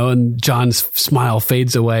tension, you know, and Jon's smile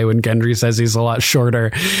fades away when Gendry says he's a lot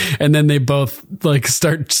shorter, and then they both like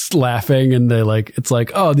start laughing, and they like, it's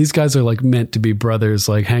like, oh, these guys are like meant to be brothers,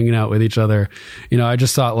 like hanging out with each other. You know, I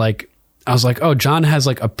just thought like, I was like, oh, Jon has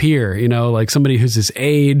like a peer, you know, like somebody who's his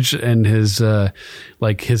age and his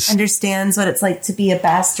understands what it's like to be a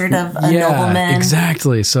bastard of a nobleman.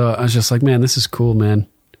 Exactly. So I was just like, man, this is cool, man.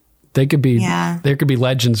 There could be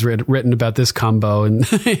legends written about this combo, and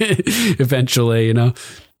eventually, you know,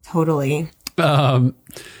 totally.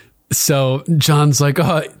 So Jon's like,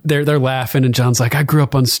 oh, they're laughing, and Jon's like, I grew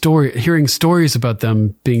up on hearing stories about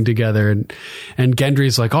them being together, and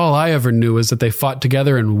Gendry's like, all I ever knew was that they fought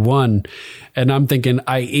together and won. And I'm thinking,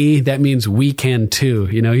 i.e., that means we can too.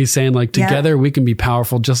 You know, he's saying like, together we can be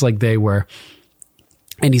powerful just like they were.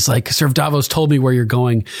 And he's like, Sir Davos told me where you're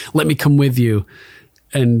going. Let me come with you.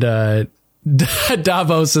 And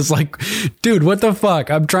Davos is like, dude, what the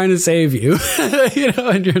fuck? I'm trying to save you. You know,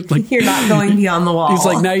 and you're like, you're not going beyond the wall. He's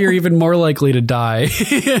like, now you're even more likely to die.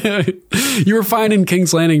 You were fine in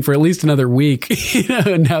King's Landing for at least another week. You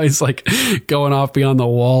know, and now he's like going off beyond the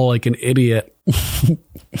wall like an idiot.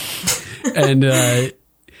 And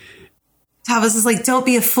Davos is like, don't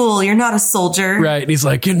be a fool. You're not a soldier. Right. And he's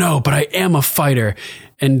like, you know, but I am a fighter.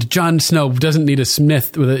 And Jon Snow doesn't need a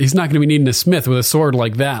smith he's not going to be needing a smith with a sword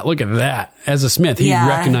like that. Look at that. As a smith, he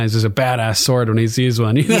recognizes a badass sword when he sees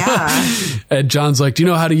one. You know? Yeah. And Jon's like, do you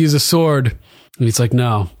know how to use a sword? And he's like,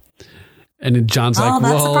 no. And John's like,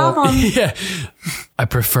 that's a problem. Yeah, I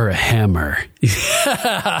prefer a hammer.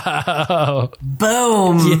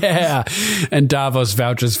 Boom. Yeah. And Davos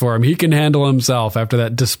vouches for him. He can handle himself after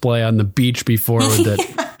that display on the beach before with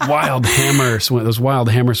that wild hammer, those wild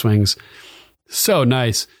hammer swings. So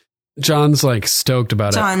nice. John's like stoked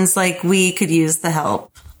about it. John's like, we could use the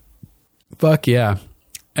help. Fuck yeah.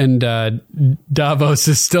 And Davos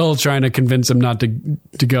is still trying to convince him not to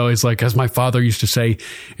go. He's like, as my father used to say,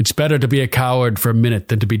 it's better to be a coward for a minute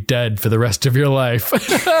than to be dead for the rest of your life.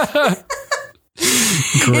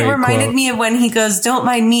 It reminded me of when he goes, don't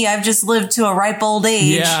mind me, I've just lived to a ripe old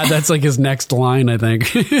age. Yeah, that's like his next line, I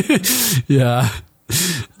think. Yeah.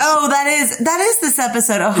 Oh, that is this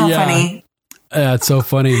episode. Oh, how funny. It's so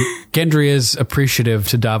funny. Gendry is appreciative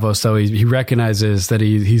to Davos, though. He recognizes that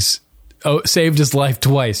he's saved his life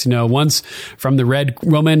twice, once from the Red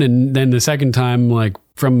Woman and then the second time, like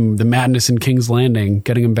from the madness in King's Landing,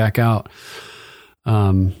 getting him back out.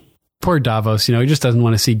 Poor Davos, he just doesn't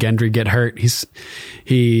want to see Gendry get hurt. He's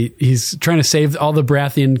trying to save all the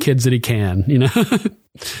Baratheon kids that he can,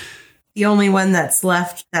 The only one that's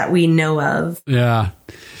left that we know of. Yeah.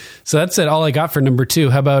 So that's it. All I got for number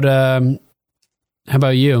 2. How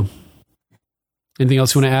about you? Anything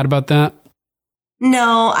else you want to add about that?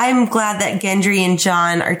 No, I'm glad that Gendry and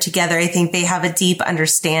Jon are together. I think they have a deep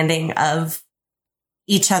understanding of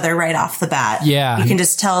each other right off the bat. Yeah. You can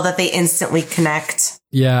just tell that they instantly connect.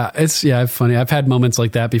 Yeah, it's funny. I've had moments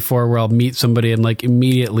like that before where I'll meet somebody and like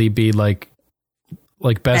immediately be like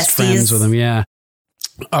best Besties. friends with them. Yeah.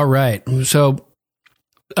 All right. So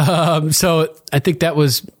I think that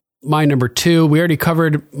was my number 2. We already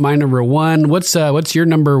covered my number 1. What's your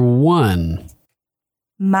number 1?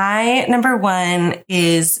 My number 1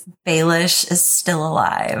 is Baelish is still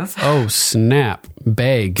alive. Oh, snap.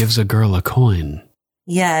 Bay gives a girl a coin.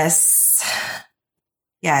 Yes.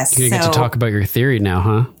 Yes. You're going to get to talk about your theory now,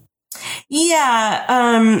 huh?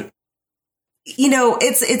 Yeah.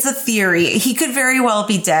 It's a theory. He could very well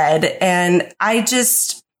be dead. And I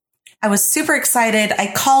was super excited.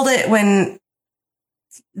 I called it when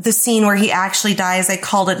the scene where he actually dies. I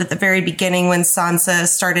called it at the very beginning when Sansa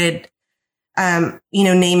started,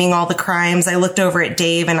 naming all the crimes. I looked over at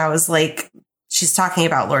Dave and I was like, she's talking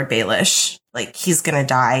about Lord Baelish. Like, he's going to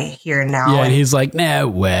die here and now. Yeah. And he's like, no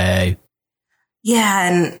way. Yeah.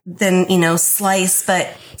 And then, Slice.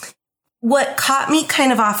 But what caught me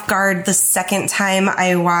kind of off guard the second time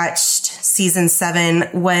I watched season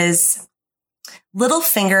 7 was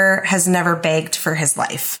Littlefinger has never begged for his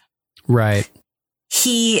life. Right.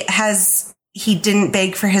 He didn't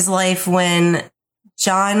beg for his life when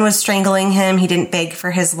Jon was strangling him. He didn't beg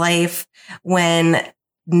for his life when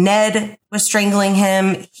Ned was strangling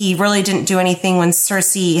him. He really didn't do anything when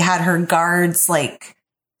Cersei had her guards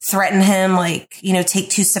threaten him, take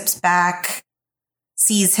 2 steps back,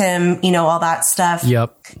 seize him, all that stuff.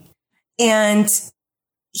 Yep. And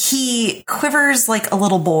he quivers like a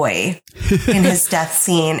little boy in his death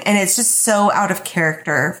scene. And it's just so out of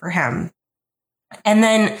character for him. And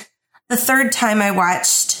then the third time I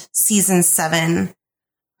watched season 7,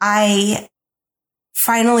 I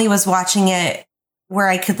finally was watching it where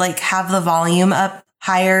I could have the volume up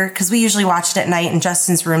higher, because we usually watch it at night and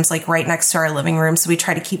Justin's room's right next to our living room. So we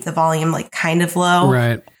try to keep the volume kind of low.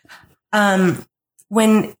 Right.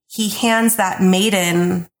 When he hands that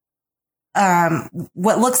maiden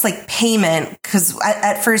what looks like payment, because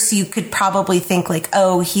at first you could probably think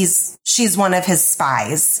she's one of his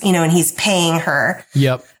spies, and he's paying her.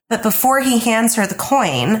 Yep. But before he hands her the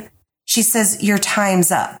coin, she says, your time's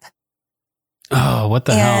up. Oh, what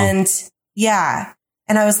the hell? And yeah.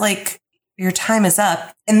 And I was like, your time is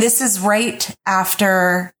up. And this is right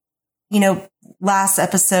after, last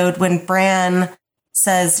episode when Bran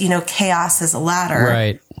says, chaos is a ladder.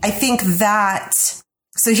 Right. I think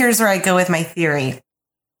so here's where I go with my theory.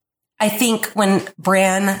 I think when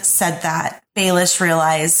Bran said that, Baelish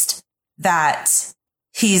realized that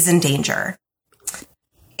he's in danger.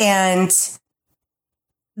 And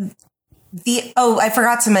I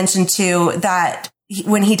forgot to mention too, that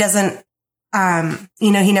when he doesn't,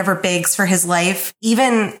 he never begs for his life.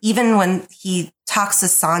 Even when he talks to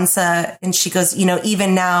Sansa and she goes,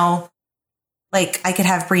 even now, I could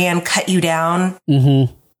have Brienne cut you down.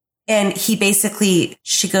 Mm-hmm. And she basically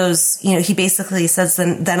says,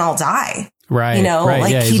 then I'll die. Right.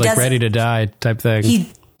 Right. Yeah. He's ready to die type thing.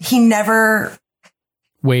 He never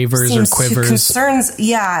wavers or quivers. Concerns.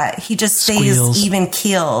 Yeah. He just stays even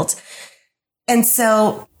keeled. And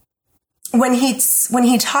so when he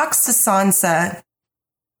talks to Sansa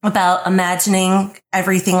about imagining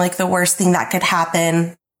everything the worst thing that could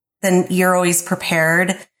happen, then you're always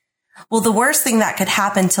prepared. Well, the worst thing that could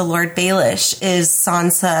happen to Lord Baelish is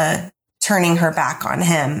Sansa turning her back on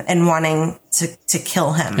him and wanting to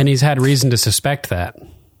kill him. And he's had reason to suspect that.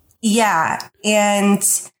 Yeah. And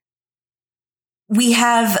we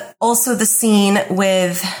have also the scene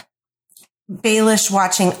with Baelish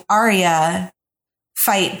watching Arya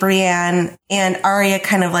fight Brienne, and Arya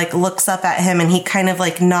kind of like looks up at him and he kind of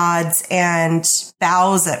like nods and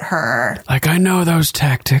bows at her. Like, I know those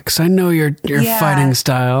tactics. I know your fighting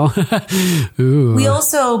style. Ooh. We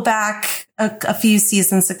also back a few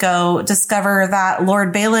seasons ago discover that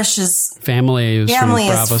Lord Baelish's family is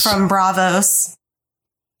from Braavos.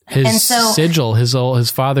 His sigil, his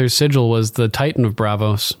father's sigil was the Titan of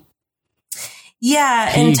Braavos.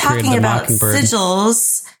 Yeah, and talking about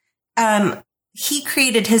sigils, he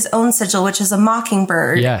created his own sigil, which is a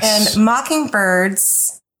mockingbird. Yes. And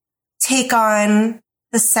mockingbirds take on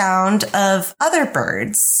the sound of other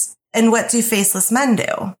birds. And what do faceless men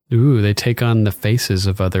do? Ooh, they take on the faces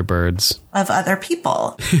of other birds. Of other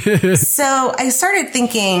people. So I started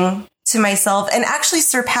thinking to myself, and actually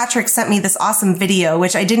Sir Patrick sent me this awesome video,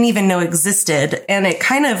 which I didn't even know existed. And it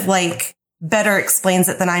kind of like better explains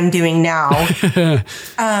it than I'm doing now.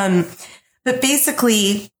 But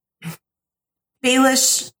basically,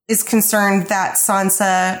 Baelish is concerned that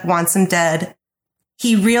Sansa wants him dead.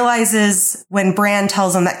 He realizes when Bran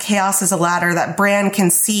tells him that chaos is a ladder, that Bran can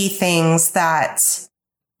see things that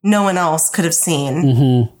no one else could have seen.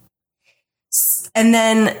 Mm-hmm. And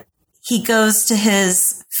then he goes to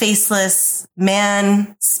his faceless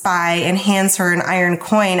man spy and hands her an iron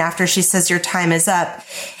coin after she says, your time is up.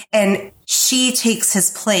 And she takes his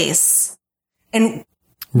place. And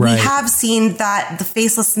we have seen that the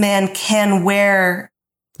faceless man can wear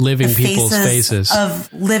living people's faces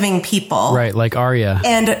of living people. Right, like Arya.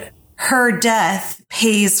 And her death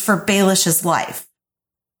pays for Baelish's life,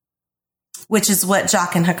 which is what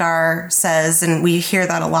Jaqen H'ghar says. And we hear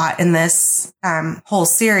that a lot in this whole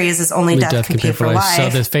series, is only death can pay for life. So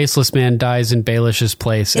the faceless man dies in Baelish's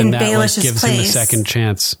place, and that gives him a second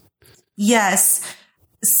chance. Yes.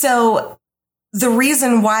 So the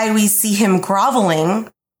reason why we see him groveling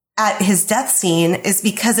at his death scene is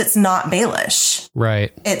because it's not Baelish.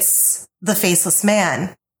 Right. It's the faceless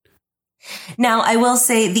man. Now, I will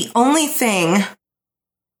say the only thing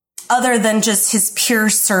other than just his pure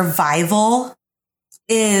survival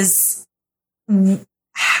is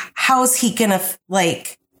how's he gonna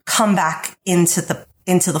like come back into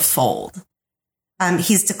the fold?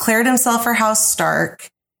 He's declared himself for House Stark.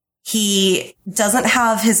 He doesn't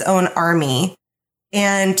have his own army,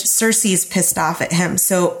 and Cersei's pissed off at him.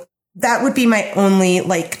 So that would be my only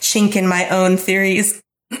like chink in my own theories.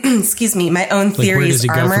 Excuse me, my own theories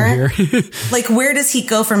armor. Like, where does he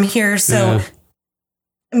go from here? So,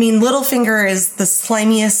 I mean, Littlefinger is the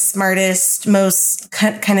slimiest, smartest, most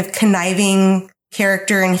kind of conniving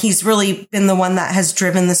character, and he's really been the one that has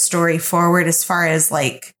driven the story forward as far as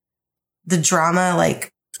like the drama,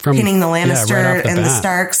 like pinning the Lannister and the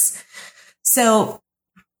Starks. So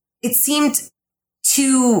it seemed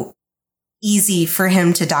too easy for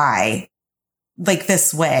him to die like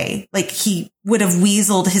this way. Like he would have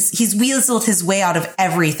weaseled his way out of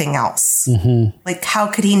everything else. Mm-hmm. Like, how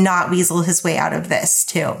could he not weasel his way out of this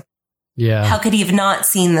too? Yeah. How could he have not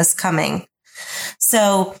seen this coming?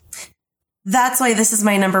 So that's why this is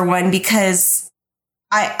my number one, because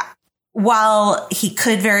while he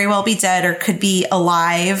could very well be dead or could be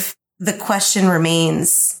alive, the question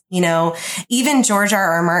remains, you know. Even George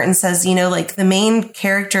R.R. Martin says, you know, like the main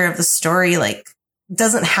character of the story, like,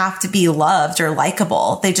 doesn't have to be loved or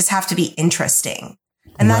likable. They just have to be interesting.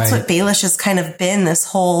 And that's what Baelish has kind of been this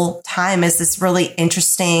whole time, is this really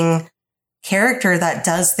interesting character that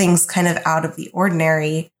does things kind of out of the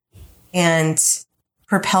ordinary and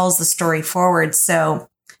propels the story forward. So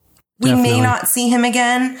we may not see him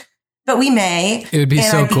again, but we may. It would be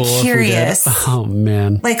so cool if we did. Oh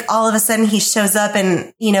man. Like all of a sudden he shows up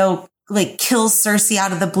and, you know, like kills Cersei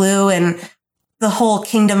out of the blue, and the whole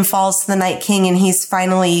kingdom falls to the Night King, and he's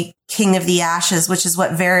finally King of the Ashes, which is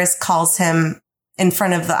what Varys calls him in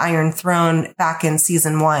front of the Iron Throne back in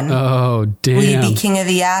season 1. Oh, damn. Will you be King of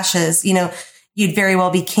the Ashes? You know, you'd very well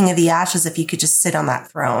be King of the Ashes if you could just sit on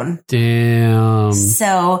that throne. Damn.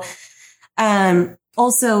 So,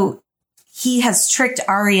 also, he has tricked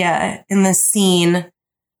Arya in this scene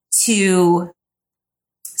to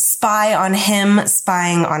spy on him,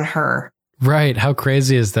 spying on her. Right. How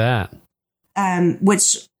crazy is that?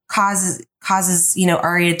 Which causes, you know,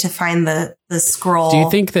 Arya to find the scroll. Do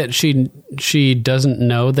you think that she doesn't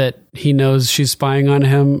know that he knows she's spying on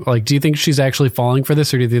him? Like, do you think she's actually falling for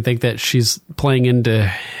this, or do you think that she's playing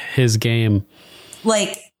into his game?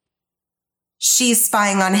 Like, she's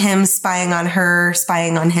spying on him, spying on her,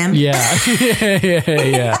 spying on him. Yeah.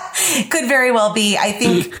 Yeah. Could very well be. I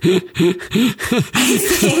think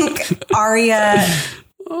Arya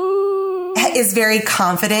is very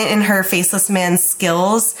confident in her faceless man's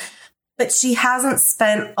skills, but she hasn't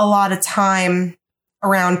spent a lot of time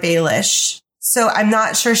around Baelish. So I'm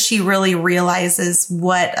not sure she really realizes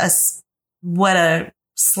what a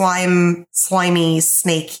slimy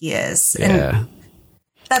snake he is. Yeah. And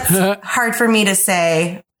that's hard for me to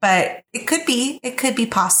say, but it could be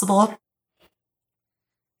possible.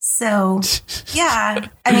 So, yeah,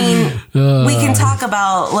 I mean, we can talk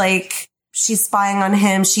about like she's spying on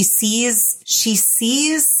him. She sees,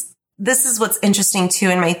 this is what's interesting too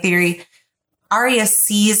in my theory. Arya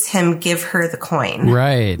sees him give her the coin.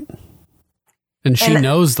 Right. And she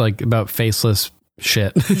knows like about faceless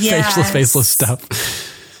shit, yes. faceless stuff.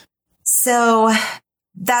 So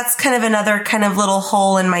that's kind of another kind of little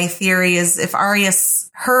hole in my theory is if Arya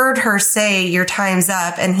heard her say your time's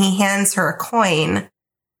up and he hands her a coin,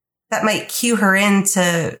 that might cue her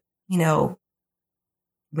into, you know,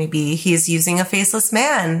 maybe he's using a faceless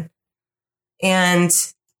man. And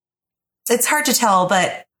it's hard to tell,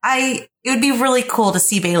 but it would be really cool to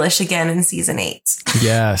see Baelish again in season 8.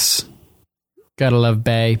 Yes. Gotta love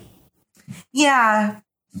Bay. Yeah.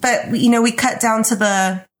 But, you know, we cut down to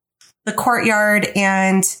the courtyard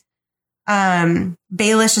and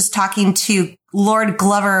Baelish is talking to Lord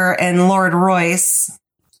Glover and Lord Royce,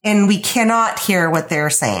 and we cannot hear what they're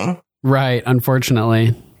saying. Right,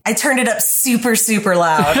 unfortunately. I turned it up super, super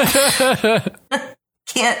loud.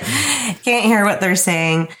 Can't hear what they're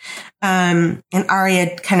saying. And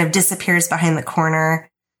Arya kind of disappears behind the corner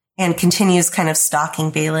and continues kind of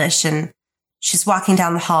stalking Baelish, and she's walking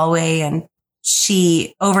down the hallway and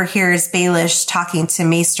she overhears Baelish talking to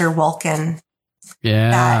Maester Wolkan.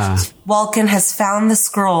 Yeah. That Wolkan has found the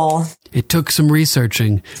scroll. It took some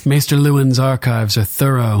researching. Maester Luwin's archives are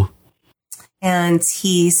thorough. And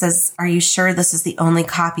he says, are you sure this is the only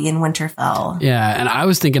copy in Winterfell? Yeah, and I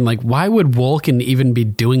was thinking, like, why would Wolkan even be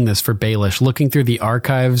doing this for Baelish? Looking through the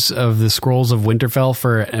archives of the Scrolls of Winterfell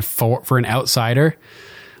for an outsider?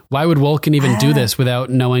 Why would Wolkan even do this without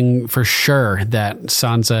knowing for sure that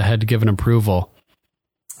Sansa had given approval?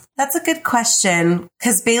 That's a good question,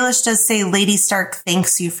 because Baelish does say Lady Stark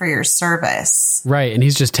thanks you for your service. Right, and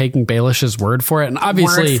he's just taking Baelish's word for it. And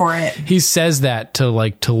obviously, he says that to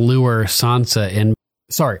lure Sansa in.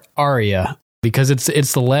 Sorry, Arya, because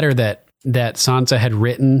it's the letter that Sansa had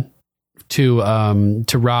written to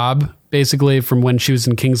Robb, basically from when she was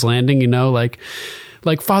in King's Landing. You know, like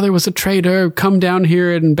father was a traitor. Come down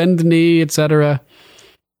here and bend the knee, etc.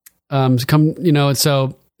 Come, you know,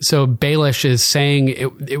 So Baelish is saying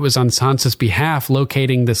it was on Sansa's behalf,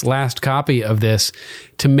 locating this last copy of this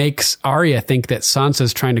to make Arya think that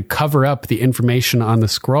Sansa's trying to cover up the information on the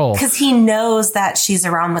scroll. Because he knows that she's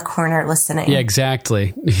around the corner listening. Yeah,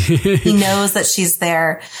 exactly. He knows that she's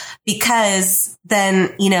there because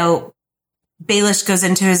then, you know, Baelish goes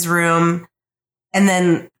into his room and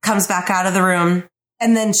then comes back out of the room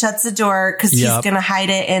and then shuts the door because he's going to hide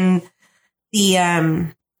it in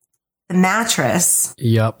the mattress.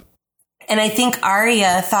 Yep. And I think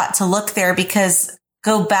Arya thought to look there because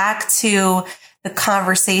go back to the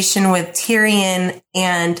conversation with Tyrion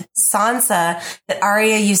and Sansa that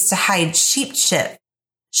Arya used to hide sheep shit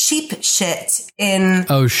in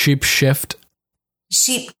sheep shift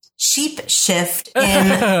in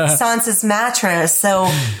Sansa's mattress.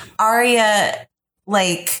 So Arya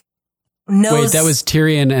knows. Wait, that was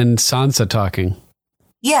Tyrion and Sansa talking.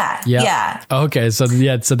 Yeah. Okay, so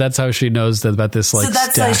that's how she knows about this. So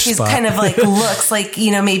that's why she's spot. kind of looks like,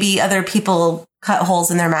 you know, maybe other people cut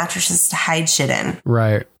holes in their mattresses to hide shit in.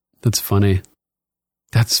 Right. That's funny.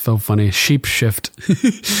 That's so funny. Sheep shift.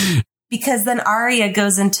 Because then Arya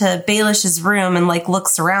goes into Baelish's room and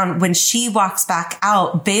looks around. When she walks back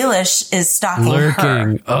out, Baelish is stalking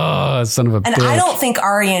her. Oh, son of a bitch. And I don't think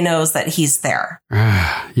Arya knows that he's there.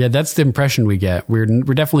 Yeah, that's the impression we get. We're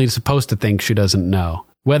definitely supposed to think she doesn't know.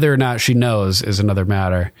 Whether or not she knows is another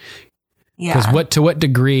matter. Yeah. Because to what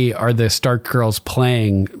degree are the Stark girls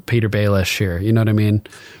playing Peter Baelish here? You know what I mean?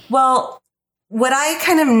 Well, what I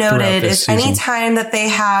kind of noted is anytime that they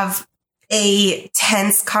have a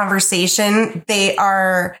tense conversation, they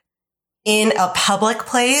are in a public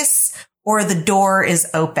place or the door is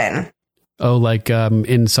open. Oh, like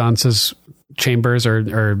in Sansa's chambers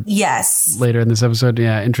or yes, later in this episode.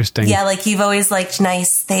 Yeah, interesting. Yeah, like you've always liked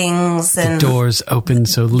nice things, and the doors open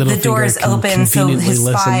so his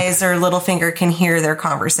spies or Littlefinger can hear their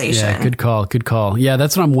conversation. Yeah, good call. Yeah,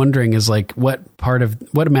 that's what I'm wondering is like what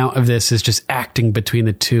amount of this is just acting between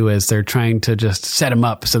the two as they're trying to just set him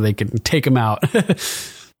up so they can take him out.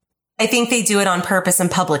 I think they do it on purpose in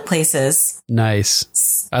public places.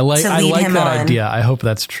 Nice. I like that idea. I hope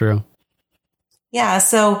that's true. Yeah,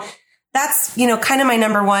 so that's, kind of my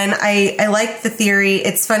number one. I like the theory.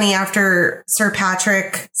 It's funny, after Sir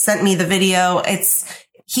Patrick sent me the video,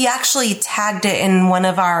 he actually tagged it in one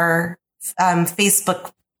of our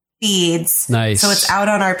Facebook feeds. Nice. So it's out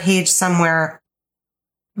on our page somewhere.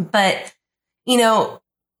 But,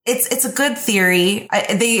 it's a good theory.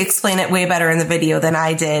 They explain it way better in the video than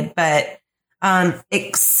I did, but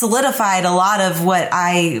it solidified a lot of what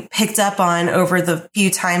I picked up on over the few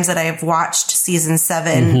times that I've watched season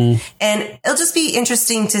 7. Mm-hmm. And it'll just be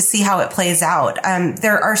interesting to see how it plays out.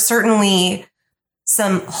 There are certainly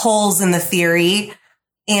some holes in the theory,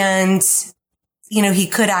 and, he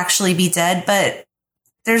could actually be dead, but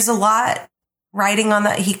there's a lot riding on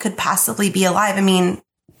that he could possibly be alive. I mean,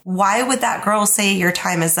 why would that girl say your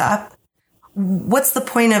time is up? What's the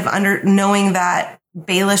point of knowing that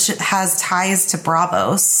Baelish has ties to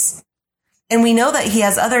Braavos? And we know that he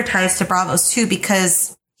has other ties to Braavos too,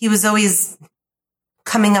 because he was always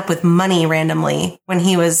coming up with money randomly when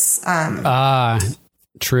he was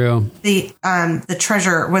true. The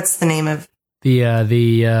treasure, what's the name of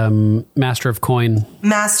the Master of Coin.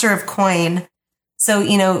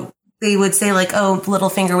 So, they would say like, oh,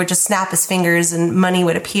 Littlefinger would just snap his fingers and money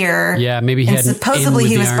would appear. Yeah, maybe he had supposedly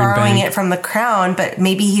he was borrowing it from the crown, but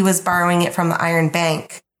maybe he was borrowing it from the Iron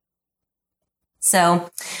Bank. So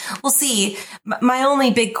we'll see. My only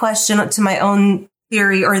big question to my own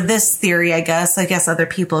theory, or this theory, I guess other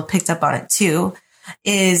people have picked up on it too,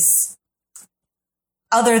 is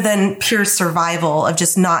other than pure survival of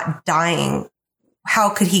just not dying, how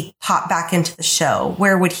could he pop back into the show?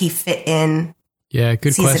 Where would he fit in? Yeah,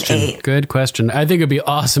 good question. 8. Good question. I think it'd be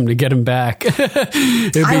awesome to get him back.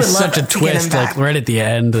 It'd be such a twist, like right at the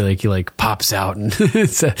end, like he like pops out and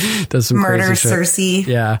does some murder crazy shit. Cersei.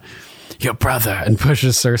 Yeah, your brother, and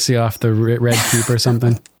pushes Cersei off the Red Keep or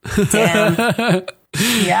something. Damn.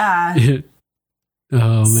 Yeah.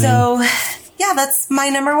 Oh man. So yeah, that's my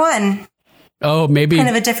number one. Oh, maybe kind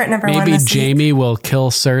of a different number one. Maybe Jaime will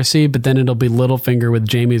kill Cersei, but then it'll be Littlefinger with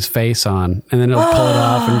Jaime's face on, and then he'll pull it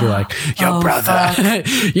off and be like, "Your brother,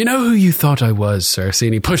 you know who you thought I was, Cersei?"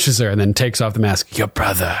 And he pushes her and then takes off the mask. Your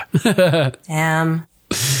brother. Damn.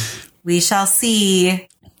 We shall see.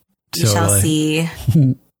 Shall see.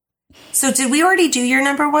 So, did we already do your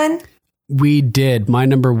number one? We did. My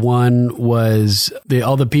number one was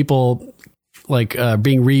all the people like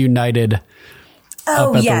being reunited.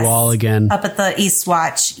 Up at the wall again. Up at the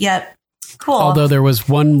Eastwatch. Yep. Cool. Although there was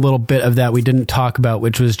one little bit of that we didn't talk about,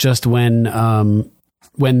 which was just when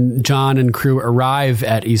Jon and crew arrive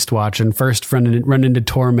at Eastwatch and first run into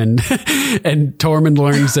Tormund, and Tormund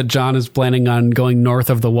learns that Jon is planning on going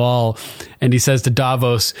north of the wall, and he says to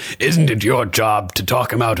Davos, "Isn't it your job to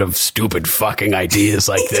talk him out of stupid fucking ideas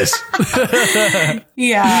like this?"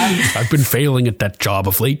 Yeah. I've been failing at that job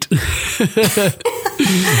of late.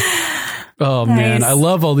 Oh, nice. Man, I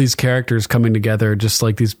love all these characters coming together, just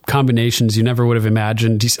like these combinations you never would have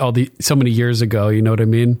imagined so many years ago. You know what I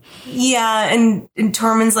mean? Yeah, and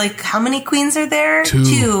Tormund's like, how many queens are there?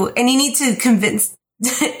 2. And you need to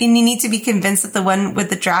be convinced that the one with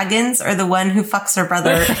the dragons or the one who fucks her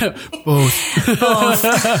brother. Both.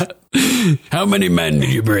 How many men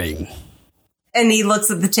did you bring? And he looks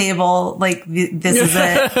at the table like, this is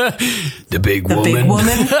it. The big woman.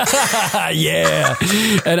 Yeah.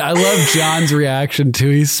 And I love Jon's reaction too.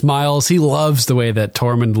 He smiles. He loves the way that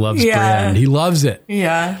Tormund loves Brienne. He loves it.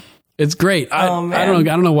 Yeah. It's great. I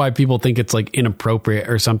don't know why people think it's like inappropriate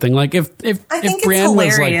or something. Like if Brienne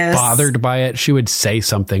was like bothered by it, she would say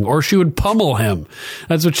something, or she would pummel him.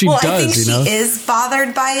 That's what she does. I think she is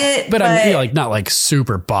bothered by it, but I mean, like not like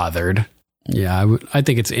super bothered. Yeah, I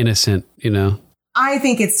think it's innocent, I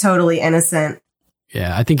think it's totally innocent.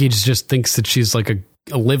 Yeah, I think he just thinks that she's like a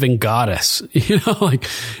living goddess. Like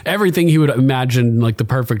everything he would imagine like the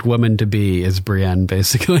perfect woman to be is Brienne,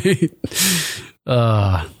 basically.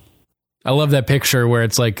 I love that picture where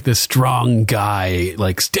it's like this strong guy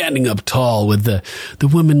like standing up tall with the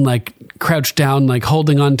woman like crouched down, like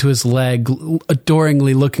holding onto his leg,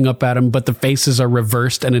 adoringly looking up at him, but the faces are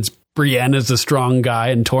reversed and it's Brienne is the strong guy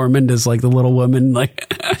and Tormund is like the little woman. Like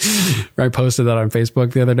I posted that on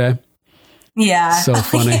Facebook the other day. Yeah. So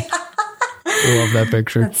funny. I love that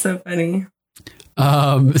picture. That's so funny.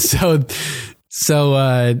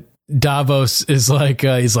 So Davos is like,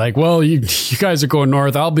 he's like, well, you guys are going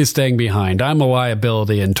north. I'll be staying behind. I'm a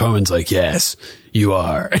liability. And Tormund's like, yes, you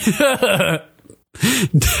are.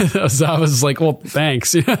 Davos is like, well,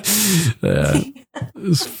 thanks. It's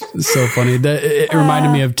so funny. It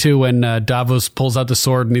reminded me of too when Davos pulls out the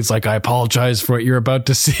sword and he's like, I apologize for what you're about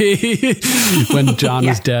to see when Jon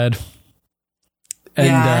is dead.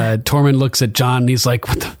 And Tormund looks at Jon and he's like,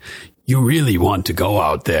 what the? You really want to go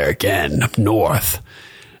out there again up north?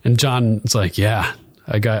 And Jon's like, yeah,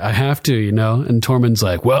 I have to, you know. And Tormund's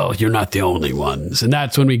like, well, you're not the only ones. And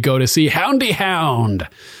that's when we go to see Houndy Hound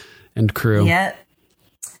and crew. Yep.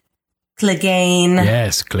 Clegane.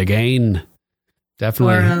 Yes, Clegane.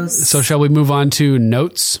 Definitely. Boros. So shall we move on to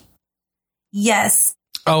notes? Yes.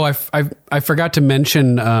 Oh, I forgot to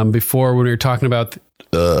mention before when we were talking about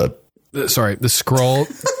the scroll.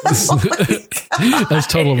 That's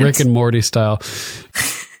total Rick and Morty style.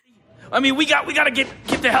 I mean, we got to get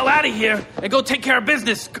the hell out of here and go take care of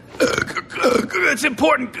business. It's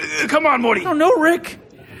important. Come on, Morty. Oh, no, Rick.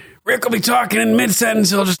 Rick will be talking in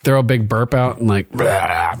mid-sentence. He'll just throw a big burp out and like,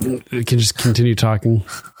 blah, you can just continue talking.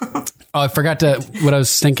 Oh, I forgot what I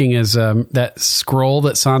was thinking is that scroll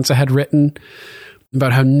that Sansa had written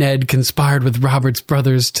about how Ned conspired with Robert's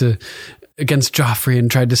brothers against Joffrey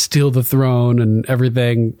and tried to steal the throne and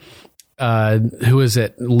everything. Who is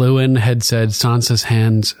it? Lewin had said Sansa's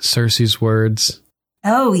hands, Cersei's words.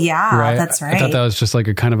 Oh, yeah, right? That's right. I thought that was just like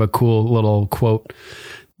a kind of a cool little quote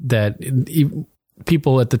that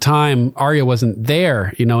people at the time, Arya wasn't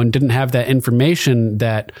there, you know, and didn't have that information,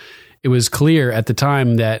 that it was clear at the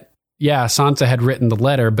time that, yeah, Sansa had written the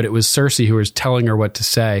letter, but it was Cersei who was telling her what to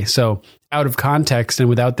say. So out of context and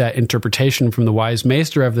without that interpretation from the wise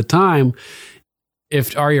maester of the time,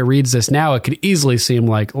 if Arya reads this now, it could easily seem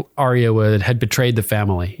like Arya had betrayed the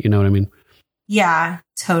family. You know what I mean? Yeah,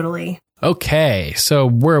 totally. Okay, so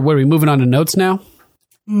what are we moving on to notes now?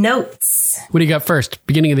 Notes. What do you got first?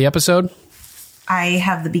 Beginning of the episode? I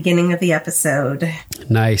have the beginning of the episode.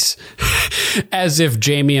 Nice. As if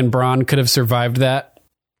Jaime and Bronn could have survived that.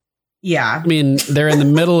 Yeah. I mean, they're in the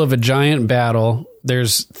middle of a giant battle.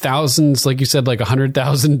 There's thousands, like you said, like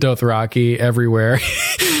 100,000 Dothraki everywhere.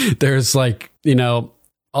 There's like, you know,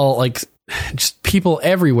 all like just people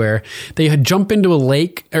everywhere. They had jump into a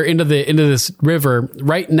lake or into this river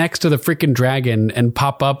right next to the freaking dragon and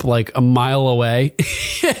pop up like a mile away.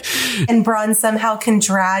 And Bronn somehow can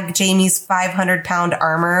drag Jaime's 500-pound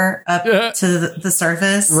armor up to the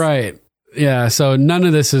surface. Right. Yeah. So none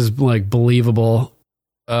of this is like believable.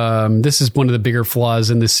 This is one of the bigger flaws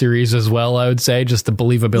in this series as well, I would say, just the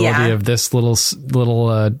believability of this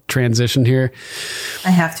little transition here.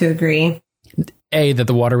 I have to agree. A, that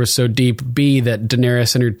the water was so deep. B, that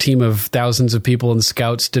Daenerys and her team of thousands of people and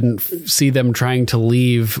scouts didn't see them trying to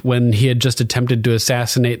leave when he had just attempted to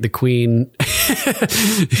assassinate the queen.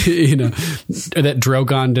 You know, that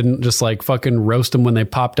Drogon didn't just like fucking roast them when they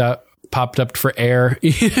popped up for air.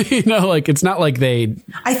 You know, like it's not like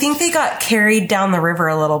I think they got carried down the river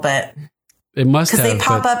a little bit. It must have, because they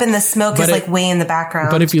pop up and the smoke is like way in the background.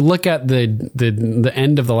 But if you look at the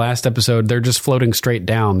end of the last episode, they're just floating straight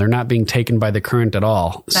down. They're not being taken by the current at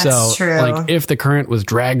all. That's true. Like if the current was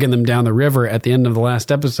dragging them down the river at the end of the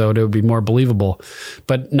last episode, it would be more believable.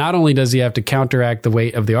 But not only does he have to counteract the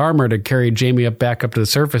weight of the armor to carry Jaime back up to the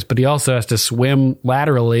surface, but he also has to swim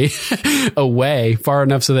laterally away far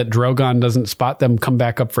enough so that Drogon doesn't spot them, come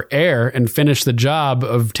back up for air, and finish the job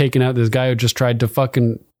of taking out this guy who just tried to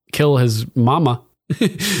fucking kill his mama.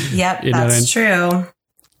 Yep, you know that's true.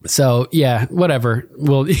 So yeah, whatever.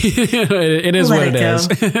 Well, it is what it is.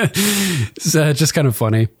 So it's just kind of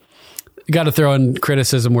funny. You got to throw in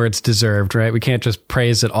criticism where it's deserved, right? We can't just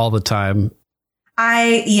praise it all the time.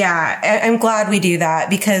 I'm glad we do that,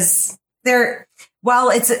 because while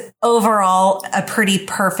it's overall a pretty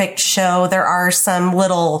perfect show, there are some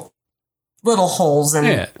little holes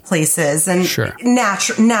in places, and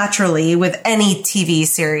naturally with any TV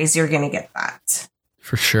series, you're going to get that.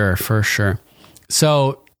 For sure.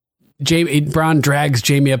 So Bronn drags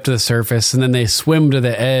Jaime up to the surface, and then they swim to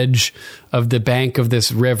the edge of the bank of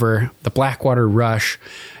this river, the Blackwater Rush,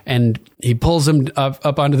 and he pulls him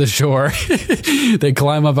up onto the shore. They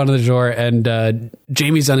climb up onto the shore, and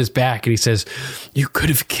Jaime's on his back, and he says, "You could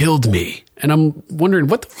have killed me." And I'm wondering,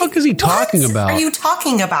 what the fuck is he talking about? What are you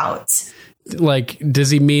talking about? Like, does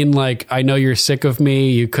he mean like, I know you're sick of me,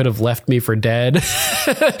 you could have left me for dead?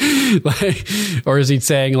 Or is he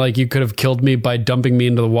saying like, you could have killed me by dumping me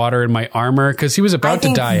into the water in my armor? Because he was about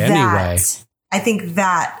to die anyway. I think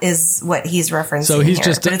that is what he's referencing. So he's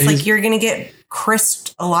here. But it's like, you're going to get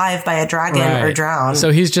crisped alive by a dragon or drowned. So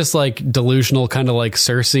he's just like delusional, kind of like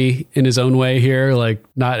Cersei in his own way here, like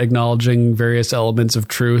not acknowledging various elements of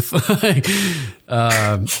truth,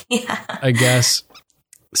 I guess.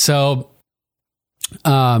 So,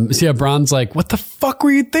 Bronn's like, what the fuck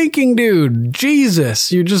were you thinking, dude? Jesus,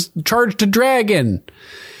 you just charged a dragon.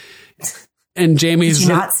 And Jaime's... Did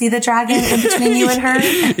you not see the dragon in between you and her?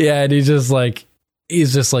 Yeah, and he's just like,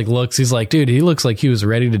 looks, he's like, dude, he looks like he was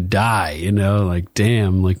ready to die, you know, like,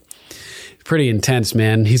 damn, like, pretty intense,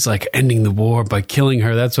 man. He's like, ending the war by killing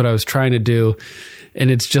her. That's what I was trying to do.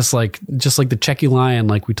 And it's just like the Checky Lion,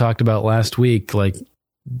 like we talked about last week, like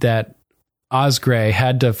that Osgray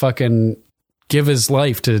had to fucking give his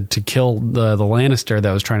life to kill the Lannister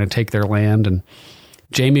that was trying to take their land. And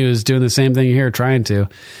Jaime was doing the same thing here,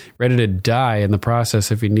 ready to die in the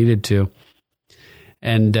process if he needed to.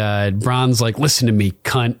 And Bronn's like, listen to me,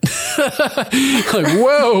 cunt. Like,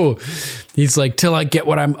 whoa. He's like, till I get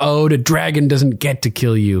what I'm owed, a dragon doesn't get to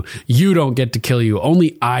kill you. You don't get to kill you.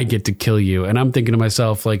 Only I get to kill you. And I'm thinking to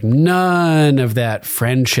myself, like, none of that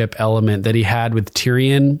friendship element that he had with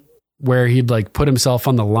Tyrion, where he'd like put himself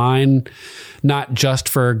on the line, not just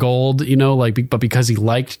for gold, you know, like, but because he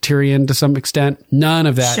liked Tyrion to some extent. None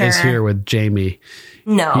of that is here with Jaime.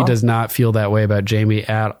 No. He does not feel that way about Jaime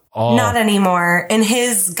at all. Not anymore. And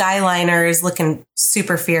his guy liner is looking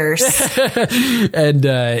super fierce. And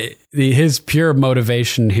his pure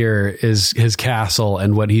motivation here is his castle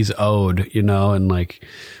and what he's owed, you know, and like,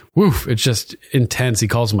 woof, it's just intense. He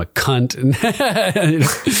calls him a cunt.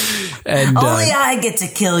 And only I get to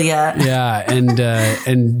kill you. Yeah.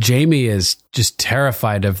 And Jaime is just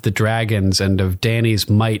terrified of the dragons and of Dany's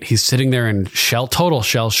might. He's sitting there in total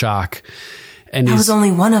shell shock. And that was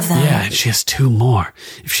only one of them. Yeah, and she has two more.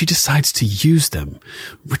 If she decides to use them,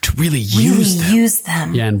 to really use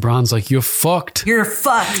them. Yeah, and Bronn's like, you're fucked. You're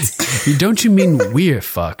fucked. Don't you mean we're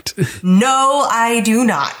fucked? No, I do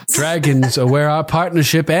not. Dragons are where our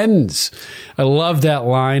partnership ends. I love that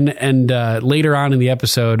line. And later on in the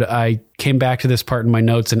episode, I came back to this part in my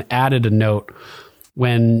notes and added a note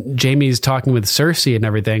when Jaime's talking with Cersei and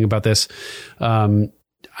everything about this.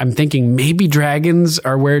 I'm thinking maybe dragons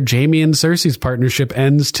are where Jaime and Cersei's partnership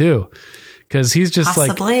ends too. Because he's just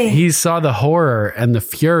possibly. Like, he saw the horror and the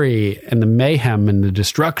fury and the mayhem and the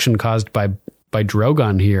destruction caused by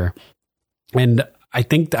Drogon here. And I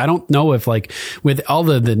don't know if like with all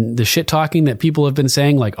the shit talking that people have been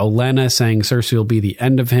saying, like Olenna saying Cersei will be the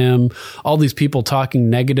end of him, all these people talking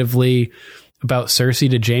negatively about Cersei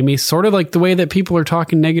to Jaime, sort of like the way that people are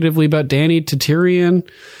talking negatively about Dany to Tyrion.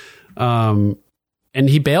 And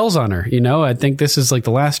he bails on her, you know. I think this is like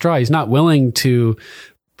the last straw. He's not willing to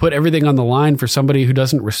put everything on the line for somebody who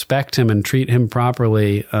doesn't respect him and treat him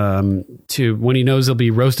properly, to when he knows he'll be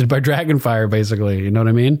roasted by dragonfire, basically. You know what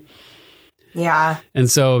I mean? Yeah. And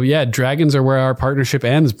so, yeah, dragons are where our partnership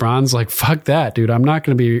ends. Bronn's like, fuck that, dude. I'm not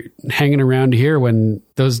going to be hanging around here when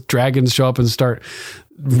those dragons show up and start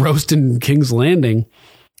roasting King's Landing.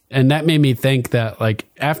 And that made me think that, like,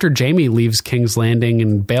 after Jaime leaves King's Landing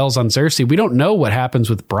and bails on Cersei, we don't know what happens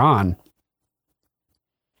with Bronn.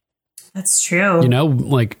 That's true. You know,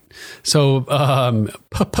 like, so,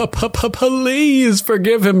 please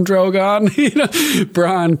forgive him, Drogon. You know,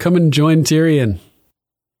 Bronn, come and join Tyrion.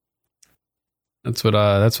 That's what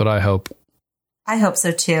I hope. I hope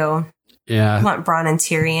so too. Yeah. I want Bronn and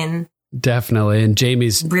Tyrion. Definitely. And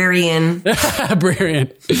Jaime's Brienne.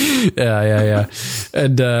 Brienne. Yeah.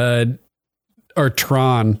 And or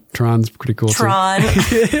Tron. Tron's pretty cool Tron.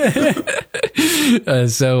 Too.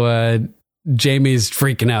 So Jaime's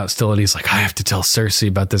freaking out still, and he's like, I have to tell Cersei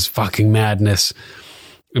about this fucking madness.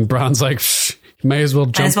 And Bronn's like, you may as well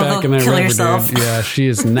jump back in that river, dude. Yeah, she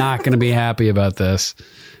is not going to be happy about this.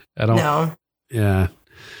 I don't know. Yeah.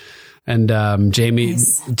 And Jaime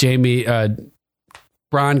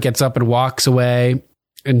Bronn gets up and walks away,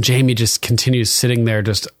 and Jaime just continues sitting there,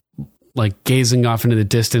 just like gazing off into the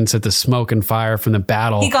distance at the smoke and fire from the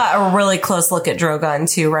battle. He got a really close look at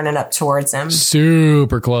Drogon too, running up towards him.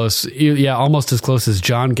 Super close. Yeah, almost as close as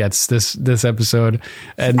Jon gets this episode.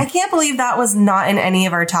 And I can't believe that was not in any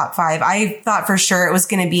of our top 5. I thought for sure it was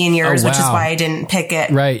going to be in yours, which is why I didn't pick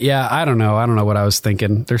it. Right. Yeah. I don't know what I was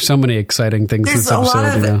thinking. There's so many exciting things in this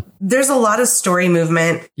episode. There's a lot of story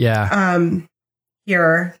movement. Yeah.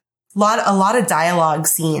 Here. A lot of dialogue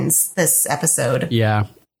scenes this episode. Yeah.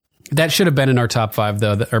 That should have been in our top 5,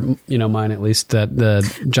 though, or mine at least. That the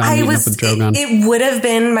Jon meeting up with Drogon. It would have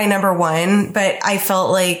been my number 1, but I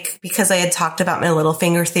felt like because I had talked about my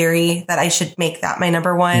Littlefinger theory that I should make that my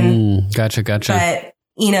number 1. Gotcha. But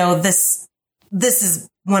this is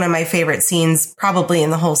one of my favorite scenes probably in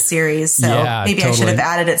the whole series. So maybe I should have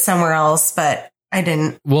added it somewhere else, but I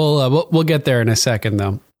didn't. We'll get there in a second,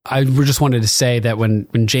 though. I just wanted to say that when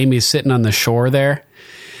Jamie's sitting on the shore there,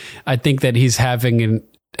 I think that he's having an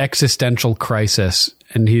existential crisis,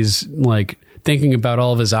 and he's like thinking about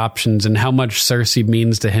all of his options and how much Cersei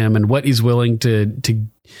means to him and what he's willing to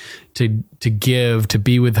give to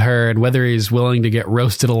be with her, and whether he's willing to get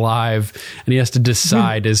roasted alive, and he has to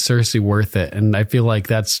decide, is Cersei worth it? And I feel like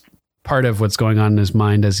that's part of what's going on in his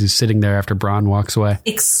mind as he's sitting there after Bronn walks away.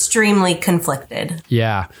 Extremely conflicted.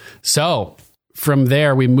 Yeah. So from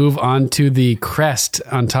there, we move on to the crest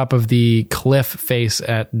on top of the cliff face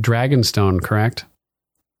at Dragonstone, correct?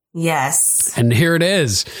 Yes. And here it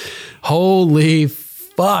is. Holy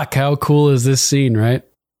fuck. How cool is this scene, right?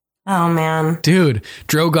 Oh, man. Dude,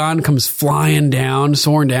 Drogon comes flying down,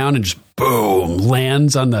 soaring down, and just boom,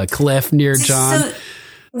 lands on the cliff near Jon. So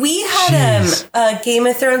we had Game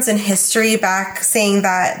of Thrones in history back saying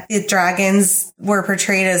that the dragons were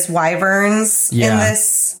portrayed as wyverns in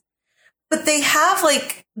this. But they have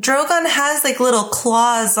like, Drogon has like little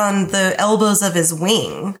claws on the elbows of his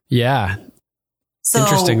wing. Yeah. So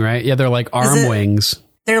interesting, right? Yeah, they're like arm wings.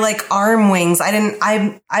 They're like arm wings.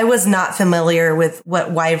 I was not familiar with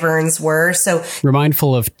what wyverns were. So we're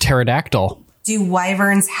mindful of pterodactyl. Do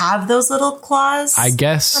wyverns have those little claws? I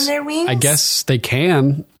guess on their wings. I guess they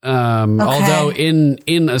can. Although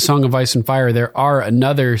in A Song of Ice and Fire, there are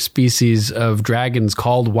another species of dragons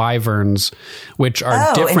called wyverns, which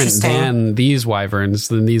are different than these wyverns,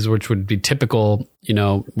 than these which would be typical,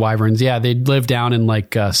 wyverns. Yeah, they live down in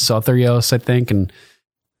like Sotherios, I think, and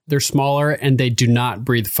they're smaller and they do not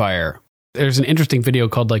breathe fire. There's an interesting video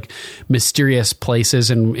called like Mysterious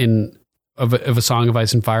Places of A Song of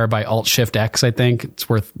Ice and Fire by Alt Shift X, I think. It's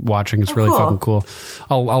worth watching. It's really fucking cool.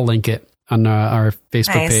 I'll link it on our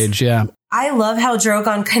Facebook page. Yeah. I love how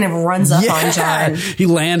Drogon kind of runs up on Jon. He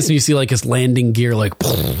lands and you see like his landing gear,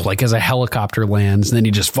 like as a helicopter lands, and then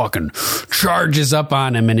he just fucking charges up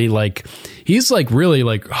on him, and he's like really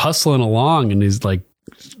like hustling along, and he's like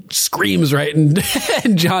screams right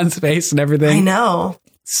in Jon's face and everything. I know.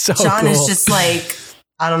 So Jon cool. is just like,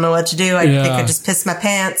 I don't know what to do. I think I just pissed my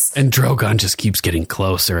pants. And Drogon just keeps getting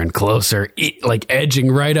closer and closer, like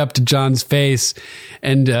edging right up to Jon's face,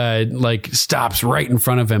 and like stops right in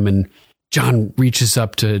front of him. And Jon reaches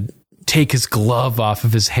up to take his glove off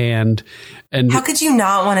of his hand. And how could you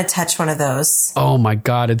not want to touch one of those? Oh my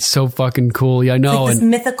God, it's so fucking cool. Yeah, I know. Like this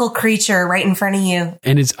mythical creature right in front of you.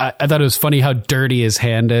 And I thought it was funny how dirty his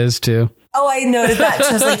hand is too. Oh, I noted that. So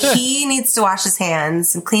I was like, he needs to wash his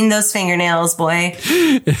hands and clean those fingernails, boy.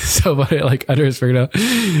 It's so funny, like under his fingernail.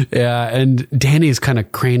 Yeah, and Dany's kind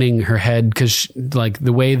of craning her head because like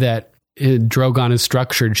the way that Drogon is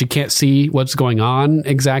structured, she can't see what's going on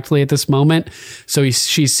exactly at this moment. So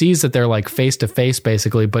she sees that they're like face to face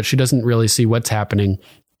basically, but she doesn't really see what's happening.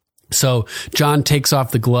 So Jon takes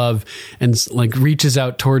off the glove and like reaches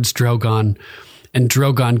out towards Drogon. And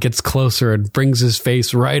Drogon gets closer and brings his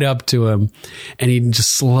face right up to him. And he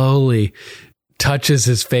just slowly touches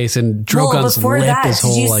his face, and Drogon's lip is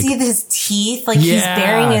whole. Did you see his teeth? Like he's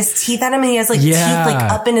baring his teeth at him, and he has like teeth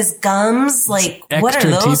like up in his gums. Like what are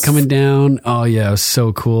those? Extra teeth coming down. Oh yeah, it was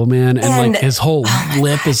so cool, man. And like his whole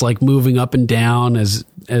lip is like moving up and down as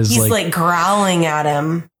he's like growling at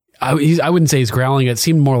him. I wouldn't say he's growling. It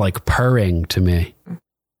seemed more like purring to me.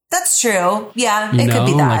 That's true. Yeah, it could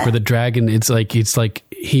be that. Like with the dragon, it's like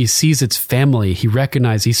he sees its family. He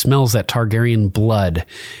smells that Targaryen blood.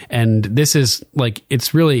 And this is like,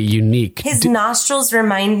 it's really unique. His nostrils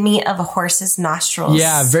remind me of a horse's nostrils.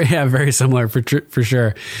 Yeah, very similar for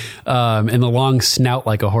sure. And the long snout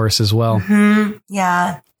like a horse as well. Mm-hmm.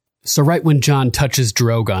 Yeah. So right when Jon touches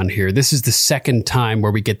Drogon here, this is the second time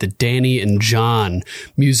where we get the Dany and Jon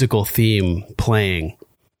musical theme playing.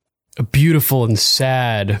 A beautiful and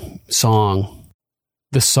sad song,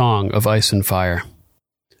 the Song of Ice and Fire.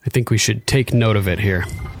 I think we should take note of it here.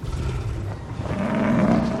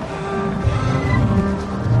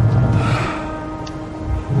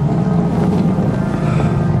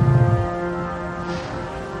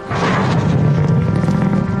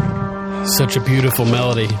 Such a beautiful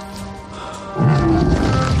melody.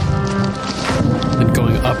 And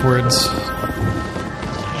going upwards,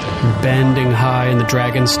 bending high in the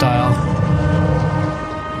dragon style.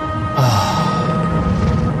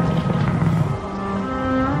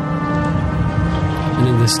 And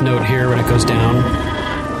in this note here, when it goes down.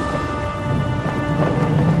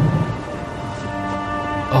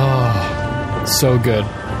 Oh, so good.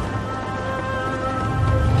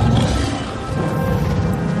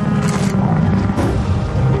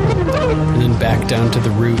 And then back down to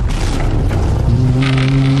the root.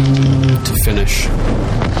 finish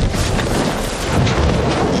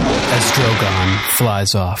as Drogon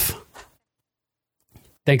flies off.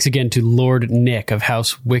 Thanks again to Lord Nick of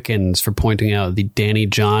House Wiccans for pointing out the Danny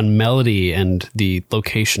John melody and the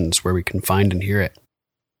locations where we can find and hear it.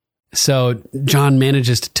 So John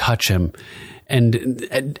manages to touch him,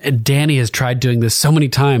 and Danny has tried doing this so many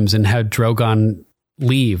times and had Drogon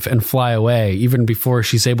leave and fly away even before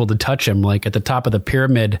she's able to touch him, like at the top of the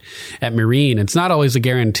pyramid at Meereen. It's not always a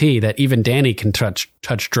guarantee that even Danny can touch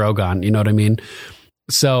Drogon, you know what I mean?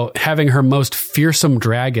 So having her most fearsome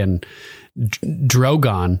dragon,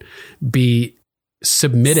 Drogon, be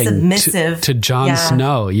submissive to Jon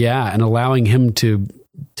Snow, and allowing him to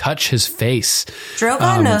touch his face.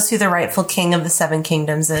 Drogon knows who the rightful king of the Seven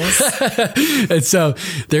Kingdoms is. And so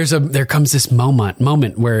there comes this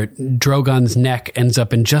moment where Drogon's neck ends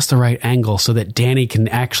up in just the right angle so that Danny can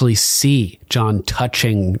actually see Jon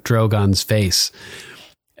touching Drogon's face.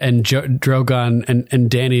 And Drogon and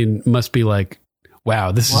Danny must be like,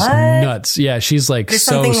 wow, this is nuts. Yeah, she's like, there's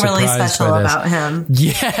so surprised something really special about him.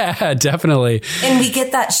 Yeah, definitely. And we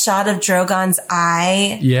get that shot of Drogon's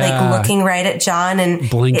eye, like looking right at Jon, and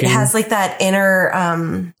blinking. It has like that inner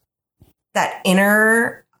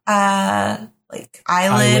like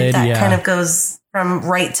eyelid that kind of goes from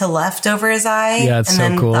right to left over his eye. Yeah, it's and so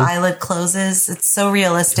then cool. The eyelid closes. It's so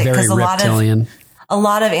realistic because a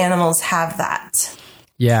lot of animals have that.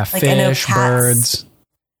 Yeah, like, fish, birds.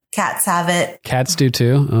 Cats have it. Cats do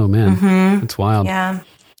too. Oh man, It's wild. Yeah,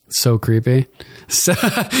 so creepy. So,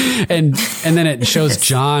 and then it shows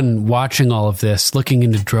Jon watching all of this, looking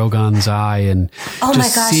into Drogon's eye, and oh my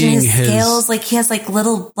gosh, and his scales, like he has like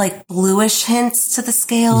little like bluish hints to the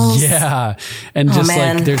scales. Yeah, and just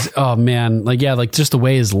like there's like just the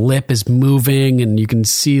way his lip is moving, and you can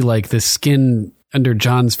see like the skin under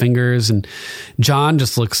Jon's fingers, and Jon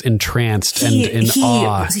just looks entranced and in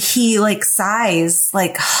awe. He like sighs,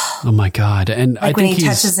 like oh my god! And like I think he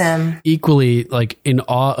touches him, equally like in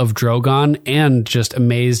awe of Drogon, and just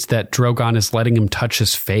amazed that Drogon is letting him touch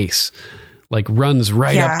his face. Like runs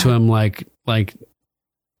right up to him, like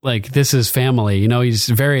this is family. You know, he's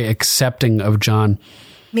very accepting of Jon.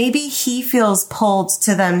 Maybe he feels pulled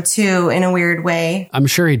to them too in a weird way. I'm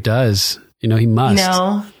sure he does. You know, he must. You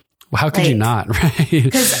know. How could you not, right?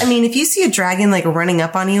 Because, I mean, if you see a dragon like running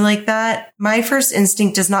up on you like that, my first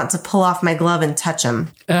instinct is not to pull off my glove and touch him.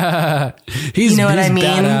 He's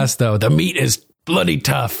badass, though. The meat is bloody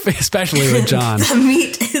tough, especially with Jon. The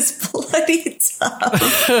meat is bloody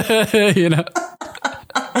tough. You know?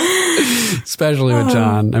 Especially with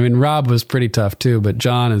Jon. I mean, Robb was pretty tough, too, but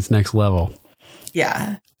Jon is next level.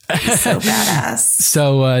 Yeah. He's so badass.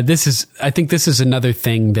 So I think this is another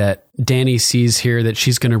thing that Danny sees here that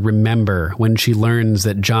she's going to remember when she learns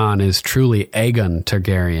that Jon is truly Aegon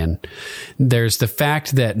Targaryen. There's the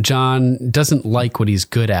fact that Jon doesn't like what he's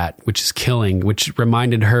good at, which is killing, which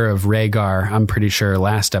reminded her of Rhaegar, I'm pretty sure,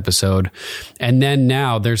 last episode. And then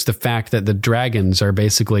now there's the fact that the dragons are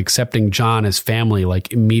basically accepting Jon as family,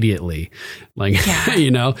 like immediately, like,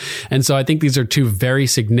 you know? And so I think these are two very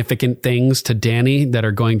significant things to Danny that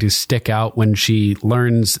are going to stick out when she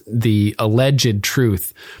learns the alleged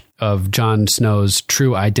truth of Jon Snow's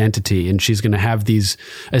true identity. And she's going to have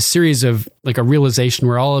a series of like a realization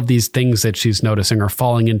where all of these things that she's noticing are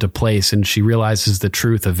falling into place, and she realizes the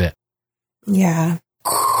truth of it. Yeah.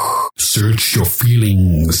 Search your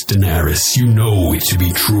feelings, Daenerys. You know it to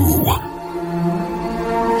be true.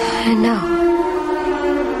 I know.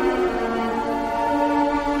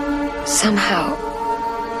 Somehow,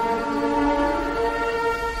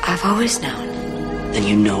 I've always known. Then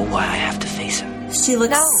you know why I have to face him. She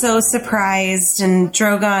looks so surprised, and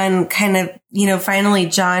Drogon kind of, you know, finally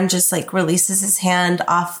Jon just like releases his hand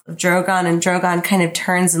off of Drogon, and Drogon kind of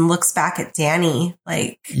turns and looks back at Danny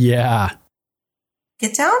like, yeah,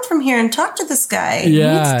 get down from here and talk to this guy. Yeah.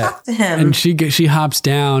 You need to talk to him. And she hops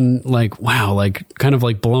down like, wow, like kind of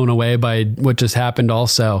like blown away by what just happened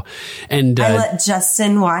also. And I let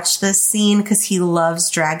Justin watch this scene because he loves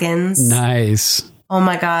dragons. Nice. Oh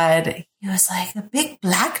my God. He was like, a big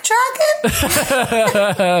black dragon?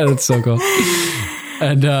 That's so cool.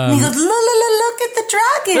 And he goes, look at the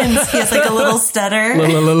dragons. He has like a little stutter.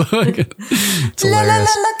 Look at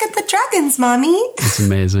the dragons, mommy. It's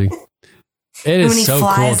amazing. It is so cool, too.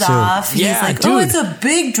 When he flies off, he's like, dude, oh, it's a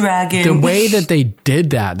big dragon. The way that they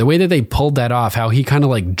did that, the way that they pulled that off, how he kind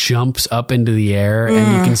of like jumps up into the air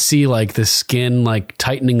and you can see like the skin like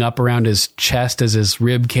tightening up around his chest as his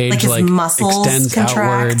rib cage like extends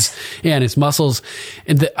outwards. Yeah, and his muscles.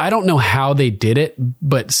 And I don't know how they did it,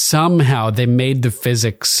 but somehow they made the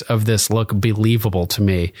physics of this look believable to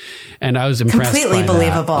me. And I was impressed by completely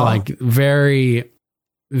believable. Like very...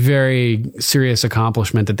 very serious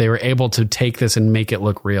accomplishment that they were able to take this and make it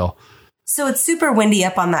look real. So it's super windy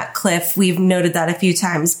up on that cliff. We've noted that a few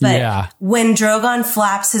times. But when Drogon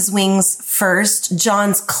flaps his wings first,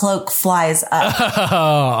 Jon's cloak flies up. Oh,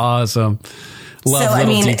 awesome. Love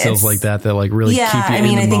little details like that like really keep you in the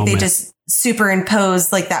moment. I think they just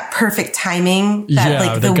superimposed like that perfect timing that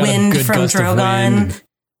like the wind from Drogon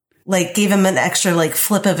like gave him an extra like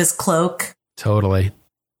flip of his cloak. Totally.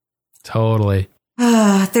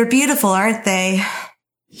 They're beautiful, aren't they?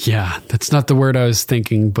 Yeah, that's not the word I was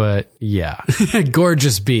thinking, but yeah.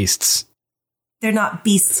 Gorgeous beasts. They're not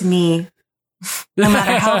beasts to me. No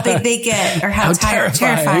matter how big they get or how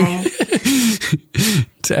terrifying.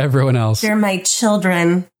 To everyone else. They're my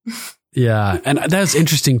children. Yeah, and that's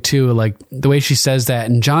interesting too, like the way she says that,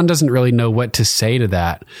 and Jon doesn't really know what to say to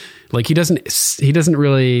that. Like he doesn't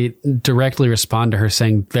really directly respond to her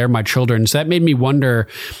saying they're my children. So that made me wonder,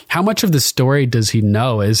 how much of the story does he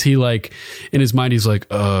know? Is he like in his mind he's like,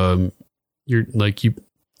 you're like you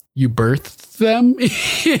birthed them?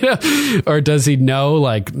 You know? Or does he know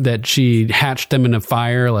like that she hatched them in a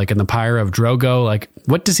fire, like in the pyre of Drogo? Like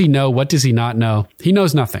what does he know? What does he not know? He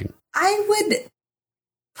knows nothing. I would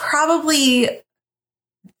probably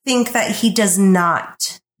think that he does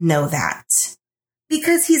not know that.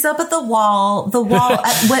 Because he's up at the wall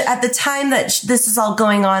at the time that this is all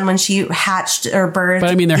going on when she hatched or birthed.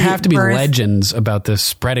 But I mean, there have to be legends about this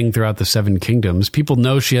spreading throughout the Seven Kingdoms. People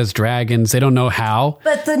know she has dragons. They don't know how.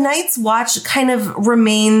 But the Night's Watch kind of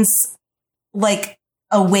remains like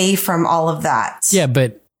away from all of that. Yeah,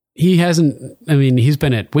 but he hasn't. I mean, he's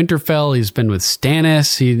been at Winterfell. He's been with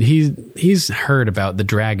Stannis. He's heard about the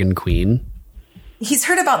Dragon Queen. He's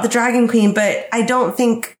heard about the Dragon Queen, but I don't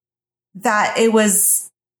think that it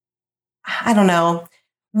was, I don't know,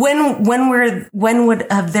 when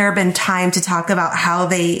would have there been time to talk about how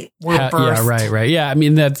they were birthed? Yeah, right. Yeah, I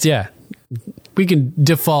mean, that's, yeah. We can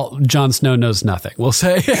default Jon Snow knows nothing, we'll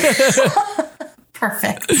say.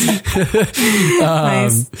 Perfect.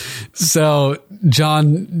 Nice. So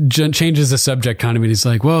Jon changes the subject kind of, and he's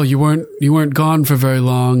like, well, you weren't gone for very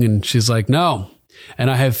long. And she's like, no.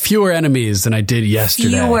 And I have fewer enemies than I did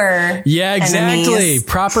yesterday. Yeah, exactly. Enemies.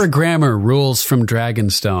 Proper grammar rules from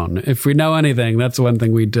Dragonstone. If we know anything, that's one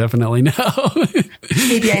thing we definitely know.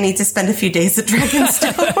 Maybe I need to spend a few days at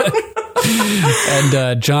Dragonstone.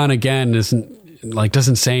 And Jon again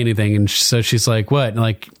doesn't say anything, and so she's like, "What?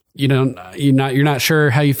 Like, you're not sure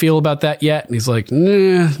how you feel about that yet?" And he's like,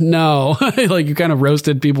 "No." Like you kind of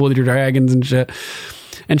roasted people with your dragons and shit.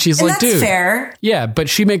 And she's like, dude, fair. Yeah, but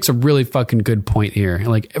she makes a really fucking good point here.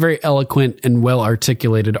 Like a very eloquent and well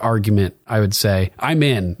articulated argument, I would say. I'm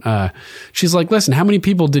in. She's like, listen, how many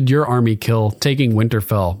people did your army kill taking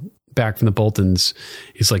Winterfell back from the Boltons?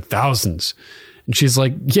 He's like, thousands. And she's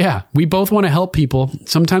like, yeah, we both want to help people.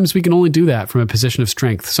 Sometimes we can only do that from a position of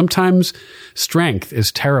strength. Sometimes strength is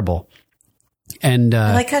terrible. And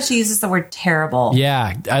I like how she uses the word terrible.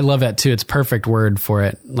 Yeah, I love that too. It's a perfect word for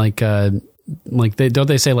it. Like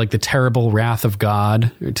they say like the terrible wrath of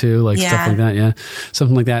God or too, like stuff like that. Yeah.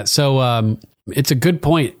 Something like that. So, it's a good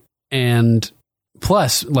point. And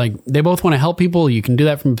plus like they both want to help people. You can do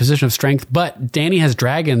that from a position of strength, but Dany has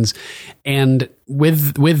dragons. And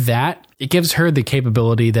with that, it gives her the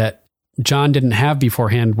capability that Jon didn't have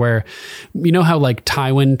beforehand, where you know how like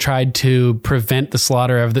Tywin tried to prevent the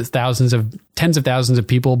slaughter of the tens of thousands of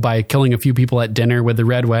people by killing a few people at dinner with the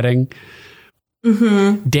Red Wedding.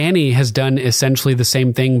 Mm-hmm. Dany has done essentially the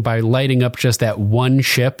same thing by lighting up just that one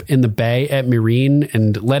ship in the bay at Meereen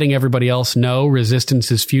and letting everybody else know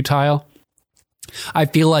resistance is futile. I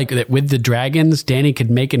feel like that with the dragons, Dany could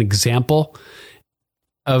make an example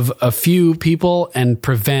of a few people and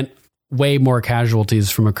prevent way more casualties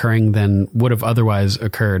from occurring than would have otherwise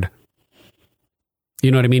occurred. You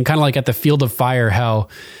know what I mean? Kind of like at the Field of Fire, how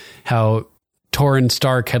Torrhen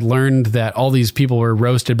Stark had learned that all these people were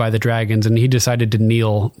roasted by the dragons and he decided to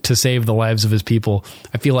kneel to save the lives of his people.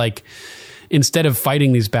 I feel like instead of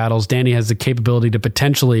fighting these battles, Dany has the capability to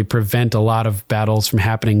potentially prevent a lot of battles from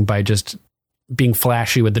happening by just being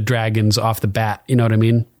flashy with the dragons off the bat. You know what I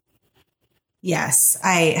mean? Yes,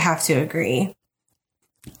 I have to agree.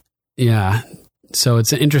 Yeah. So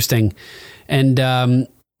it's interesting. And,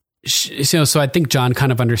 so I think Jon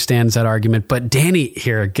kind of understands that argument, but Dany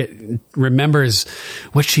here remembers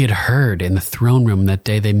what she had heard in the throne room that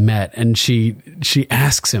day they met. And she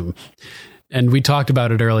asks him, And we talked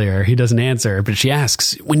about it earlier. He doesn't answer, but she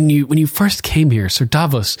asks, when you first came here, Sir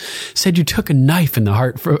Davos said you took a knife in the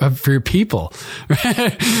heart for your people.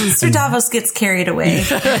 Sir Davos gets carried away.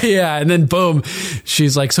 Yeah. And then boom,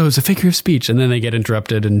 she's like, so it's a figure of speech. And then they get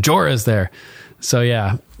interrupted and Jorah's there. So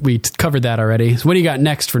yeah, we covered that already. So what do you got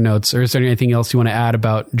next for notes? Or is there anything else you want to add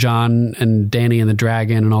about Jon and Dany and the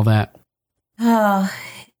dragon and all that? Oh,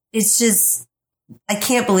 it's just, I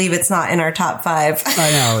can't believe it's not in our top 5.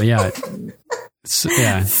 I know. Yeah.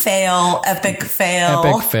 Yeah. Fail. Epic fail.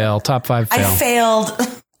 Epic fail. Top 5 fail. I failed.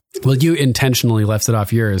 Well, you intentionally left it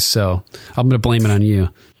off yours, so I'm going to blame it on you.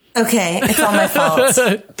 Okay, it's all my fault.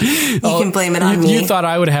 You can blame it on me. You thought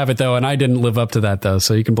I would have it, though, and I didn't live up to that, though,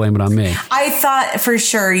 so you can blame it on me. I thought for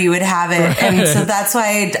sure you would have it, right. And so that's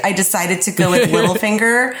why I decided to go with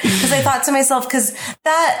Littlefinger, because I thought to myself, because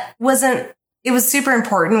that wasn't, it was super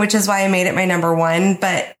important, which is why I made it my number 1,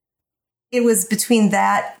 but it was between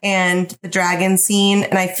that and the dragon scene,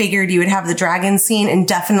 and I figured you would have the dragon scene and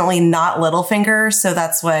definitely not Littlefinger, so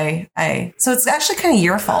that's why so it's actually kind of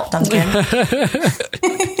your fault, Duncan.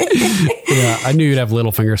 Yeah, I knew you'd have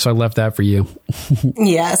Littlefinger, so I left that for you.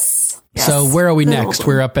 Yes. So where are we next?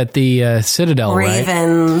 We're up at the Citadel,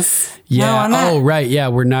 Ravens. Right? Yeah. No, right. Yeah,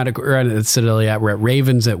 we're not at the Citadel yet. We're at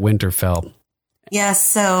Ravens at Winterfell.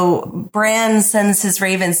 Yes, so Bran sends his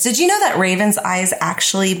ravens. Did you know that ravens' eyes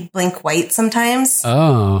actually blink white sometimes?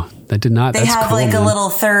 Oh, I did not. They have cool, like man. A little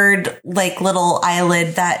third, like little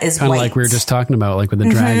eyelid that is kind white. Kind of like we were just talking about, like with the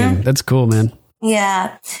dragon. That's cool, man.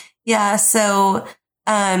 Yeah. Yeah. So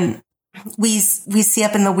we see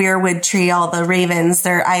up in the weirwood tree all the ravens,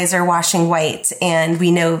 their eyes are washing white, and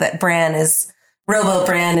we know that Robo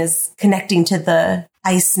Bran is connecting to the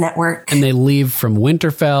ice network. And they leave from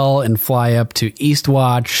Winterfell and fly up to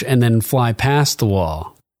Eastwatch and then fly past the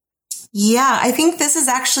wall. Yeah, I think this is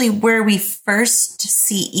actually where we first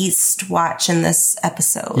see Eastwatch in this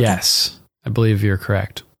episode. Yes, I believe you're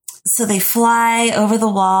correct. So they fly over the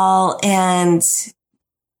wall, and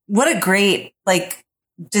what a great, like,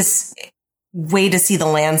 just way to see the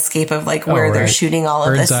landscape of like where they're shooting all of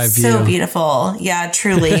Bird's this. eye So view. beautiful. Yeah,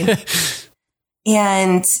 truly.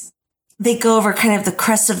 And they go over kind of the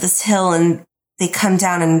crest of this hill, and they come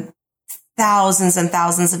down, and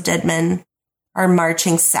thousands of dead men are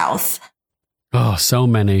marching south. Oh, so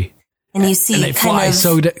many. And you see, and they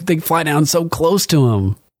fly down so close to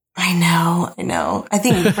him. I know. I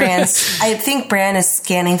think Bran is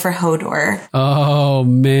scanning for Hodor. Oh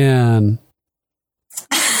man.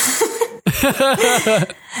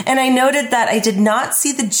 And I noted that I did not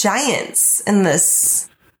see the giants in this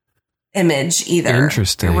image either.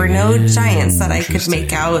 Interesting. There were no giants that I could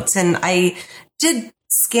make out, and I did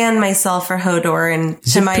scan myself for Hodor, and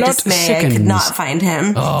to my dismay, I could not find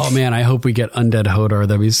him. Oh man, I hope we get undead Hodor.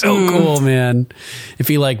 That'd be so cool, man. If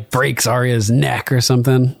he like breaks Arya's neck or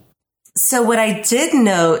something. So what I did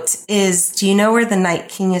note is, do you know where the Night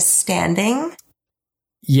King is standing?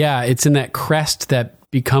 Yeah, it's in that crest that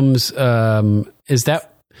becomes is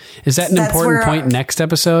that an important point next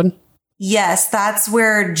episode? Yes, that's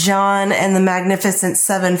where Jon and the Magnificent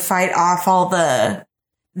Seven fight off all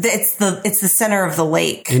it's the center of the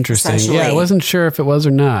lake. Interesting. Yeah, I wasn't sure if it was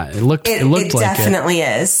or not. It looked like it. Definitely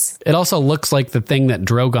is. It also looks like the thing that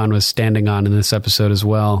Drogon was standing on in this episode as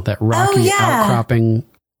well. That rocky outcropping.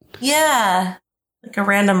 Yeah. Like a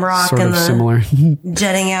random rock sort of similar.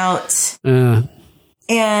 Jetting out.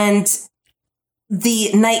 And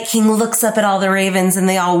the Night King looks up at all the ravens, and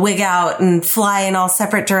they all wig out and fly in all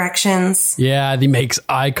separate directions. Yeah, he makes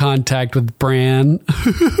eye contact with Bran.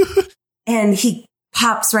 And he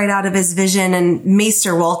pops right out of his vision, and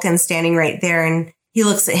Maester Wolkin's standing right there, and he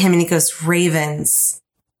looks at him and he goes, "Ravens.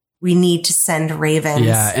 We need to send ravens."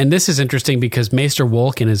 Yeah, and this is interesting because Maester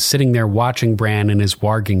Wolkin is sitting there watching Bran in his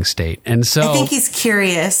warging state. And so I think he's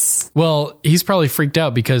curious. Well, he's probably freaked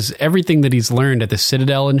out because everything that he's learned at the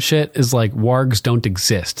Citadel and shit is like wargs don't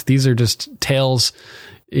exist. These are just tales,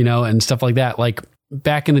 and stuff like that. Like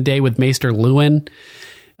back in the day with Maester Luwin,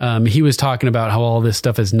 he was talking about how all this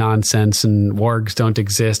stuff is nonsense and wargs don't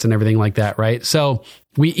exist and everything like that, right? So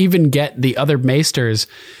we even get the other maesters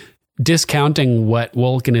discounting what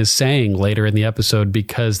Wolkin is saying later in the episode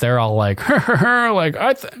because they're all like,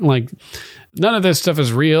 like none of this stuff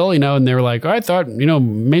is real, and they're like, I thought,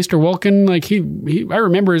 Maester Wolkin, like I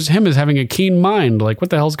remember him as having a keen mind. Like, what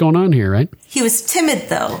the hell's going on here, right? He was timid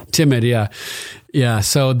though. Timid, yeah. Yeah,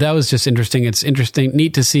 so that was just interesting. It's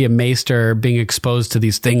neat to see a maester being exposed to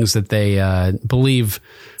these things that they believe.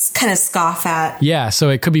 It's kind of scoff at. Yeah, so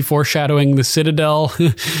it could be foreshadowing the Citadel,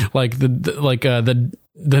 like the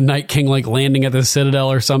the Night King like landing at the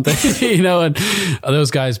Citadel or something, you know, and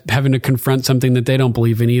those guys having to confront something that they don't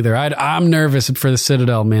believe in either. I'm nervous for the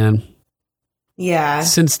Citadel, man. Yeah.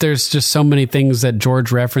 Since there's just so many things that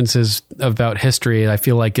George references about history, I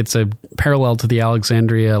feel like it's a parallel to the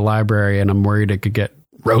Alexandria Library, and I'm worried it could get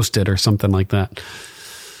roasted or something like that.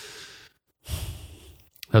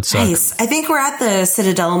 That's nice. I think we're at the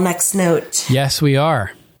Citadel next note. Yes, we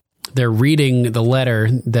are. They're reading the letter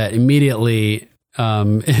that immediately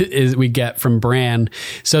we get from Bran.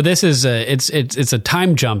 So this is it's a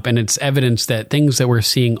time jump, and it's evidence that things that we're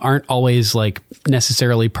seeing aren't always like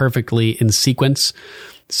necessarily perfectly in sequence.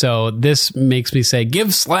 So this makes me say,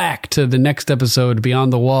 give slack to the next episode,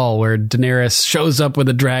 Beyond the Wall, where Daenerys shows up with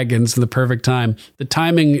the dragons in the perfect time. The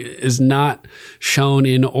timing is not shown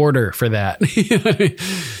in order for that.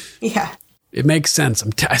 Yeah, it makes sense.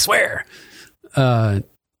 I swear.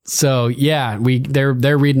 So yeah, they're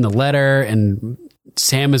reading the letter, and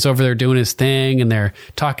Sam is over there doing his thing, and they're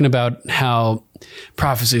talking about how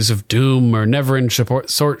prophecies of doom are never in short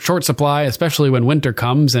supply, especially when winter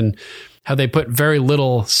comes, and how they put very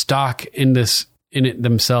little stock in it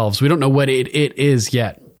themselves. We don't know what it is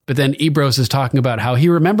yet. But then Ebrose is talking about how he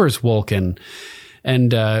remembers Wolkin,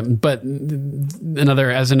 and but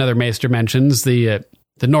as another maester mentions, the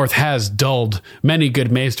North has dulled many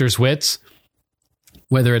good maesters' wits.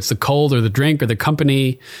 Whether it's the cold or the drink or the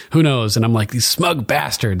company, who knows? And I'm like, these smug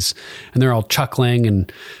bastards. And they're all chuckling.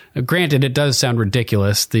 And granted, it does sound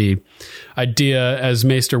ridiculous. The idea, as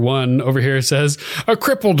Maester 1 over here says, a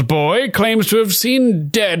crippled boy claims to have seen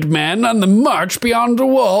dead men on the march beyond the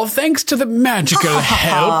wall thanks to the magical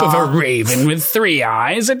help of a raven with 3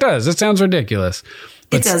 eyes. It does. It sounds ridiculous.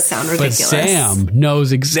 It does sound ridiculous. But Sam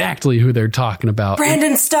knows exactly who they're talking about.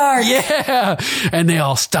 Brandon Stark. Yeah. And they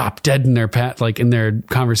all stop dead in their in their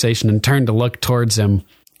conversation and turn to look towards him.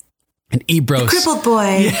 And Ebrose. The crippled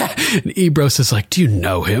boy. Yeah. And Ebrose is like, do you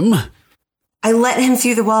know him? I let him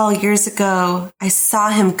through the wall years ago. I saw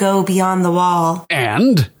him go beyond the wall.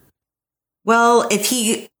 And? Well, if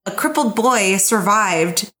a crippled boy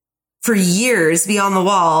survived for years beyond the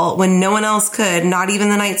wall when no one else could, not even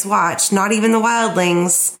the Night's Watch, not even the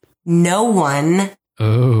Wildlings, no one.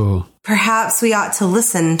 Oh. Perhaps we ought to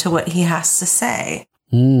listen to what he has to say.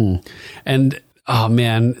 And, oh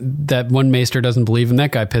man, that one maester doesn't believe him.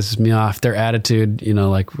 That guy pisses me off. Their attitude, you know,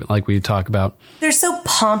 like we talk about. They're so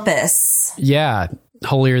pompous. Yeah.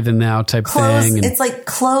 Holier than thou type thing. And it's like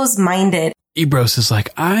close-minded. Ebrose is like,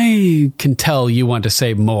 I can tell you want to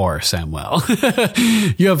say more, Samwell.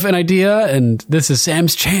 You have an idea, and this is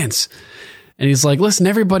Sam's chance. And he's like, listen,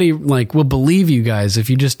 everybody will believe you guys if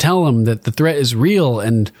you just tell them that the threat is real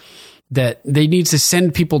and that they need to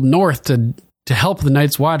send people north to help the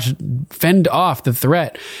Night's Watch fend off the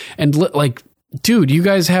threat. And dude, you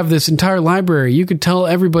guys have this entire library. You could tell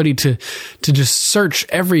everybody to just search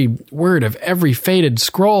every word of every faded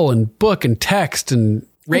scroll and book and text and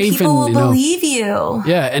Raven, people will believe you.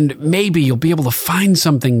 Yeah, and maybe you'll be able to find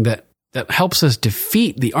something that helps us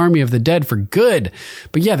defeat the army of the dead for good.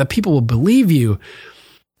 But yeah, the people will believe you.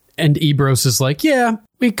 And Ebrose is like, yeah,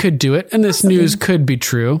 we could do it. And this news could be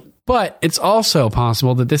true. But it's also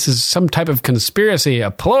possible that this is some type of conspiracy,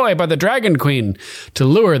 a ploy by the Dragon Queen to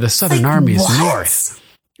lure the southern armies north.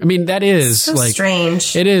 I mean, that is so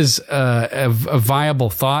strange. It is a viable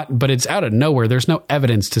thought, but it's out of nowhere. There's no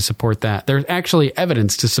evidence to support that. There's actually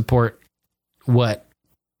evidence to support what,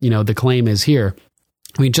 the claim is here.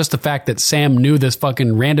 I mean, just the fact that Sam knew this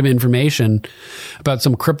fucking random information about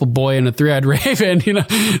some crippled boy and a 3-eyed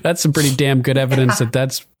raven, that's some pretty damn good evidence that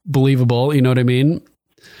that's believable. You know what I mean?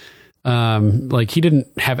 He didn't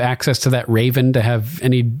have access to that raven to have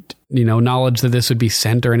any, knowledge that this would be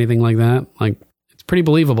sent or anything like that. It's pretty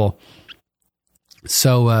believable.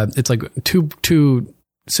 So it's like too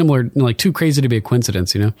similar, too crazy to be a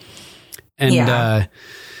coincidence, And yeah.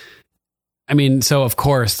 So of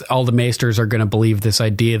course all the maesters are going to believe this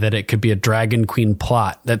idea that it could be a Dragon Queen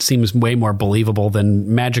plot. That seems way more believable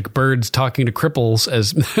than magic birds talking to cripples,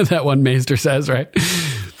 as that one maester says, right?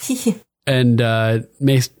 And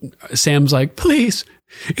Sam's like, please,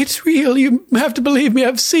 it's real. You have to believe me.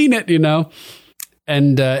 I've seen it,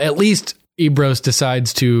 And at least Ebrose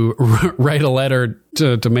decides to write a letter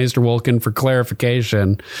to Maester Wolkin for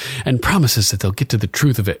clarification and promises that they'll get to the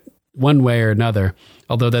truth of it one way or another,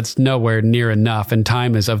 although that's nowhere near enough, and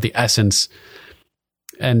time is of the essence.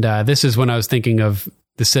 And this is when I was thinking of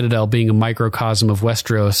the Citadel being a microcosm of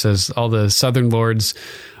Westeros, as all the Southern Lords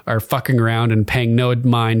are fucking around and paying no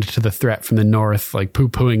mind to the threat from the North,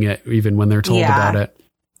 poo-pooing it even when they're told about it.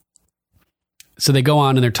 So they go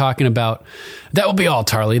on and they're talking about, that will be all,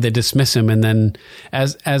 Tarly. They dismiss him. And then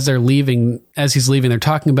as he's leaving, they're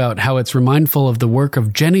talking about how it's remindful of the work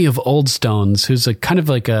of Jenny of Oldstones, who's a kind of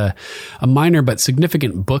like a minor but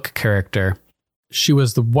significant book character. She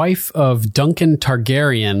was the wife of Duncan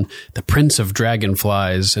Targaryen, the Prince of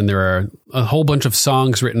Dragonflies. And there are a whole bunch of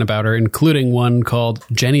songs written about her, including one called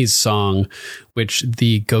Jenny's Song, which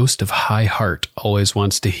the Ghost of High Heart always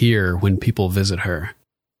wants to hear when people visit her.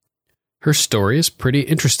 Her story is pretty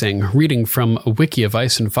interesting. Reading from a wiki of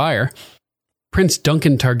Ice and Fire, Prince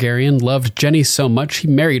Duncan Targaryen loved Jenny so much he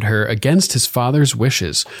married her against his father's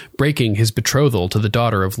wishes, breaking his betrothal to the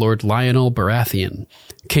daughter of Lord Lionel Baratheon.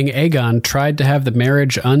 King Aegon tried to have the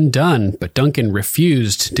marriage undone, but Duncan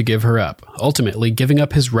refused to give her up, ultimately giving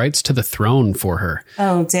up his rights to the throne for her.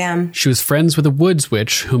 Oh, damn. She was friends with a woods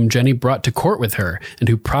witch whom Jenny brought to court with her, and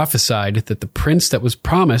who prophesied that the prince that was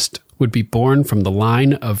promised would be born from the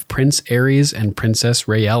line of Prince Aerys and Princess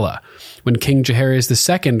Rhaella. When King Jaehaerys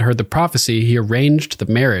II heard the prophecy, he arranged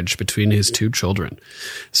the marriage between his two children.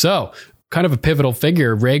 So, kind of a pivotal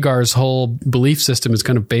figure. Rhaegar's whole belief system is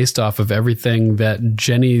kind of based off of everything that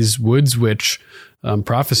Jenny's woods witch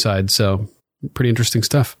prophesied. So, pretty interesting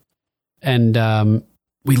stuff. And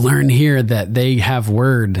we learn here that they have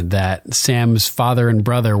word that Sam's father and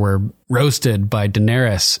brother were roasted by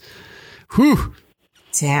Daenerys. Whew!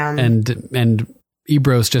 Damn. And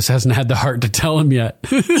Ebrose just hasn't had the heart to tell him yet.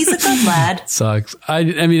 He's a good lad. Sucks. I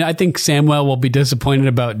mean, I think Samwell will be disappointed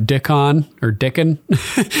about Dickon,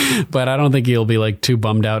 but I don't think he'll be like too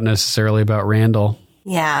bummed out necessarily about Randall.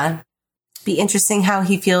 Yeah. Be interesting how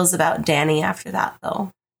he feels about Dany after that,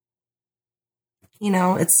 though. You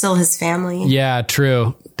know, it's still his family. Yeah,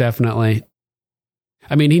 true. Definitely.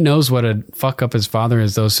 I mean, he knows what a fuck up his father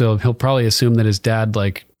is, though, so he'll probably assume that his dad,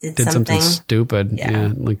 like, did something stupid.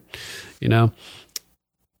 Yeah. Like, you know.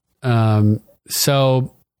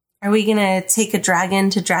 So. Are we going to take a dragon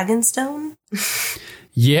to Dragonstone?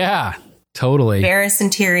 Yeah, totally. Varys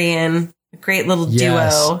and Tyrion, a great little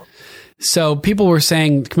duo. So people were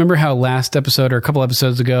saying, remember how last episode or a couple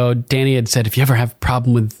episodes ago, Dany had said, if you ever have a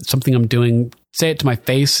problem with something I'm doing, say it to my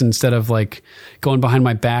face instead of like going behind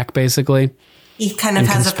my back, basically. He kind of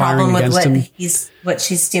has a problem with what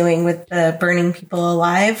she's doing with the burning people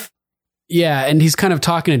alive. Yeah, and he's kind of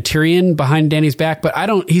talking to Tyrion behind Dany's back, but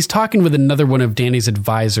he's talking with another one of Dany's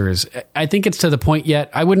advisors. I think it's to the point yet,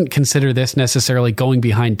 I wouldn't consider this necessarily going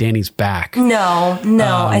behind Dany's back. No,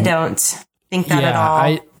 I don't think that at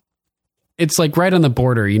all. It's like right on the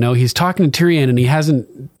border, you know, he's talking to Tyrion and he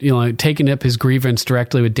hasn't, you know, taken up his grievance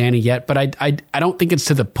directly with Dany yet, but I don't think it's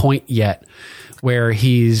to the point yet where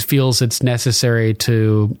he feels it's necessary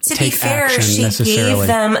to take action necessarily. She gave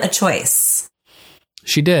them a choice.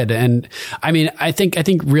 She did. And I mean, I think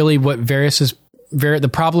really what the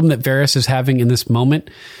problem that Varys is having in this moment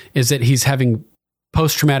is that he's having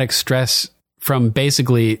post-traumatic stress from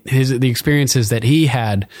basically the experiences that he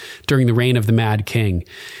had during the reign of the Mad King.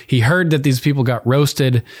 He heard that these people got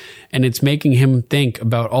roasted, and it's making him think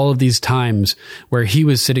about all of these times where he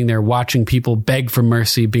was sitting there watching people beg for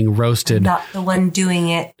mercy, being roasted. I'm not the one doing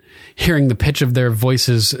it. Hearing the pitch of their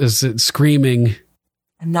voices as it's screaming.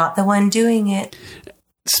 I'm not the one doing it.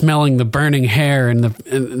 Smelling the burning hair and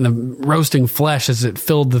the roasting flesh as it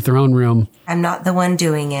filled the throne room. I'm not the one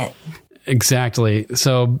doing it. Exactly.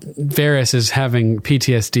 So Varys is having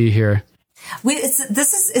PTSD here. Is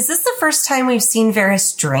this the first time we've seen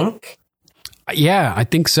Varys drink? Yeah, I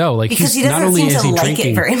think so. Like, because he doesn't seem to like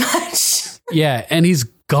it very much. Yeah, and he's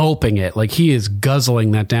gulping it. Like, he is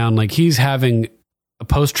guzzling that down. Like, he's having a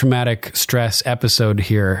post-traumatic stress episode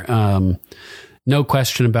here. No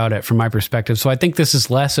question about it from my perspective. So I think this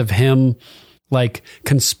is less of him like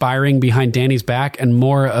conspiring behind Dany's back and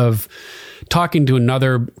more of talking to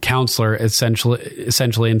another counselor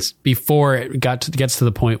essentially, and before it gets to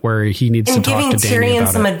the point where he needs to talk to Dany about it. And giving Tyrion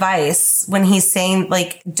some advice when he's saying,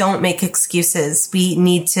 like, don't make excuses. We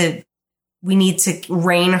need to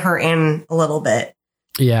rein her in a little bit.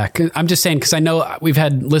 Yeah, I'm just saying, because I know we've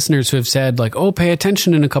had listeners who have said, like, oh, pay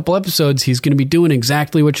attention in a couple episodes. He's going to be doing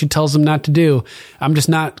exactly what she tells him not to do. I'm just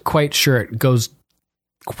not quite sure it goes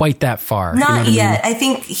quite that far. Not yet. I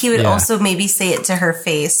think he would also maybe say it to her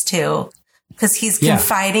face, too, because he's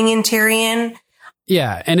confiding in Tyrion.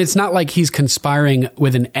 Yeah, and it's not like he's conspiring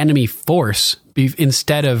with an enemy force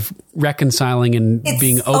instead of reconciling and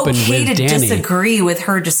being open with Dany. It's okay to disagree with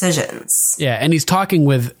her decisions. Yeah, and he's talking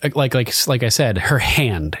with, like I said, her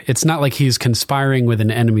hand. It's not like he's conspiring with an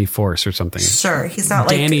enemy force or something. Sure, he's not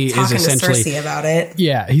Dany talking to Cersei about it.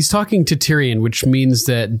 Yeah, he's talking to Tyrion, which means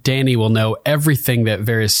that Dany will know everything that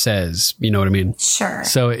Varys says. You know what I mean? Sure.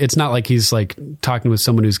 So it's not like he's like talking with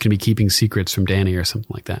someone who's going to be keeping secrets from Dany or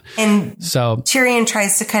something like that. And so Tyrion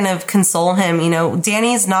tries to kind of console him.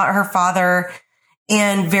 Dany's not her father.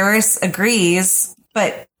 And Varys agrees,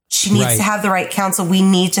 but she needs to have the right counsel. We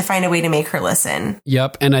need to find a way to make her listen.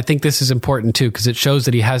 Yep. And I think this is important too, because it shows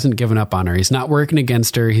that he hasn't given up on her. He's not working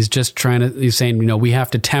against her. He's just he's saying, we have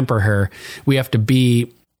to temper her. We have to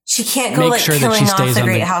she can't go killing off the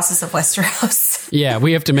great houses of Westeros. Yeah.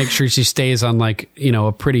 We have to make sure she stays on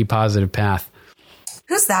a pretty positive path.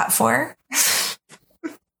 Who's that for?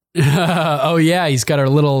 Oh yeah, he's got a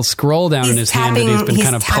little scroll down in his hand that he's been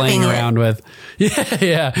kind of playing around with.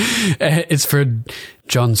 Yeah. It's for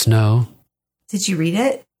Jon Snow. Did you read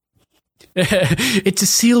it? It's a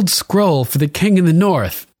sealed scroll for the king in the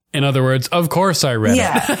north. In other words, of course I read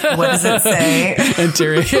it. What does it say? And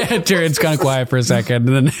Tyrion's kind of quiet for a second.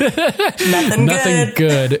 And then nothing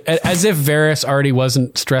good. As if Varys already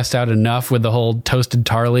wasn't stressed out enough with the whole toasted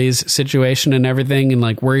Tarleys situation and everything,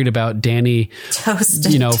 and worried about Dany,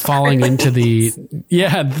 falling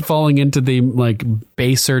into the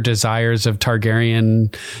baser desires of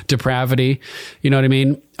Targaryen depravity. You know what I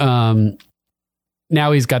mean?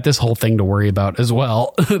 Now he's got this whole thing to worry about as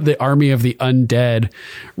well. The army of the undead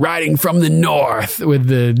riding from the north with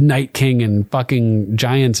the Night King and fucking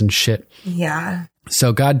giants and shit. Yeah.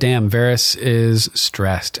 So goddamn, Varys is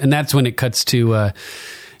stressed. And that's when it cuts to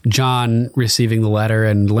Jon receiving the letter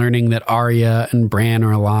and learning that Arya and Bran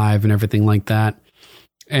are alive and everything like that.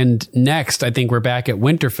 And next, I think we're back at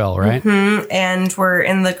Winterfell, right? Mm-hmm. And we're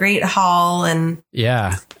in the Great Hall and...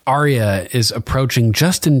 Yeah. Arya is approaching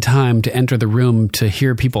just in time to enter the room to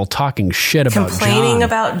hear people talking shit about Jon. Complaining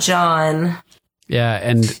about Jon. Yeah,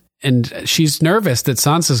 and she's nervous that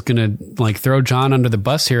Sansa's going to throw Jon under the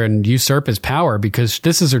bus here and usurp his power because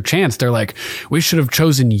this is her chance. They're like, we should have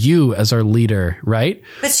chosen you as our leader, right?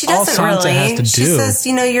 But she doesn't really. She says,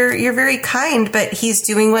 you're very kind, but he's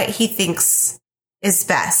doing what he thinks is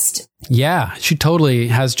best. Yeah, she totally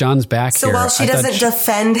has Jon's back here. So while she doesn't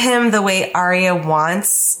defend him the way Arya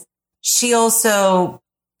wants, she also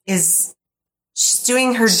she's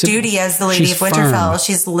doing her duty as the Lady of Winterfell. Firm.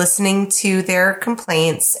 She's listening to their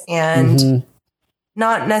complaints and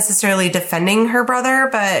not necessarily defending her brother,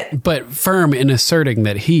 but firm in asserting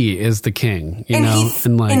that he is the king,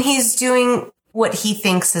 and he's doing what he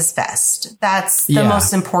thinks is best. That's the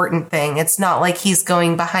most important thing. It's not like he's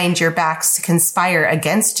going behind your backs to conspire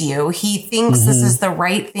against you. He thinks this is the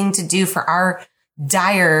right thing to do for our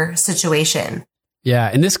dire situation. Yeah,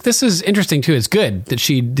 and this is interesting too. It's good that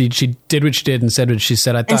she did what she did and said what she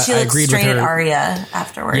said. I thought I agreed with her. At Arya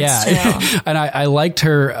afterwards. Yeah, too. And I liked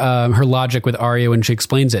her logic with Arya when she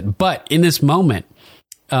explains it. But in this moment,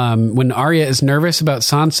 when Arya is nervous about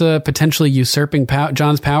Sansa potentially usurping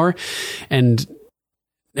Jon's power and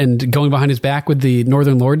going behind his back with the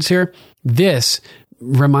Northern Lords here, this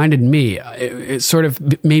reminded me. It sort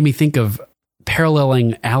of made me think of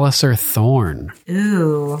paralleling Alliser Thorne.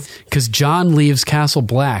 Ooh. Because Jon leaves Castle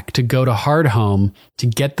Black to go to Hardhome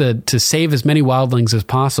to save as many wildlings as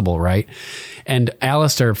possible, right? And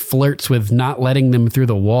Alliser flirts with not letting them through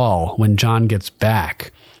the wall when Jon gets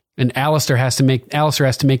back. And Alliser has to make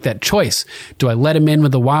that choice. Do I let him in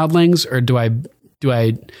with the wildlings, or do I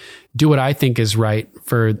do what I think is right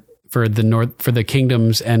for the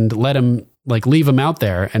kingdoms and let him leave him out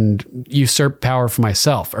there and usurp power for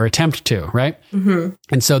myself, or attempt to, right? Mm-hmm.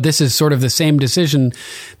 And so this is sort of the same decision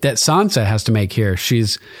that Sansa has to make here.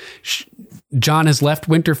 Jon has left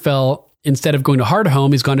Winterfell. Instead of going to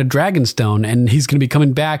Hardhome, he's gone to Dragonstone, and he's going to be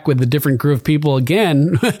coming back with a different group of people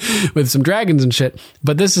again with some dragons and shit.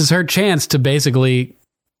 But this is her chance to basically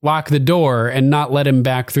lock the door and not let him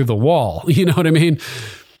back through the wall. You know what I mean?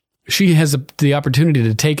 She has the opportunity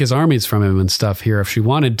to take his armies from him and stuff here if she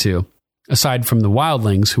wanted to, aside from the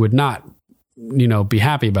wildlings, who would not, be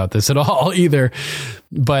happy about this at all either.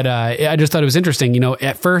 But I just thought it was interesting.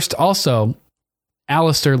 At first, also,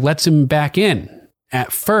 Alliser lets him back in.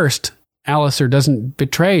 At first, Alliser doesn't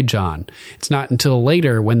betray Jon. It's not until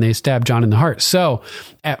later when they stab Jon in the heart. So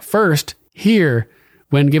at first, here,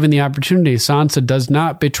 when given the opportunity, Sansa does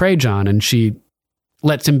not betray Jon, and she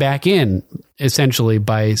lets him back in, essentially,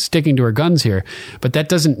 by sticking to her guns here. But that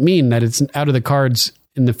doesn't mean that it's out of the cards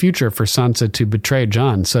in the future for Sansa to betray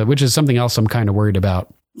Jon, which is something else I'm kind of worried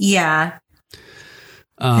about. Yeah.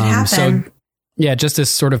 So Yeah, just this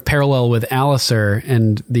sort of parallel with Alliser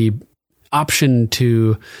and the option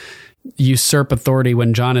to usurp authority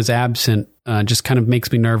when Jon is absent just kind of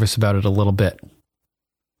makes me nervous about it a little bit.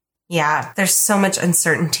 Yeah, there's so much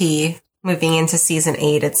uncertainty moving into season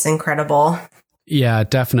 8. It's incredible. Yeah,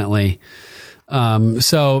 definitely.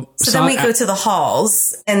 So then we go to the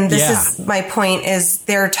halls, and this is my point, is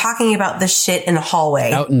they're talking about the shit in the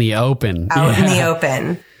hallway. Out in the open. In the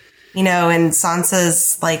open. You know, and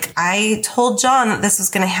Sansa's like, I told Jon that this was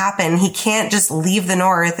going to happen. He can't just leave the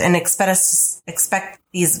North and expect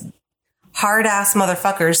these hard-ass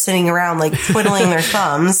motherfuckers sitting around, like, twiddling their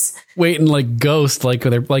thumbs. Waiting like ghosts, like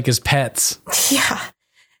they're like his pets. Yeah.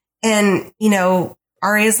 And, you know,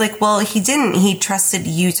 Arya's like, well, he didn't. He trusted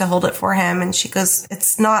you to hold it for him. And she goes,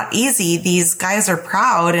 it's not easy. These guys are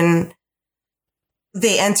proud. And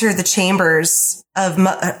they enter the chambers of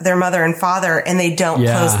their mother and father, and they don't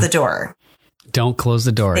close the door. Don't close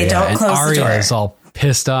the door. They don't close the door. Arya is all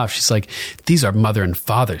pissed off. She's like, these are mother and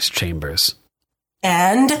father's chambers.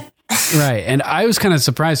 And... Right. And I was kind of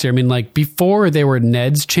surprised here. I mean, like, before they were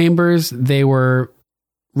Ned's chambers, they were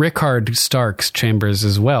Rickard Stark's chambers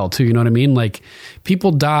as well, too. You know what I mean? Like,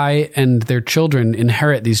 people die and their children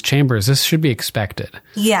inherit these chambers. This should be expected.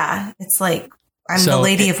 Yeah. It's like, I'm the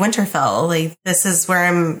Lady of Winterfell. Like, this is where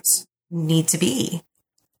I need to be.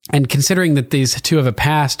 And considering that these two have a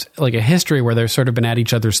past, like a history where they've sort of been at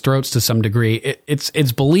each other's throats to some degree,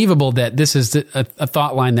 it's believable that this is a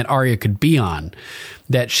thought line that Arya could be on,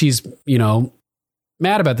 that she's, you know,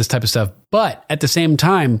 mad about this type of stuff. But at the same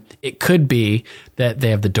time, it could be that they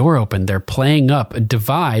have the door open. They're playing up a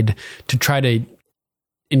divide to try to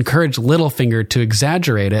encourage Littlefinger to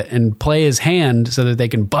exaggerate it and play his hand so that they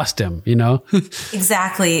can bust him, you know?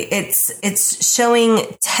 Exactly. It's showing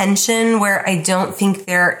tension where I don't think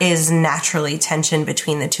there is naturally tension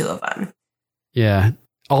between the two of them. Yeah.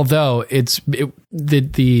 Although the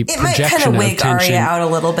it might kind of wig tension, Arya out a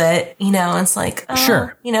little bit, you know, it's like, oh,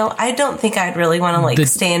 sure. You know, I don't think I'd really want to like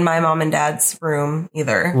stay in my mom and dad's room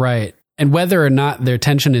either. Right. And whether or not their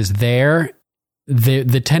tension is there,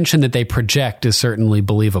 the tension that they project is certainly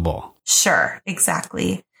believable. Sure,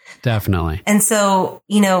 exactly. Definitely. And so,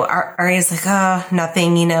 you know, Arya's like, oh,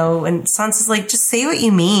 nothing, you know, and Sansa's like, just say what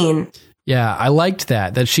you mean. Yeah, I liked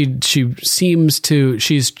that she seems to,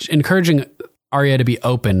 she's encouraging Arya to be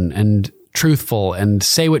open and truthful and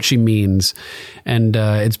say what she means. And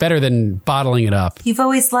it's better than bottling it up. You've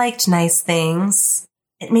always liked nice things.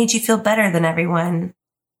 It made you feel better than everyone.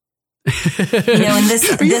 You know, and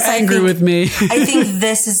this angry with me? I think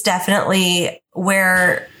this is definitely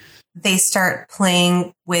where they start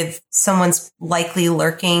playing with someone's likely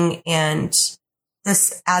lurking, and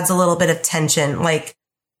this adds a little bit of tension. Like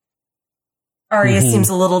Arya seems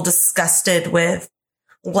a little disgusted with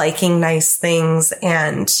liking nice things,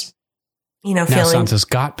 and you know, now feeling Sansa's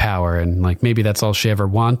got power, and like maybe that's all she ever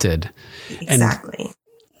wanted. Exactly. And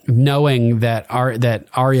knowing that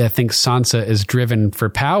Arya thinks Sansa is driven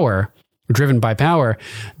by power,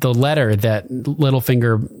 the letter that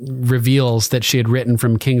Littlefinger reveals that she had written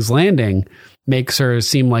from King's Landing makes her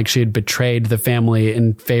seem like she had betrayed the family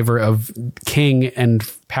in favor of King and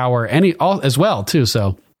power as well too.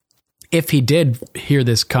 So if he did hear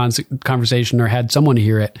this conversation or had someone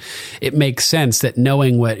hear it, it makes sense that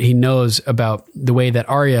knowing what he knows about the way that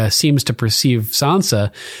Arya seems to perceive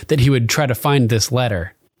Sansa, that he would try to find this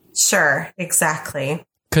letter. Sure, exactly.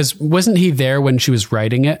 Because wasn't he there when she was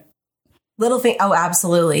writing it? Littlefinger. Oh,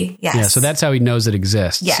 absolutely. Yes. Yeah. So that's how he knows it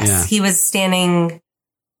exists. Yes. Yeah. He was standing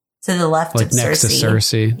to the left of Cersei. Next to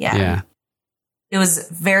Cersei. Yeah. It was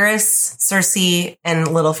Varys, Cersei, and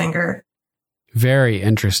Littlefinger. Very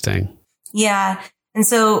interesting. Yeah. And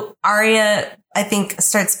so Arya, I think,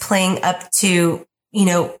 starts playing up to, you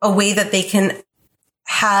know, a way that they can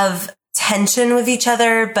have tension with each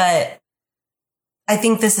other, but I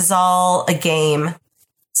think this is all a game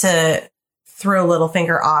to throw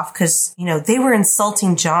Littlefinger off because, you know, they were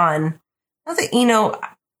insulting Jon. Not that, you know,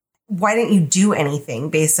 why didn't you do anything,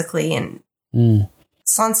 basically? And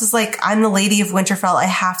Sansa's like, I'm the Lady of Winterfell. I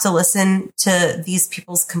have to listen to these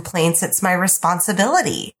people's complaints. It's my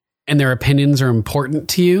responsibility. And their opinions are important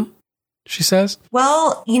to you, she says?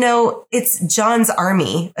 Well, you know, it's Jon's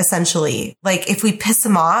army, essentially. Like, if we piss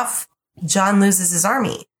him off, Jon loses his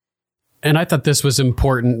army. And I thought this was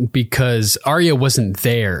important because Arya wasn't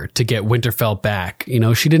there to get Winterfell back. You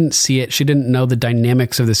know, she didn't see it. She didn't know the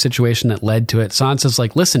dynamics of the situation that led to it. Sansa's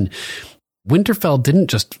like, listen, Winterfell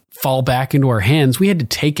didn't just fall back into our hands. We had to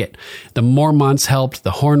take it. The Mormonts helped.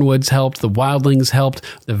 The Hornwoods helped. The Wildlings helped.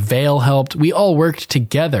 The Vale helped. We all worked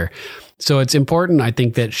together. So it's important, I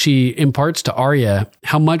think, that she imparts to Arya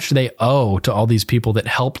how much they owe to all these people that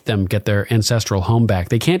helped them get their ancestral home back.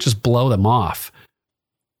 They can't just blow them off.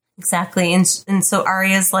 Exactly. And so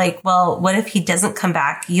Arya's like, well, what if he doesn't come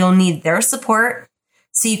back? You'll need their support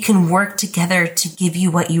so you can work together to give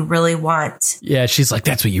you what you really want. Yeah, she's like,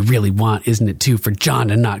 that's what you really want, isn't it, too, for Jon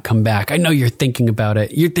to not come back? I know you're thinking about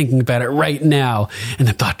it. You're thinking about it right now. And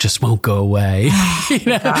the thought just won't go away. You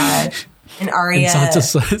know? God. And Arya... And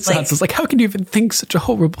Sansa's like, how can you even think such a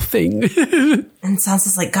horrible thing? And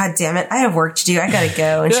Sansa's like, God damn it, I have work to do. I gotta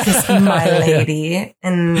go. And she goes, my lady.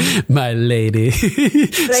 And my lady. So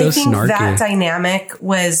I think snarky. That dynamic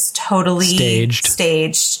was totally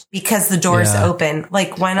staged because the door's open.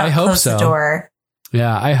 Like, why not close the door?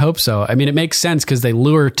 Yeah, I hope so. I mean, it makes sense because they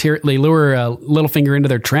lure Littlefinger into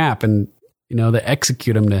their trap, and you know, they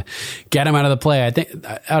execute him to get him out of the play. I think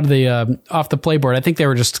off the playboard. I think they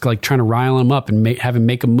were just like trying to rile him up and have him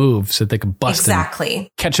make a move so that they could bust him,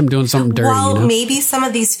 catch him doing something dirty. Well, you know? Maybe some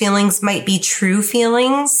of these feelings might be true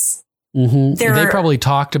feelings. Mm-hmm. They probably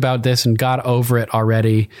talked about this and got over it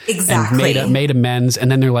already. Exactly. And made amends.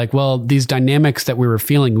 And then they're like, well, these dynamics that we were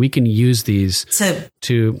feeling, we can use these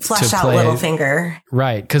to flesh out Littlefinger.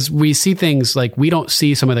 Right. Because we see things like, we don't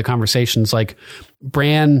see some of the conversations like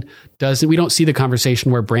Bran doesn't. We don't see the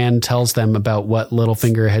conversation where Bran tells them about what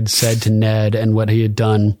Littlefinger had said to Ned and what he had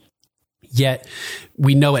done. Yet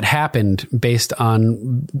we know it happened based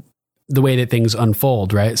on the way that things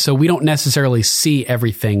unfold, right? So we don't necessarily see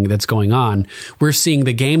everything that's going on. We're seeing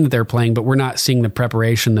the game that they're playing, but we're not seeing the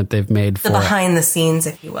preparation that they've made for the behind the scenes,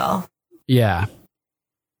 if you will. Yeah.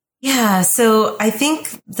 Yeah. So I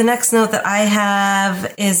think the next note that I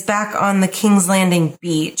have is back on the King's Landing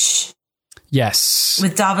beach. Yes.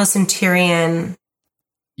 With Davos and Tyrion.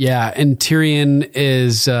 Yeah, and Tyrion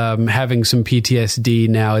is having some PTSD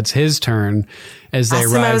now. It's his turn as they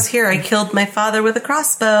arrive. I was here. I killed my father with a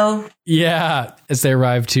crossbow. Yeah, as they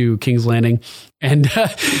arrive to King's Landing. And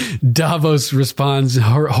Davos responds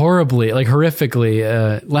horribly, like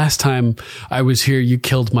horrifically. Last time I was here, you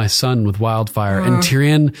killed my son with wildfire. And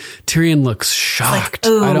Tyrion looks shocked.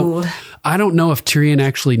 Like, I don't know if Tyrion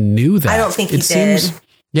actually knew that. I don't think he did.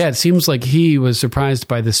 Yeah, it seems like he was surprised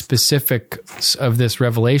by the specifics of this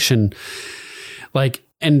revelation. Like,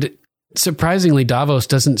 and surprisingly, Davos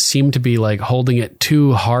doesn't seem to be like holding it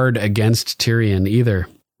too hard against Tyrion either.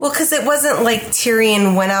 Well, because it wasn't like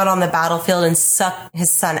Tyrion went out on the battlefield and sucked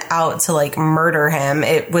his son out to like murder him.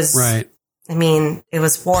 It was, right. I mean, it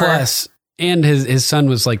was war. Plus, and his son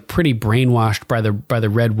was like pretty brainwashed by the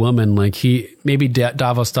Red Woman. Like maybe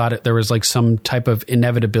Davos thought there was like some type of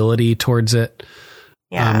inevitability towards it.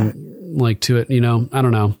 Yeah. Like to it, you know, I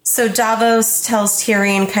don't know. So Davos tells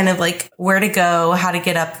Tyrion kind of like where to go, how to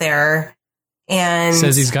get up there. And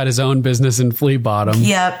says he's got his own business in Flea Bottom.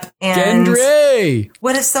 Yep. And Gendry!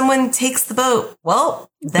 What if someone takes the boat?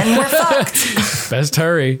 Well, then we're fucked. Best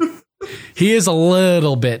hurry. He is a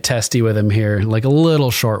little bit testy with him here, like a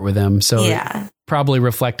little short with him. So yeah, probably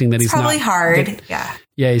reflecting that he's probably not hard. Yeah.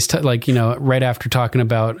 He's like, you know, right after talking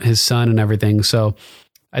about his son and everything. So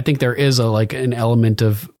I think there is an element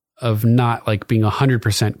of not like being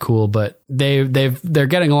 100% cool, but they're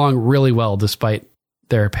getting along really well despite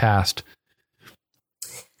their past.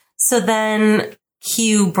 So then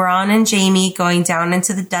cue Bronn and Jaime going down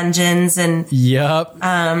into the dungeons and yep.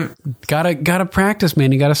 Gotta practice,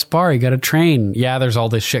 man. You gotta spar, you gotta train. Yeah, there's all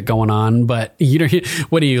this shit going on, but you know,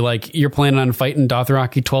 what are you like? You're planning on fighting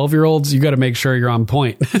Dothraki 12-year-olds? You gotta make sure you're on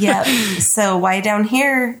point. Yep. So why down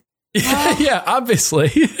here? Well, yeah,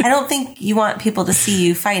 obviously. I don't think you want people to see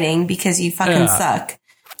you fighting because you fucking suck.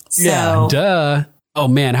 So, yeah, duh. Oh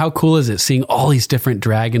man, how cool is it seeing all these different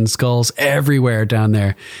dragon skulls everywhere down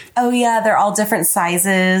there? Oh yeah, they're all different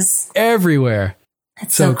sizes. Everywhere.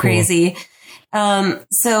 It's so crazy.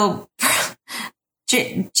 So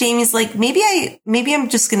Jaime's like, maybe I'm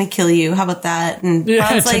just going to kill you. How about that? And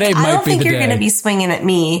Bron's like, I don't think you're going to be swinging at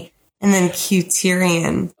me. And then cue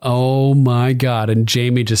Tyrion. Oh my God. And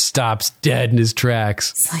Jaime just stops dead in his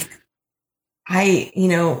tracks. It's like,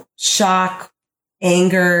 shock,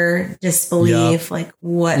 anger, disbelief. Yep. Like,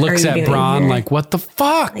 what looks are you at doing Bronn here? Like, what the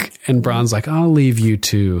fuck? Like, and Bronn's like, I'll leave you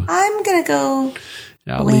two. I'm going to go.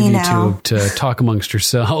 I'll leave you two to talk amongst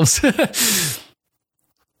yourselves.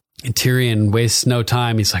 And Tyrion wastes no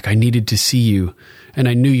time. He's like, I needed to see you, and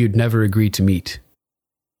I knew you'd never agree to meet.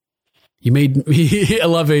 I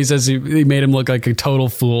love it. He says he made him look like a total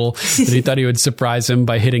fool. That he thought he would surprise him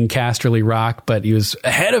by hitting Casterly Rock, but he was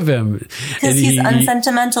ahead of him. Because he's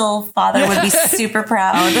unsentimental. Father would be super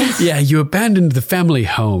proud. Yeah, you abandoned the family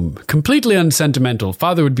home. Completely unsentimental.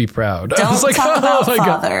 Father would be proud. Don't I was like, talk about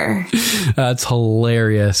Father. God. That's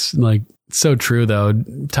hilarious. Like, so true, though.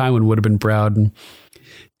 Tywin would have been proud. And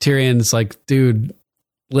Tyrion's like, dude,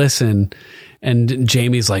 listen. And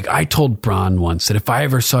Jaime's like, I told Bronn once that if I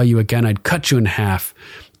ever saw you again, I'd cut you in half.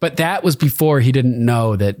 But that was before he didn't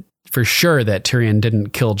know that for sure that Tyrion didn't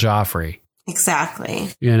kill Joffrey. Exactly.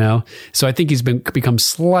 You know? So I think he's become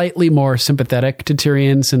slightly more sympathetic to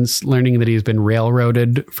Tyrion since learning that he's been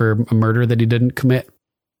railroaded for a murder that he didn't commit.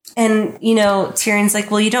 And, you know, Tyrion's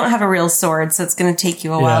like, well, you don't have a real sword, so it's going to take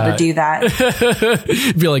you a while to do that.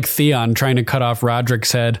 It'd be like Theon trying to cut off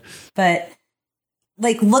Roderick's head. But...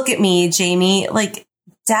 like, look at me, Jaime. Like,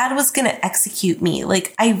 Dad was going to execute me.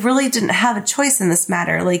 Like, I really didn't have a choice in this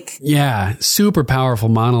matter. Like, yeah, super powerful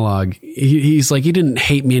monologue. He's like, he didn't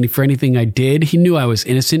hate me for anything I did. He knew I was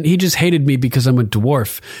innocent. He just hated me because I'm a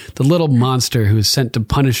dwarf, the little monster who was sent to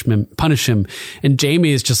punish him. And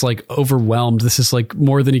Jaime is just like overwhelmed. This is like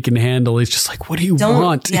more than he can handle. He's just like, what do you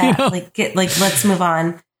want? Yeah, you know? Let's move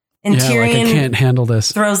on. And Tyrion I can't handle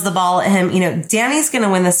this. Throws the ball at him. You know, Dany's going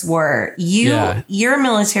to win this war. You're a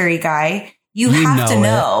military guy. You have to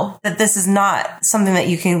know that this is not something that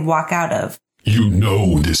you can walk out of. You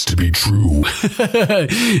know this to be true.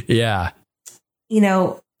 Yeah. You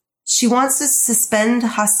know, she wants to suspend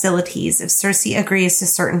hostilities if Cersei agrees to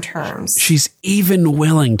certain terms. She's even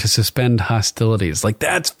willing to suspend hostilities. Like,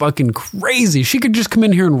 that's fucking crazy. She could just come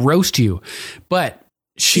in here and roast you. But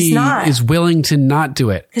she is willing to not do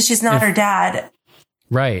it. Because she's not her dad.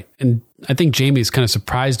 Right. And I think Jaime's kind of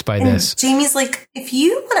surprised by this. Jaime's like, if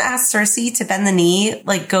you want to ask Cersei to bend the knee,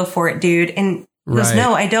 like, go for it, dude. And he goes,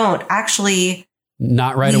 no, I don't. Actually,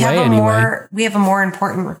 not right away anyway. We have a more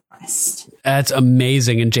important request. That's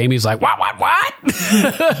amazing. And Jaime's like, what? What? What?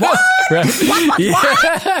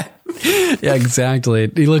 Yeah,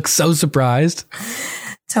 exactly. He looks so surprised.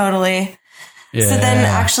 Totally. Yeah. So then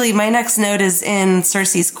actually my next note is in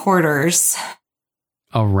Cersei's quarters.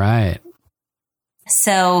 All right.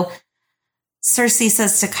 So Cersei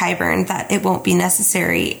says to Qyburn that it won't be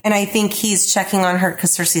necessary. And I think he's checking on her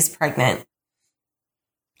because Cersei's pregnant.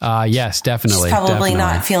 Yes, definitely. She's probably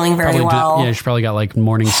not feeling very well. She probably got like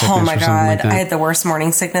morning sickness. Oh my God. Like that. I had the worst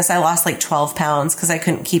morning sickness. I lost like 12 pounds because I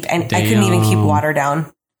couldn't even keep water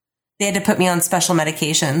down. They had to put me on special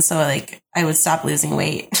medication. So like I would stop losing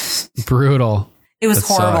weight. Brutal. It was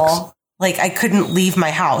horrible. Sucks. Like I couldn't leave my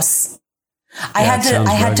house. I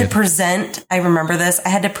had to present. I remember this. I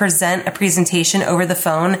had to present a presentation over the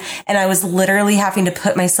phone and I was literally having to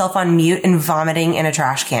put myself on mute and vomiting in a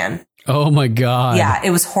trash can. Oh my God. Yeah, it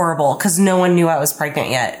was horrible because no one knew I was pregnant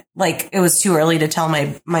yet. Like it was too early to tell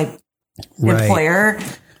my employer.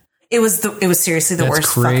 It was seriously the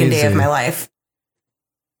worst fucking day of my life.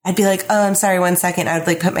 I'd be like, oh, I'm sorry, 1 second. I would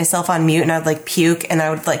like put myself on mute and I'd like puke and I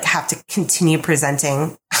would like have to continue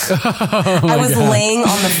presenting. I was laying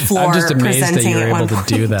on the floor. I'm just amazed that you were able to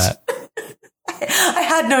do that. I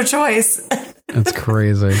had no choice. That's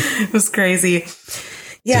crazy. It was crazy.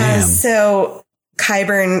 Yeah. Damn. So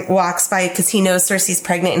Qyburn walks by because he knows Cersei's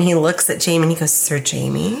pregnant and he looks at Jaime and he goes, Sir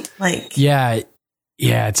Jaime? Like, yeah,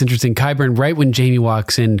 it's interesting. Qyburn, right when Jaime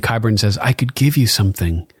walks in, Qyburn says, I could give you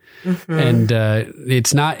something. Mm-hmm. And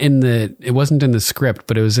it wasn't in the script,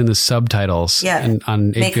 but it was in the subtitles. Yeah. And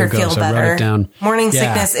on Make HBO her Go, feel so better. I wrote it down. Morning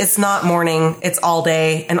sickness. It's not morning. It's all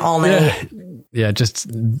day and all night. Yeah, just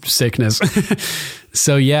sickness.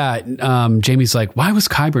 So Jaime's like, why was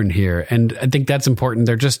Qyburn here? And I think that's important.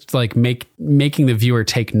 They're just like making the viewer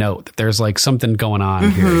take note that there's like something going on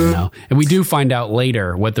here, you know? And we do find out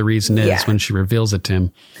later what the reason is when she reveals it to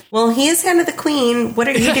him. Well, he is kind of the queen. What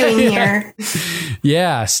are you doing here?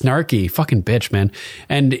 Yeah, snarky. Fucking bitch, man.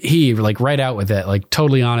 And he, like, right out with it, like,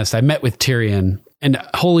 totally honest. I met with Tyrion, and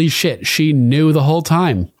holy shit, she knew the whole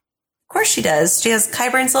time. Of course she does. She has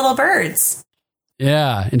Qyburn's little birds.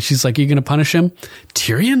 Yeah, and she's like, you going to punish him?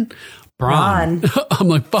 Tyrion? Bronn. I'm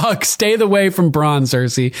like, fuck, stay away from Bronn,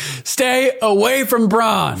 Cersei. Stay away from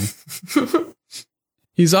Bronn.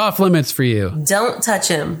 He's off limits for you. Don't touch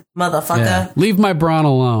him, motherfucker. Yeah. Leave my Bronn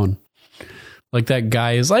alone. Like that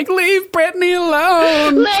guy is like, leave Brittany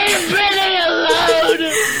alone. Leave Brittany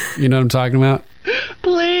alone. You know what I'm talking about?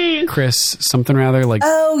 Please. Chris something rather. Like,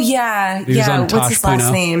 oh, yeah. He was on What's his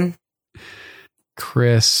last name?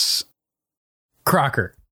 Chris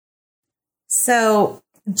Crocker. So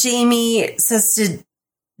Jaime says to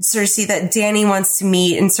Cersei that Dany wants to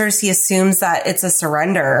meet, and Cersei assumes that it's a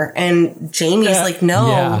surrender. And Jaime's like,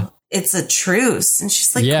 no, it's a truce. And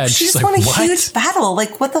she's like, yeah, she just like, won a what? huge battle.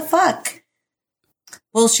 Like, what the fuck?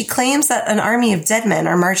 Well, she claims that an army of dead men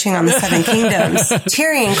are marching on the Seven Kingdoms.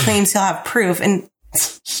 Tyrion claims he'll have proof. And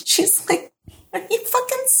she's like, are you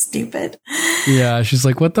fucking stupid? Yeah, she's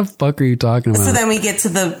like, what the fuck are you talking about? So then we get to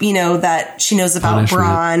the, that she knows about Punishment.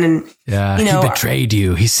 Bronn and, he betrayed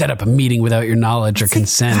you. He set up a meeting without your knowledge or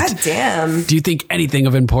consent. God damn. Do you think anything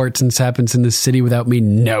of importance happens in this city without me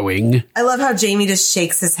knowing? I love how Jaime just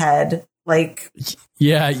shakes his head. Like,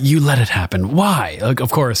 yeah, you let it happen. Why? Like,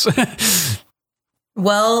 of course.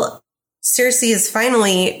 Well, Cersei has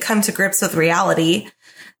finally come to grips with reality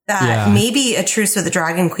that maybe a truce with the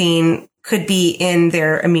Dragon Queen could be in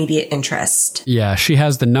their immediate interest. Yeah, she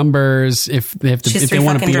has the numbers. If they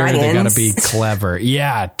want to beat her, they got to be clever.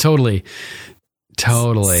 Yeah, totally.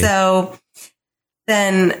 So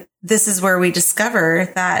then this is where we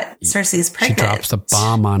discover that Cersei's pregnant. She drops the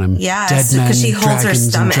bomb on him. Yeah, dead men, because she holds her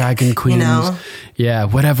stomach. And dragon queens. Yeah,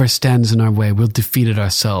 whatever stands in our way, we'll defeat it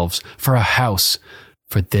ourselves. For our house,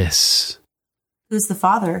 for this. Who's the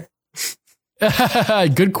father?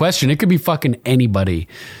 Good question. It could be fucking anybody.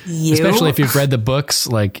 You? Especially if you've read the books.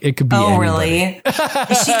 Like, it could be anybody. Really?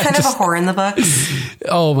 Is she kind of a whore in the books?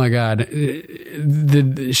 Oh my God.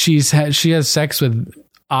 She has sex with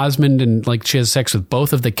Osmond, and like she has sex with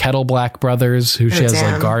both of the Kettle Black brothers who she has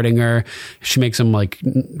like guarding her. She makes them like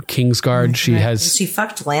Kingsguard. She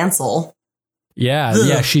fucked Lancel. Yeah.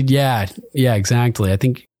 Ugh. Yeah, exactly. I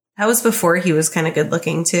think that was before he was kind of good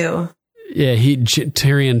looking too. Yeah,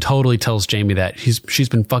 Tyrion totally tells Jaime that she's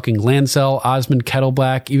been fucking Lancel, Osmond, Kettle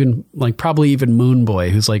Black, even like probably even Moon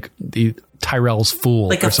Boy, who's like the Tyrell's fool,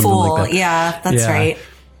 like or a something fool. like that. Yeah, that's right.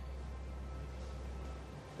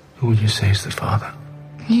 Who would you say is the father?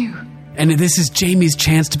 You. And this is Jaime's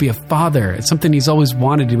chance to be a father. It's something he's always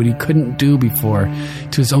wanted to, but he couldn't do before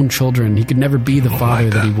to his own children. He could never be the father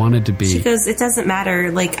that he wanted to be. She goes, it doesn't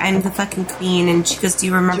matter. Like, I'm the fucking queen. And she goes, do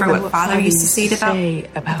you remember what father used to say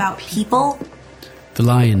about people? The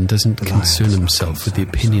lion doesn't concern himself with the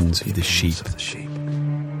opinions of the sheep.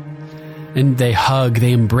 And they hug,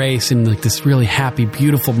 they embrace in like this really happy,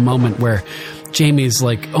 beautiful moment where Jaime's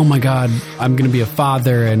like, oh my God, I'm going to be a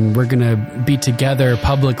father and we're going to be together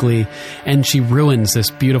publicly. And she ruins this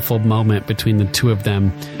beautiful moment between the two of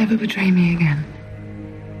them. Never betray me again.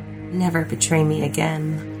 Never betray me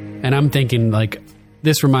again. And I'm thinking like,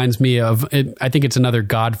 this reminds me of, I think it's another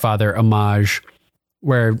Godfather homage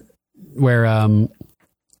where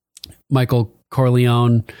Michael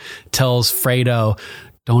Corleone tells Fredo,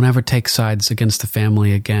 don't ever take sides against the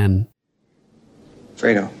family again.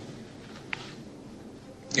 Fredo.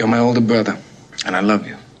 You're my older brother, and I love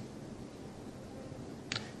you.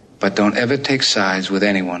 But don't ever take sides with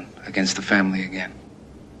anyone against the family again.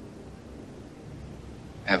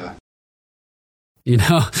 Ever. You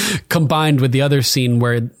know, combined with the other scene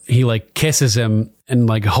where he like kisses him and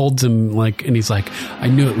like holds him like, and he's like, I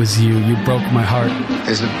knew it was you. You broke my heart.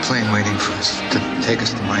 There's a plane waiting for us to take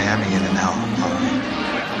us to Miami in an hour. All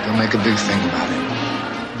right. Don't make a big thing about it.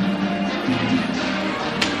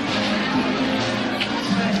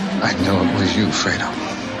 I know it was you, Fredo.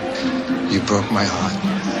 You broke my heart.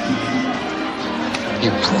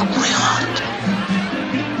 You broke my heart.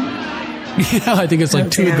 Yeah, I think it's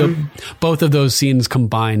like both of those scenes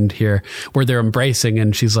combined here where they're embracing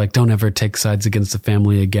and she's like, don't ever take sides against the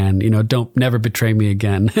family again. You know, never betray me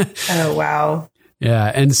again. Oh, wow.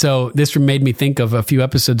 Yeah. And so this made me think of a few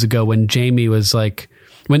episodes ago when Jaime was like,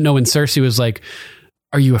 when Cersei was like,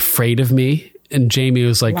 are you afraid of me? And Jaime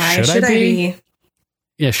was like, Why should I be?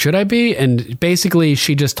 Yeah, should I be? And basically,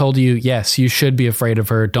 she just told you, yes, you should be afraid of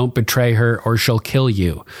her. Don't betray her or she'll kill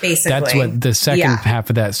you. Basically. That's what the second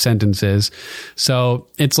half of that sentence is. So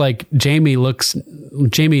it's like Jaime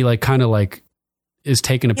like kind of like is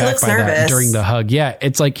taken aback by that during the hug. Yeah,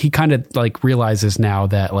 it's like he kind of like realizes now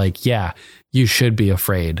that like, yeah, you should be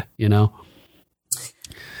afraid, you know?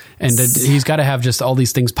 And he's got to have just all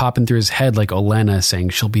these things popping through his head, like Olenna saying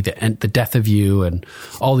she'll be the death of you, and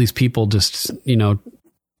all these people just, you know,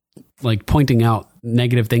 like pointing out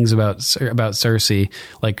negative things about Cersei,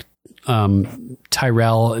 like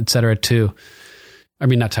Tyrell, etc. too. I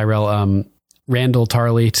mean, not Tyrell, Randall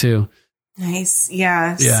Tarly too. Nice,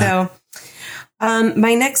 yeah. So,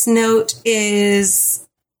 my next note is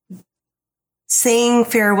saying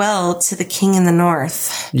farewell to the King in the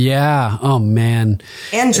North. Yeah. Oh man.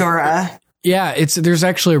 And Jorah. Yeah, there's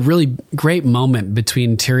actually a really great moment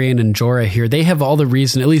between Tyrion and Jorah here. They have all the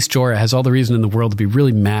reason, at least Jorah has all the reason in the world to be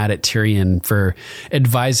really mad at Tyrion for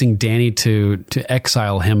advising Dany to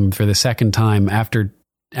exile him for the second time after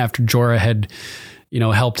Jorah had,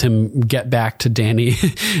 helped him get back to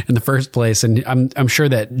Dany in the first place. And I'm sure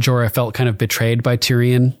that Jorah felt kind of betrayed by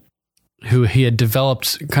Tyrion, who he had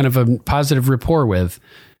developed kind of a positive rapport with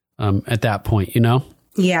at that point,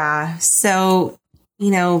 Yeah. So,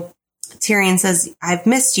 Tyrion says, I've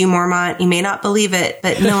missed you, Mormont. You may not believe it,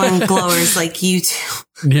 but no one glowers like you do.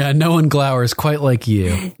 Yeah, no one glowers quite like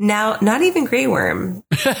you. Now, not even Grey Worm.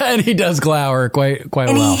 And he does glower quite and well.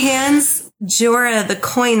 And he hands Jorah the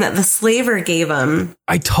coin that the slaver gave him.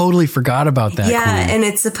 I totally forgot about that. Yeah, coin.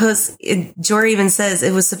 and Jorah even says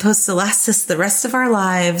it was supposed to last us the rest of our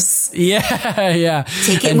lives. Yeah.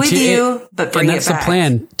 Take it with you, but bring it back. And that's the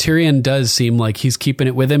plan. Tyrion does seem like he's keeping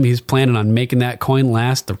it with him. He's planning on making that coin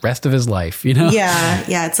last the rest of his life,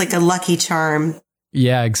 Yeah, it's like a lucky charm.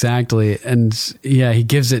 Yeah, exactly. And yeah, he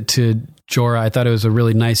gives it to Jorah. I thought it was a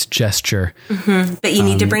really nice gesture. Mm-hmm. But you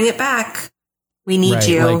need to bring it back. We need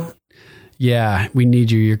you. Yeah, we need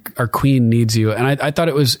you. Our queen needs you. And I thought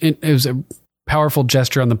it was a powerful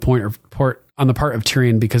gesture on the part of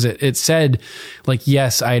Tyrion, because it said, like,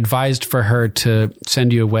 yes, I advised for her to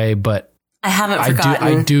send you away, but I haven't forgotten.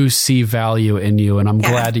 I do see value in you, and I'm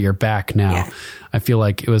glad that you're back now. Yeah. I feel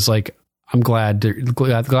like it was like, I'm glad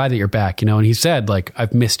that you're back, and he said, like,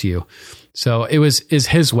 I've missed you. So is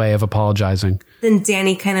his way of apologizing. Then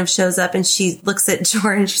Dany kind of shows up and she looks at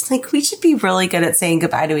Jorah and she's like, we should be really good at saying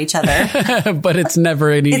goodbye to each other. But it's never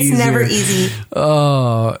any easier. It's never easy.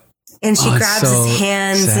 Oh. And she grabs his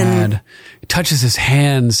hands and touches his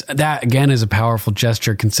hands. That again is a powerful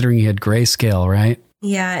gesture considering he had grayscale, right?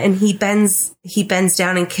 Yeah. And he bends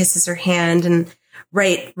down and kisses her hand, and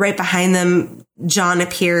right behind them, Jon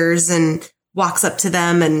appears and walks up to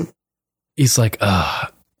them, and he's like,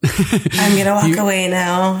 ugh. I'm going to walk away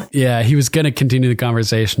now. Yeah, he was going to continue the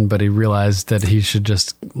conversation, but he realized that he should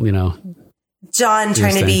just, Jon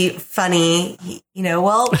trying to be funny,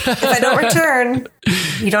 well, if I don't return,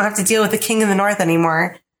 you don't have to deal with the King of the North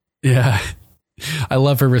anymore. Yeah. I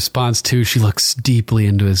love her response too. She looks deeply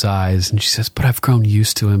into his eyes and she says, but I've grown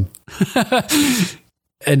used to him.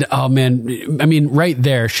 And oh man, I mean, right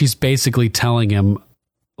there, she's basically telling him,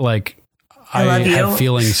 like, I have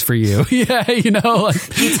feelings for you. Yeah, like,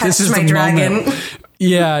 this is my dragon. Moment.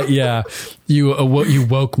 Yeah. You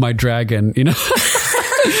woke my dragon,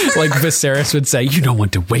 Like Viserys would say, you don't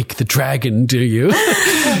want to wake the dragon, do you?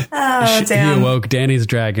 Oh, damn. He awoke Dany's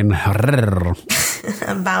dragon. Bound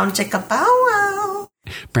chicka bow wow.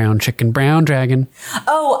 Brown chicken, brown dragon.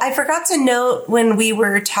 Oh, I forgot to note when we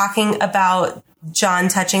were talking about Jon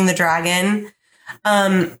touching the dragon.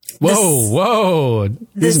 Whoa.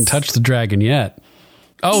 He hasn't touched the dragon yet.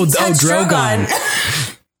 Oh, Drogon.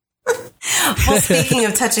 Well, speaking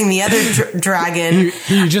of touching the other dragon.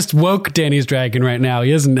 You just woke Dany's dragon right now.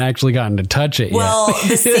 He hasn't actually gotten to touch it yet. Well,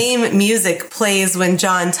 the same music plays when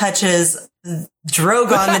Jon touches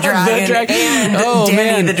Drogon the dragon and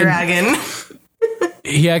Dany the dragon.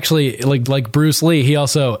 He actually, like Bruce Lee, he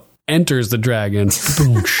also enters the dragon.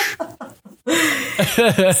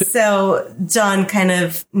 So Jon kind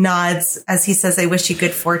of nods as he says, I wish you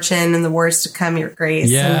good fortune and the wars to come, your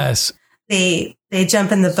grace. Yes. And they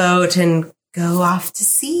jump in the boat and go off to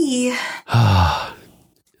sea. I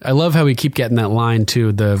love how we keep getting that line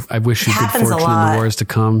too. I wish you good fortune in the wars to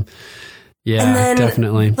come. Yeah, and then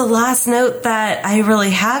definitely. The last note that I really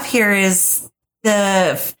have here is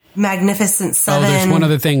the Magnificent Seven. Oh, there's one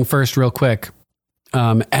other thing first, real quick.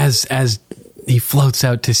 As he floats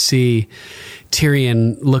out to sea,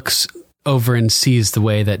 Tyrion looks over and sees the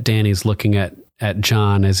way that Dany's looking at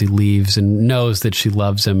Jon as he leaves and knows that she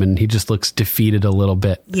loves him, and he just looks defeated a little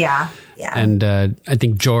bit. Yeah. And I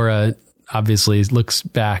think Jorah obviously looks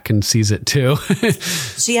back and sees it too.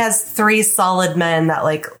 She has 3 solid men that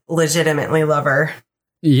like legitimately love her.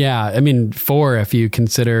 Yeah, I mean 4 if you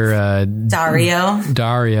consider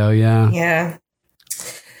Daario, yeah.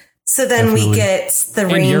 So then definitely. We get the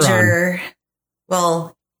and Ranger.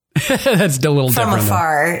 Well, that's a little from different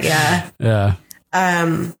afar, yeah.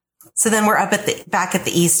 So then we're up back at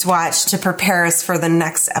the East Watch to prepare us for the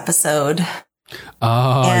next episode.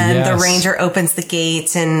 Oh, and yes. The Ranger opens the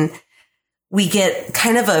gate and we get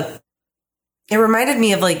kind of it reminded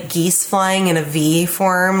me of like geese flying in a V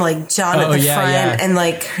form, like Jon at the front and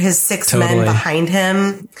like his 6 men behind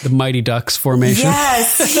him. The Mighty Ducks formation.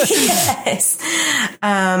 Yes.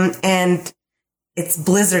 And it's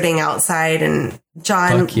blizzarding outside and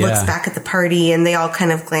Jon looks back at the party and they all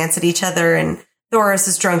kind of glance at each other and Thoros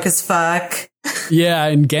is drunk as fuck. Yeah,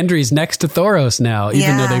 and Gendry's next to Thoros now,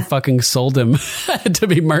 even though they fucking sold him to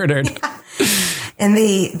be murdered. Yeah. And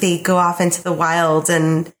they go off into the wild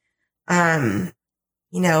and,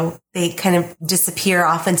 they kind of disappear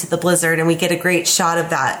off into the blizzard and we get a great shot of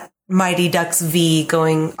that Mighty Ducks V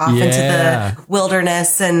going off into the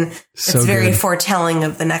wilderness. And it's very foretelling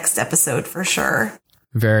of the next episode for sure.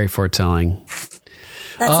 Very foretelling.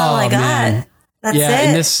 That's all I got. Man. That's it.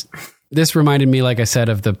 And this reminded me, like I said,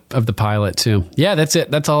 of the pilot too. Yeah, that's it.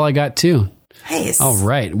 That's all I got too. Nice. All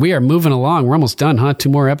right. We are moving along. We're almost done, huh? 2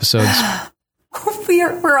 more episodes.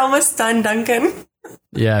 We're almost done, Duncan.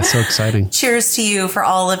 Yeah, so exciting. Cheers to you for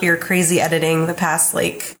all of your crazy editing the past 4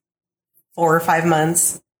 or 5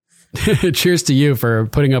 months. Cheers to you for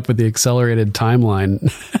putting up with the accelerated timeline.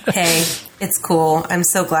 Hey, it's cool. I'm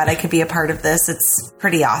so glad I could be a part of this. It's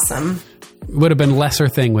pretty awesome. Would have been lesser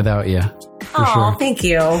thing without you. Oh, thank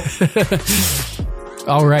you.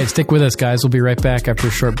 All right, stick with us, guys. We'll be right back after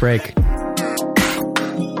a short break.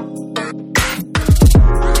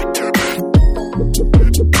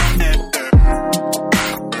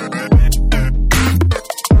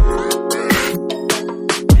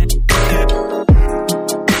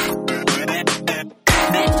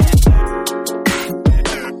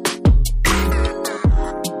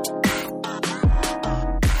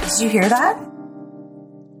 Did you hear that?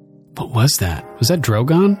 What was that? Was that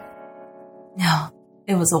Drogon? No,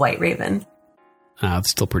 it was a white raven.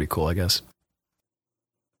 It's still pretty cool, I guess.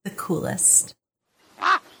 The coolest.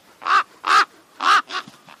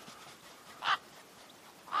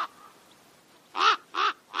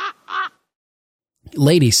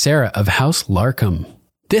 Lady Sarah of House Larkham.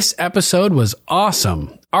 This episode was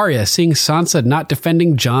awesome. Arya seeing Sansa not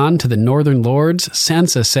defending Jon to the Northern Lords.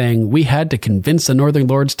 Sansa saying, we had to convince the Northern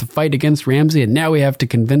Lords to fight against Ramsay, and now we have to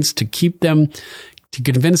convince them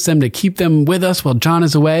to keep them with us while Jon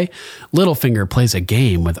is away. Littlefinger plays a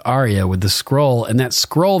game with Arya with the scroll, and that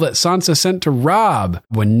scroll that Sansa sent to Robb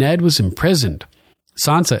when Ned was imprisoned.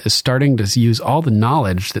 Sansa is starting to use all the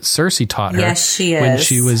knowledge that Cersei taught her when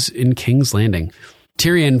she was in King's Landing.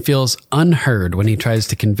 Tyrion feels unheard when he tries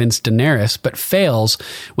to convince Daenerys, but fails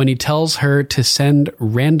when he tells her to send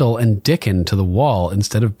Randall and Dickon to the Wall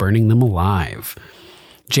instead of burning them alive.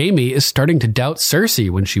 Jaime is starting to doubt Cersei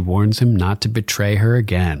when she warns him not to betray her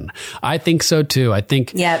again. I think so too. I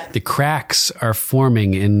think the cracks are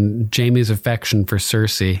forming in Jaime's affection for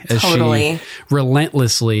Cersei as she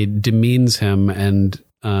relentlessly demeans him and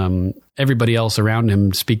everybody else around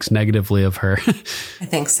him speaks negatively of her. I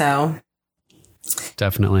think so.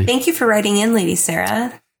 Definitely. Thank you for writing in, Lady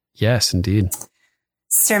Sarah. Yes, indeed.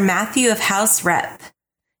 Sir Matthew of House Rep.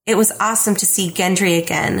 It was awesome to see Gendry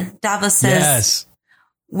again. Davos says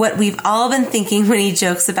what we've all been thinking when he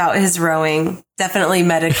jokes about his rowing. Definitely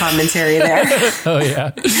meta commentary there. Oh,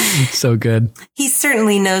 yeah. So good. He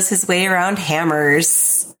certainly knows his way around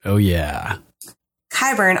hammers. Oh, yeah.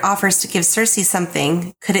 Qyburn offers to give Cersei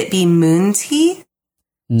something. Could it be moon tea?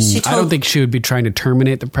 I don't think she would be trying to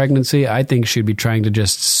terminate the pregnancy. I think she'd be trying to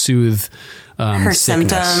just soothe her sickness.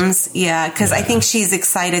 Symptoms. Yeah, because I think she's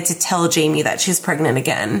excited to tell Jaime that she's pregnant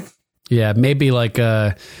again. Yeah, maybe like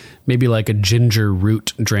a ginger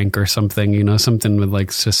root drink or something, something with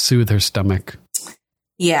to soothe her stomach.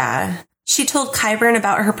 Yeah. She told Qyburn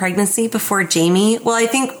about her pregnancy before Jaime. Well, I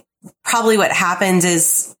think probably what happened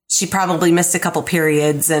is she probably missed a couple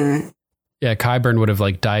periods and... Yeah, Qyburn would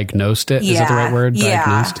have diagnosed it. Is that the right word?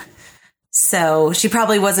 Diagnosed. Yeah. So she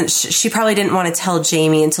probably wasn't. She probably didn't want to tell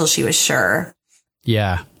Jaime until she was sure.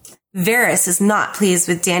 Yeah. Varys is not pleased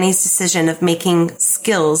with Dany's decision of making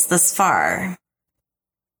skills thus far.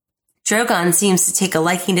 Drogon seems to take a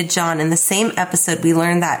liking to Jon. In the same episode, we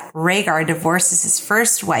learn that Rhaegar divorces his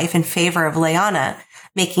first wife in favor of Lyanna,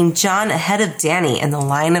 making Jon ahead of Dany in the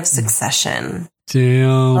line of succession. Damn.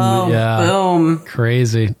 Oh, yeah. Boom.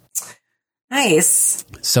 Crazy. Nice.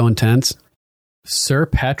 So intense. Sir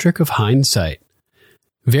Patrick of Hindsight.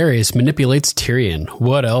 Varys manipulates Tyrion.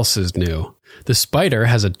 What else is new? The Spider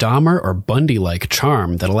has a Dahmer or Bundy-like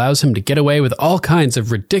charm that allows him to get away with all kinds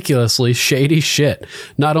of ridiculously shady shit.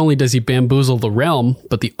 Not only does he bamboozle the realm,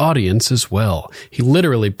 but the audience as well. He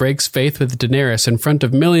literally breaks faith with Daenerys in front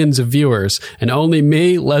of millions of viewers, and only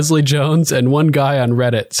me, Leslie Jones, and one guy on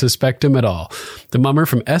Reddit suspect him at all. The mummer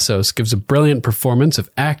from Essos gives a brilliant performance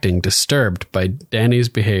of acting disturbed by Dany's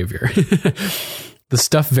behavior. The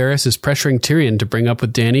stuff Varys is pressuring Tyrion to bring up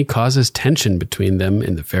with Dany causes tension between them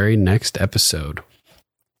in the very next episode.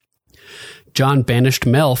 Jon banished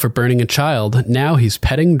Mel for burning a child. Now he's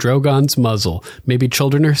petting Drogon's muzzle. Maybe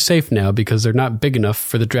children are safe now because they're not big enough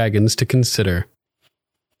for the dragons to consider.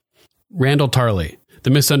 Randall Tarley. The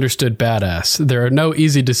misunderstood badass. There are no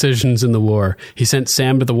easy decisions in the war. He sent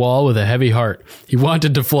Sam to the Wall with a heavy heart. He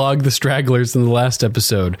wanted to flog the stragglers in the last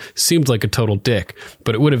episode. Seemed like a total dick,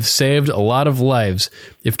 but it would have saved a lot of lives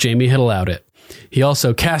if Jaime had allowed it. He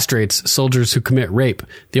also castrates soldiers who commit rape.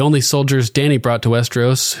 The only soldiers Dany brought to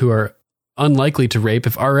Westeros who are unlikely to rape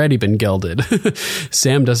have already been gelded.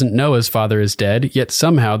 Sam doesn't know his father is dead, yet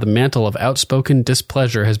somehow the mantle of outspoken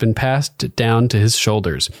displeasure has been passed down to his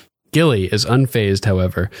shoulders. Gilly is unfazed,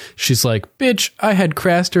 however. She's like, bitch, I had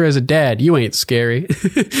Craster as a dad. You ain't scary.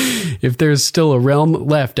 If there's still a realm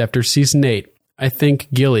left after season 8, I think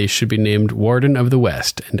Gilly should be named Warden of the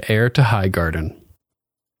West and heir to Highgarden.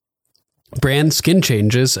 Bran's skin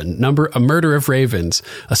changes a murder of ravens,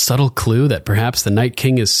 a subtle clue that perhaps the Night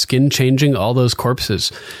King is skin changing all those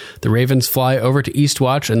corpses. The ravens fly over to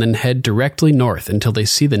Eastwatch and then head directly north until they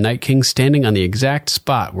see the Night King standing on the exact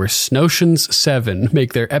spot where Snowshan's 7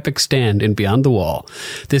 make their epic stand in Beyond the Wall.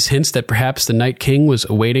 This hints that perhaps the Night King was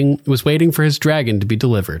waiting for his dragon to be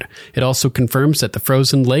delivered. It also confirms that the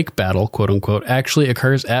Frozen Lake battle, quote unquote, actually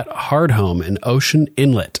occurs at Hardhome in Ocean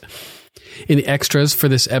Inlet. In the extras for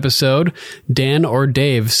this episode, Dan or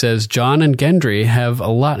Dave says Jon and Gendry have a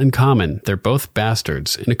lot in common. They're both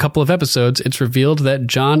bastards. In a couple of episodes, it's revealed that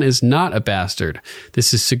Jon is not a bastard.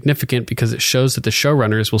 This is significant because it shows that the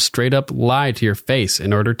showrunners will straight up lie to your face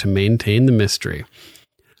in order to maintain the mystery.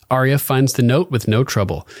 Arya finds the note with no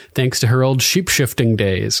trouble, thanks to her old sheep-shifting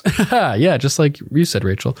days. Yeah, just like you said,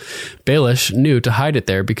 Rachel. Baelish knew to hide it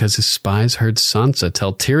there because his spies heard Sansa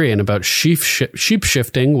tell Tyrion about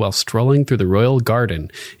sheep-shifting while strolling through the royal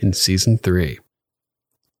garden in Season 3.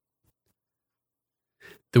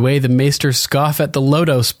 The way the Maesters scoff at the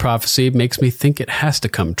Lodos prophecy makes me think it has to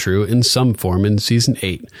come true in some form in Season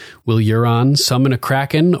 8. Will Euron summon a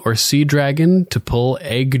kraken or sea dragon to pull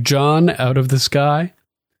Egg Jon out of the sky?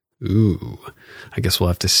 Ooh, I guess we'll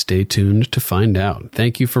have to stay tuned to find out.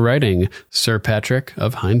 Thank you for writing, Sir Patrick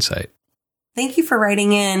of Hindsight. Thank you for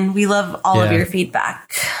writing in. We love all of your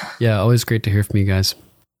feedback. Yeah, always great to hear from you guys.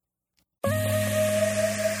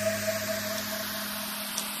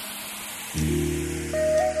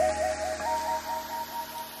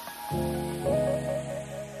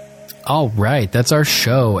 All right, that's our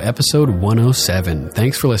show, episode 107.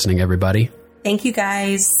 Thanks for listening, everybody. Thank you,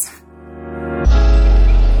 guys.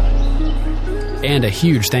 And a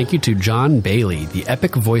huge thank you to John Bailey, the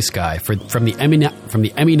epic voice guy from the Emmy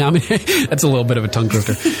nominated. That's a little bit of a tongue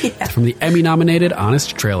twister. Yeah. From the Emmy nominated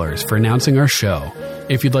Honest Trailers for announcing our show.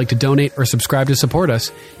 If you'd like to donate or subscribe to support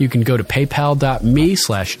us, you can go to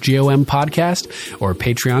paypal.me/GOM podcast or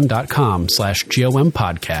patreon.com/GOM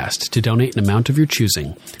podcast to donate an amount of your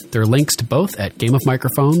choosing. There are links to both at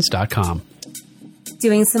gameofmicrophones.com.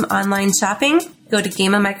 Doing some online shopping? Go to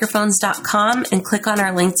gameofmicrophones.com and click on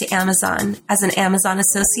our link to Amazon. As an Amazon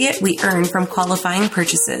associate, we earn from qualifying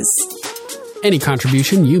purchases. Any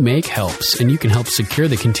contribution you make helps, and you can help secure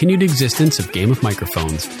the continued existence of Game of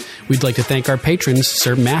Microphones. We'd like to thank our patrons,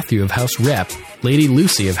 Sir Matthew of House Rep, Lady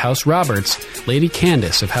Lucy of House Roberts, Lady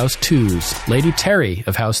Candace of House Twos, Lady Terry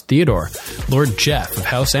of House Theodore, Lord Jeff of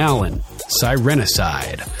House Allen,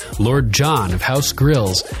 Sirenicide, Lord John of House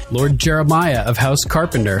Grills, Lord Jeremiah of House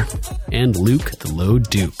Carpenter, and Luke the Low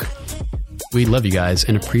Duke. We love you guys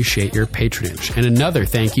and appreciate your patronage. And another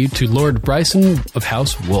thank you to Lord Bryson of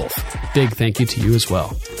House Wolf. Big thank you to you as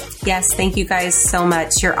well. Yes, thank you guys so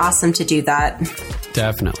much. You're awesome to do that.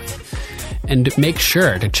 Definitely. And make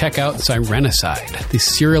sure to check out Sirenicide, the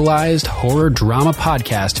serialized horror drama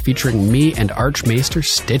podcast featuring me and Archmaester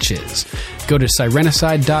Stitches. Go to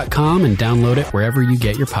sirenicide.com and download it wherever you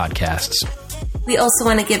get your podcasts. We also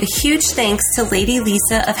want to give a huge thanks to Lady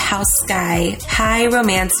Lisa of House Sky, High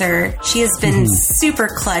Romancer. She has been super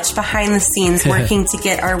clutch behind the scenes working to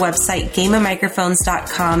get our website,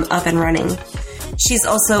 gameofmicrophones.com, up and running. She's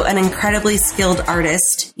also an incredibly skilled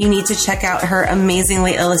artist. You need to check out her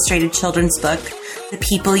amazingly illustrated children's book, The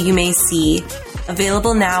People You May See,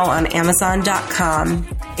 available now on Amazon.com.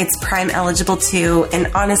 It's Prime eligible too, and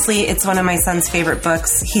honestly, it's one of my son's favorite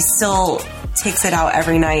books. He still takes it out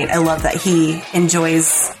every night. I love that he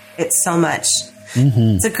enjoys it so much.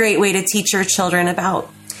 Mm-hmm. It's a great way to teach your children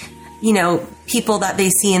about, people that they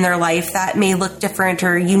see in their life that may look different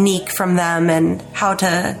or unique from them, and how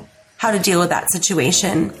to deal with that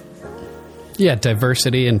situation. Yeah,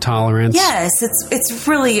 diversity and tolerance. Yes, it's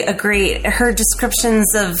really a great. Her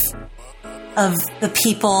descriptions of the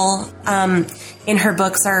people in her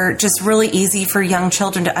books are just really easy for young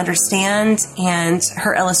children to understand, and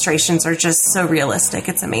her illustrations are just so realistic.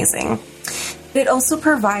 It's amazing. It also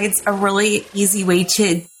provides a really easy way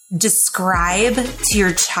to describe to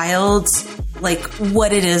your child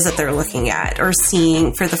what it is that they're looking at or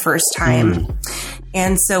seeing for the first time.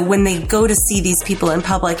 And so when they go to see these people in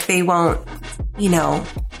public, they won't,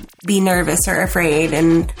 be nervous or afraid,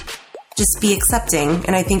 and just be accepting.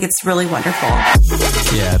 And I think it's really wonderful.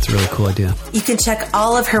 Yeah, it's a really cool idea. You can check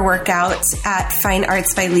all of her work out at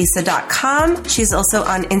fineartsbylisa.com. She's also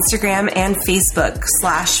on Instagram and Facebook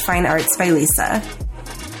 /fineartsbylisa.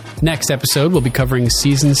 Next episode, we'll be covering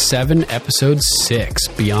Season 7, Episode 6,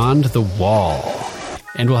 Beyond the Wall.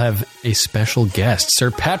 And we'll have a special guest,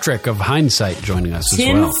 Sir Patrick of Hindsight, joining us as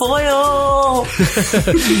well.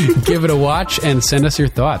 Tinfoil! Give it a watch and send us your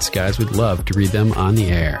thoughts, guys. We'd love to read them on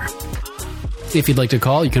the air. If you'd like to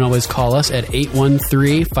call, you can always call us at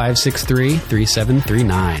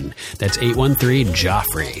 813-563-3739. That's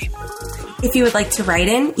 813-JOFFREY. If you would like to write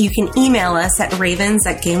in, you can email us at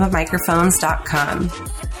ravens@gameofmicrophones.com.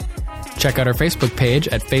 Check out our Facebook page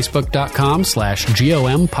at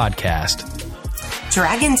facebook.com/GOM podcast.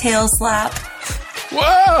 Dragon tail slap.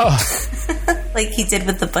 Whoa! Like he did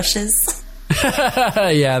with the bushes.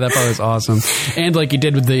 Yeah, that part was awesome. And like he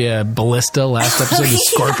did with the ballista last episode, the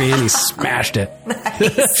scorpion, he smashed it.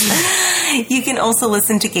 Nice. You can also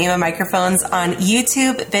listen to Game of Microphones on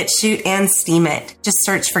YouTube, BitChute, and Steemit. Just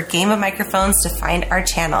search for Game of Microphones to find our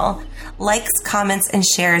channel. Likes, comments, and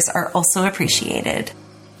shares are also appreciated.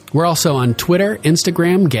 We're also on Twitter,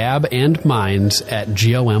 Instagram, Gab, and Minds at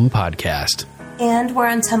GOM Podcast. And we're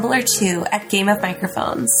on Tumblr too at Game of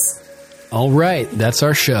Microphones. All right, that's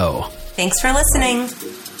our show. Thanks for listening.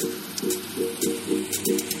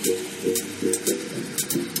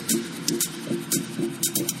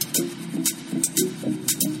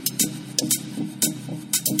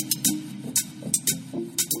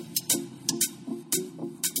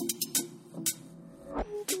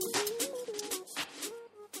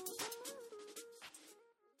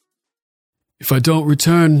 If I don't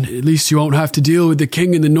return, at least you won't have to deal with the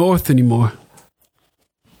king in the north anymore.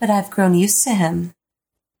 But I've grown used to him.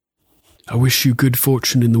 I wish you good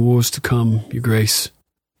fortune in the wars to come, Your Grace.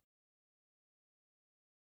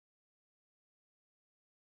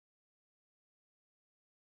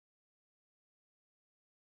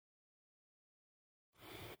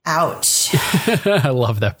 Ouch. I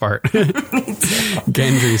love that part. Me too.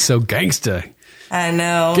 Gendry's so gangsta. I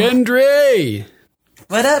know. Gendry!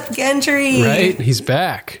 What up, Gendry? Right? He's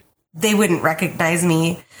back. They wouldn't recognize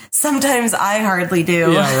me. Sometimes I hardly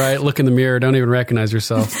do. Yeah, right. Look in the mirror. Don't even recognize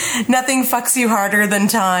yourself. Nothing fucks you harder than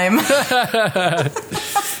time.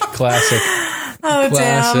 Classic. Oh,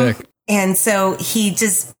 Classic. damn. And so he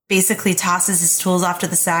just basically tosses his tools off to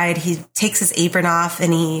the side. He takes his apron off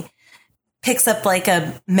and he picks up like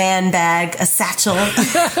a man bag, a satchel.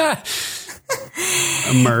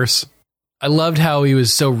 A merce. I loved how he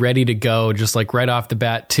was so ready to go, just like right off the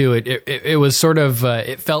bat too. It was sort of,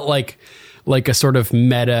 it felt like a sort of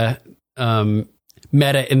meta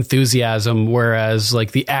enthusiasm, whereas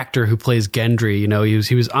like the actor who plays Gendry, you know,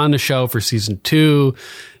 he was on the show for season 2,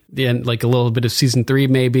 then like a little bit of season 3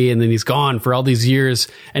 maybe, and then he's gone for all these years.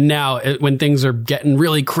 And now when things are getting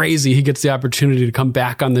really crazy, he gets the opportunity to come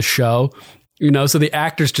back on the show. You know, so the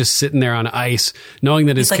actor's just sitting there on ice, knowing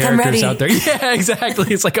that his character's out there. Yeah, exactly.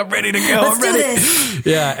 He's like, I'm ready to go. Let's I'm ready. do this.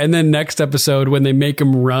 Yeah. And then next episode, when they make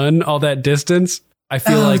him run all that distance, I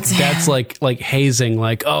feel that's like hazing.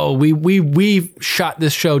 Like, oh, we shot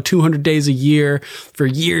this show 200 days a year for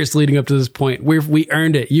years leading up to this point. We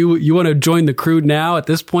earned it. You want to join the crew now at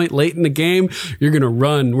this point late in the game? You're gonna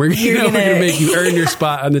run. We're gonna make you earn your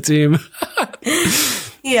spot on the team.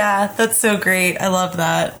 Yeah, that's so great. I love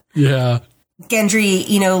that. Yeah. Gendry,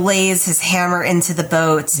 lays his hammer into the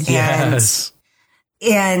boat. Yes.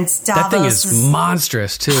 And Davos that thing is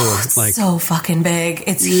monstrous too. It's like so fucking big.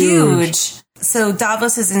 It's huge. So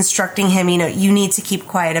Davos is instructing him, you need to keep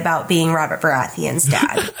quiet about being Robert Baratheon's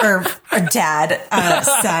dad or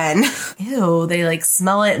son. Ew, they like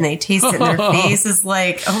smell it and they taste it and their face is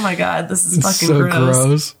like, oh my God, this is fucking so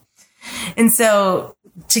gross. And so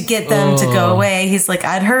to get them to go away, he's like,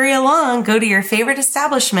 I'd hurry along, go to your favorite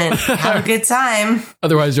establishment, have a good time.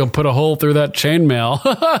 Otherwise you'll put a hole through that chainmail.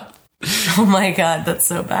 Oh my God, that's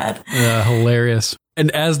so bad. Yeah, hilarious. And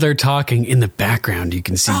as they're talking in the background, you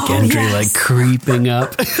can see Gendry like creeping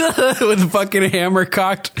up with a fucking hammer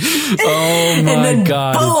cocked. Oh my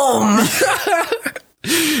God. Boom.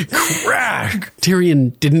 Crack.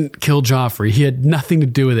 Tyrion didn't kill Joffrey. He had nothing to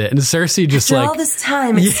do with it. And Cersei just After all this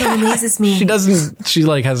time, it so amazes me. She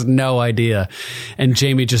has no idea. And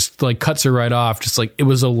Jaime just like cuts her right off. Just like, it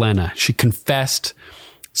was Olenna. She confessed.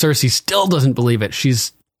 Cersei still doesn't believe it.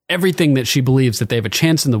 She's everything that she believes that they have a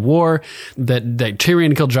chance in the war, that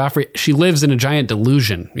Tyrion killed Joffrey. She lives in a giant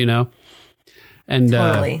delusion, And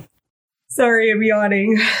totally. Sorry, I'm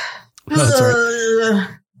yawning. That's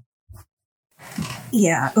right.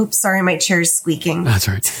 Yeah. Oops. Sorry, my chair's squeaking. That's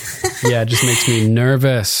right. Yeah, it just makes me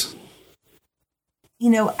nervous.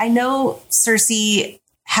 I know Cersei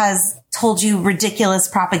has told you ridiculous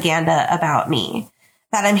propaganda about me.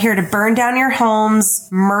 That I'm here to burn down your homes,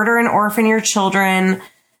 murder and orphan your children.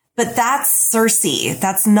 But that's Cersei.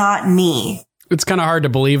 That's not me. It's kind of hard to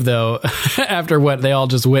believe, though, after what they all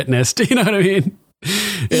just witnessed. You know what I mean?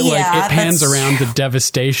 It pans around the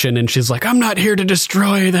devastation, and she's like, I'm not here to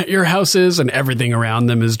destroy your houses, and everything around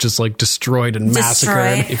them is just like destroyed and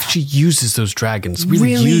massacred. If she uses those dragons,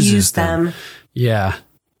 really uses them. Yeah.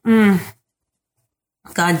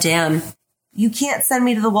 God damn. You can't send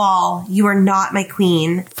me to the wall. You are not my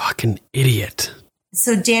queen. Fucking idiot.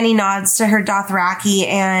 So Dany nods to her Dothraki,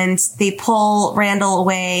 and they pull Randall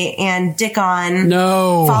away, and Dickon,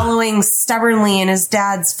 following stubbornly in his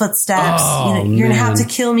dad's footsteps. You're going to have to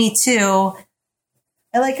kill me too.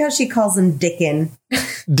 I like how she calls him Dickon.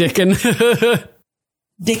 Dickon.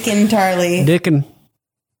 Dickon Tarly. Dickon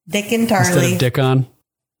Tarly. Instead of Dickon.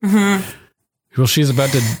 Mm-hmm. Well, she's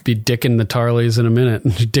about to be dicking the Tarleys in a minute.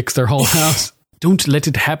 She dicks their whole house. Don't let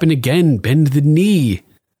it happen again. Bend the knee.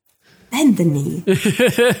 Bend the knee.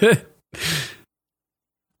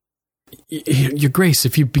 Your Grace,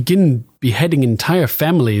 if you begin beheading entire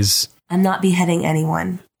families... I'm not beheading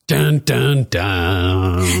anyone. Dun, dun,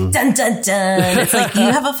 dun. Dun, dun, dun. It's like, you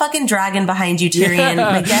have a fucking dragon behind you, Tyrion.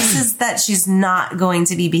 Yeah. My guess is that she's not going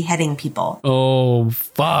to be beheading people. Oh,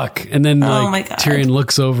 fuck. And then, Tyrion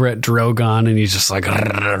looks over at Drogon, and he's just like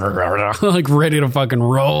ready to fucking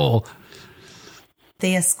roll.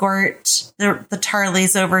 They escort the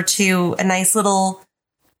Tarleys over to a nice little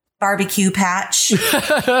barbecue patch.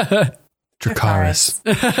 Dracarys.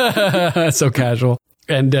 So casual.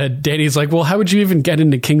 And Dany's like, well, how would you even get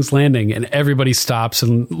into King's Landing? And everybody stops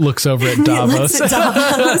and looks over at Davos.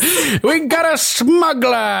 We got a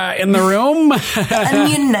smuggler in the room.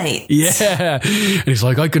 Onion Knight. Yeah. And he's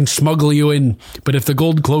like, I can smuggle you in, but if the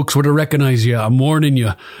gold cloaks were to recognize you, I'm warning you,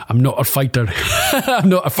 I'm not a fighter. I'm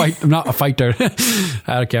not a fighter.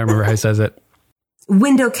 I can't remember how he says it.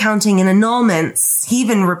 Window counting and annulments. He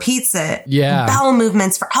even repeats it. Yeah. Bowel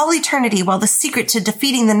movements for all eternity, while the secret to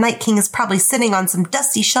defeating the Night King is probably sitting on some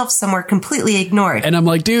dusty shelf somewhere completely ignored. And I'm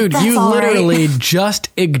like, dude, you literally just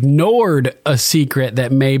ignored a secret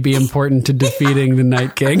that may be important to defeating the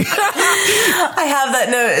Night King. I have that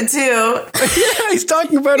note too. Yeah, he's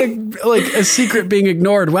talking about a secret being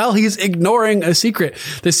ignored. Well, he's ignoring a secret.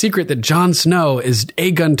 The secret that Jon Snow is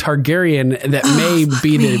Aegon Targaryen that may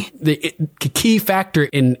be the key factor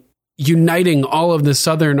in uniting all of the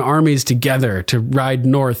southern armies together to ride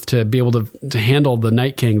north to be able to handle the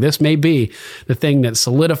Night King. This may be the thing that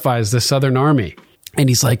solidifies the southern army. And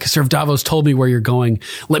he's like, Sir Davos told me where you're going.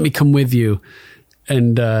 Let me come with you.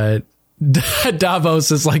 And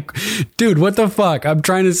Davos is like, dude, what the fuck? I'm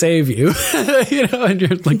trying to save you. And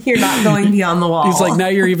you're like, you're not going beyond the wall. He's like, now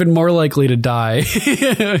you're even more likely to die.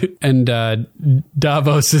 And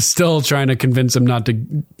Davos is still trying to convince him not to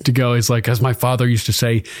go. He's like, as my father used to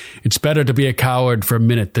say, it's better to be a coward for a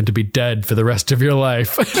minute than to be dead for the rest of your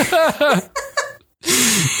life.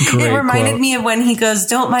 It reminded me of when he goes,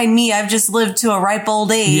 don't mind me, I've just lived to a ripe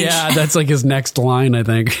old age. Yeah, that's like his next line, I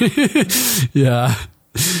think. Yeah.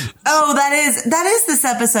 Oh, that is this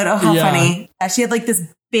episode. Oh, how funny. She had like this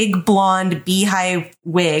big blonde beehive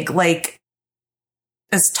wig, like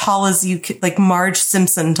as tall as you could, like Marge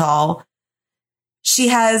Simpson tall. She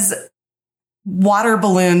has water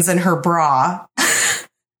balloons in her bra.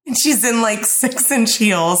 And she's in like 6-inch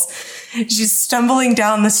heels. She's stumbling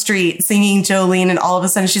down the street singing Jolene, and all of a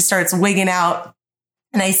sudden she starts wigging out.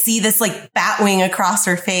 And I see this like bat wing across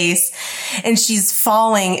her face, and she's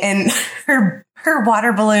falling, and her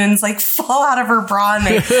water balloons like fall out of her bra and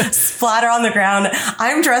they splatter on the ground.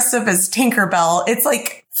 I'm dressed up as Tinkerbell. It's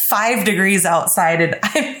like 5 degrees outside, and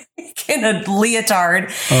I'm in a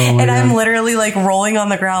leotard, and I'm literally like rolling on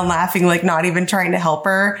the ground laughing, like not even trying to help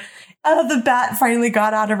her. The bat finally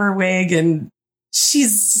got out of her wig, and she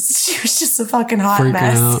was just a fucking hot freaking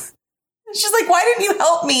mess. Out. She's like, why didn't you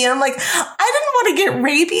help me? And I'm like, I didn't want to get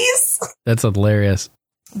rabies. That's hilarious.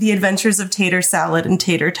 The Adventures of Tater Salad and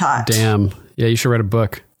Tater Tot. Damn. Yeah, you should write a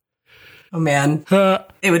book. Oh, man.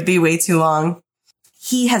 It would be way too long.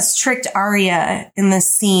 He has tricked Arya in this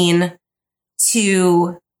scene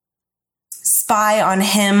to spy on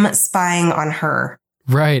him, spying on her.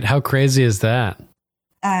 Right. How crazy is that?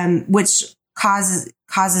 Which causes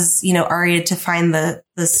Arya to find the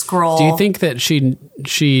scroll. Do you think that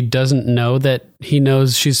she doesn't know that he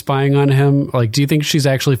knows she's spying on him? Like, do you think she's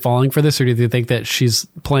actually falling for this, or do you think that she's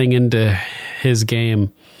playing into his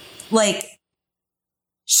game? Like,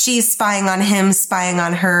 she's spying on him, spying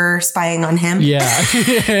on her, spying on him. Yeah.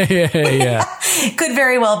 Yeah. Could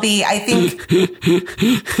very well be. I think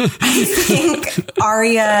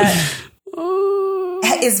Arya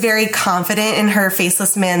is very confident in her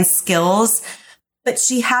faceless man's skills, but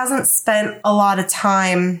she hasn't spent a lot of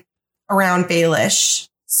time around Baelish.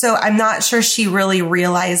 So I'm not sure she really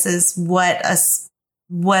realizes what a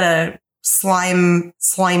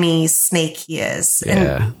slimy snake he is.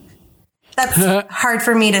 Yeah. And that's hard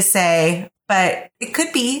for me to say, but it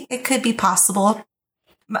could be possible.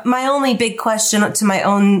 My only big question to my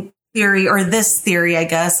own theory, or this theory, I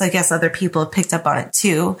guess other people have picked up on it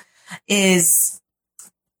too, is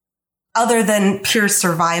other than pure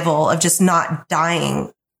survival of just not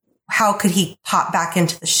dying, how could he pop back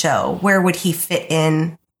into the show? Where would he fit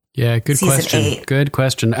in? Yeah, good question. 8? Good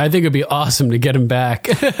question. I think it'd be awesome to get him back.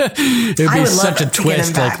 It'd be such a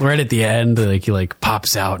twist, like right at the end, like he like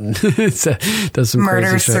pops out and does some murder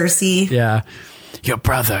crazy shit. Cersei. Yeah, your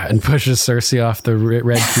brother, and pushes Cersei off the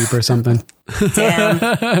Red Keep or something. Damn.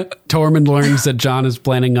 Tormund learns that Jon is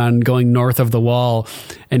planning on going north of the Wall,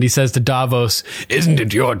 and he says to Davos, "Isn't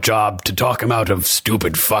it your job to talk him out of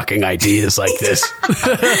stupid fucking ideas like this?"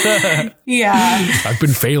 Yeah. I've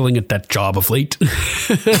been failing at that job of late.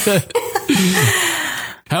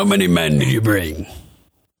 How many men did you bring?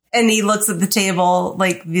 And he looks at the table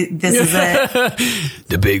like, this is it.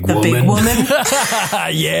 The big woman.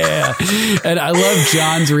 Yeah. And I love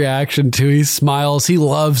Jon's reaction too. He smiles. He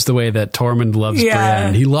loves the way that Tormund loves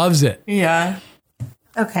Bran. He loves it. Yeah.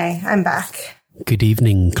 Okay, I'm back. Good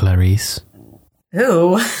evening, Clarice.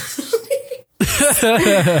 Ooh.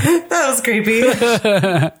 That was creepy.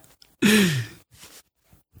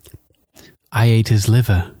 I ate his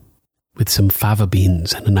liver with some fava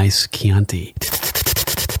beans and a nice Chianti.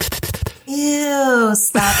 Ew,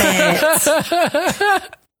 stop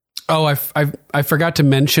it. Oh, I forgot to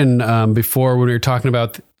mention before when we were talking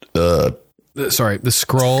about the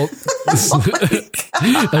scroll.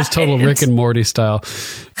 That's total Rick and Morty style.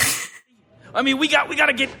 I mean, we got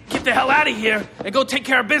to get the hell out of here and go take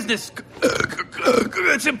care of business.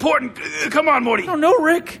 It's important. Come on, Morty. Oh no,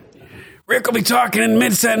 Rick. Rick will be talking in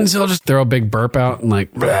mid-sentence. He'll just throw a big burp out and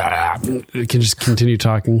like, can just continue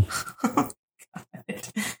talking. Oh, God.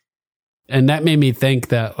 And that made me think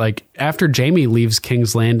that, like, after Jaime leaves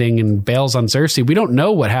King's Landing and bails on Cersei, we don't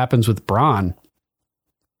know what happens with Bronn.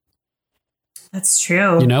 That's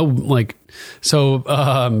true. You know, like, so,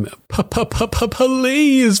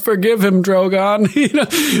 please forgive him, Drogon. You know,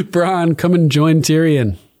 Bronn, come and join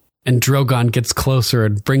Tyrion. And Drogon gets closer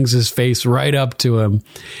and brings his face right up to him.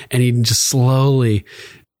 And he just slowly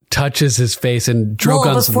touches his face, and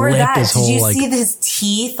Drogon's lip is whole. Did you like, see his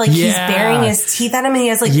teeth? Like he's baring his teeth at him, and he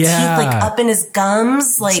has like teeth like up in his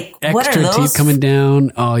gums. Like extra what are those? Teeth coming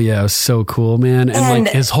down. Oh yeah, it was so cool, man. And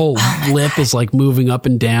like his whole lip is like moving up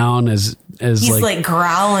and down as he's like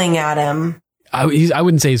growling at him. I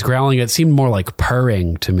wouldn't say he's growling. It seemed more like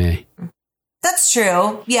purring to me. That's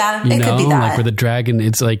true. Yeah, you it know, could be that. Like with the dragon,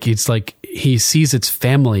 it's like he sees its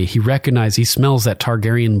family. He smells that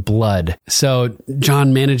Targaryen blood. So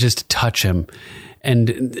Jon manages to touch him. And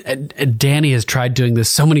Dany has tried doing this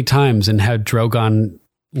so many times and had Drogon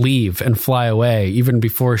leave and fly away even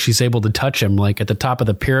before she's able to touch him. Like at the top of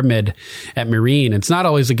the pyramid at Meereen, it's not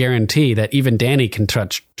always a guarantee that even Dany can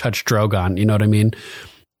touch Drogon. You know what I mean?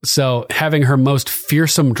 So having her most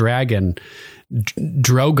fearsome dragon,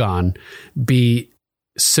 Drogon, be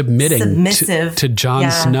submissive to Jon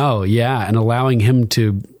Snow, and allowing him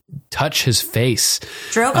to touch his face.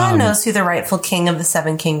 Drogon knows who the rightful king of the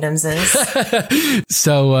Seven Kingdoms is.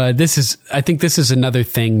 So I think this is another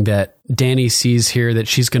thing that Dany sees here that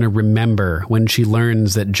she's going to remember when she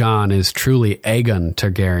learns that Jon is truly Aegon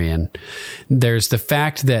Targaryen. There's the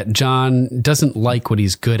fact that Jon doesn't like what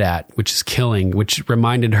he's good at, which is killing, which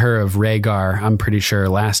reminded her of Rhaegar, I'm pretty sure,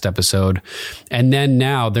 last episode. And then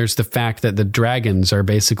now there's the fact that the dragons are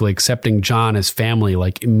basically accepting Jon as family,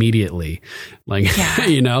 like immediately, like,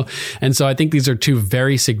 you know? And so I think these are two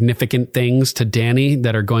very significant things to Dany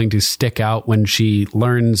that are going to stick out when she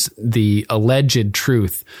learns the alleged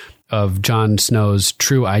truth of Jon Snow's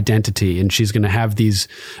true identity. And she's going to have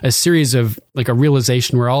a series of like a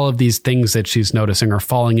realization where all of these things that she's noticing are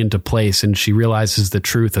falling into place, and she realizes the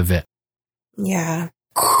truth of it. Yeah.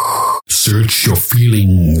 Search your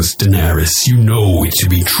feelings, Daenerys. You know it to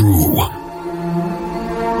be true.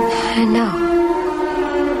 I know.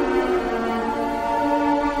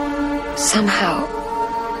 Somehow,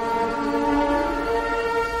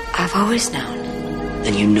 I've always known.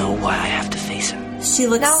 Then you know why I have to face him. She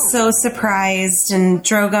looks so surprised, and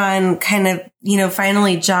Drogon kind of,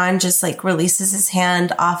 finally Jon just like releases his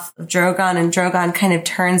hand off of Drogon, and Drogon kind of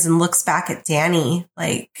turns and looks back at Dany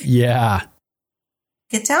like, yeah,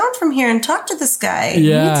 get down from here and talk to this guy. Yeah.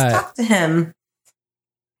 You need to talk to him.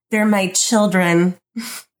 They're my children.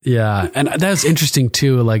 Yeah. And that was interesting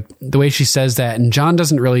too. Like the way she says that, and Jon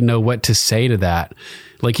doesn't really know what to say to that.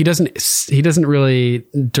 Like he doesn't really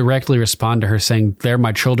directly respond to her saying they're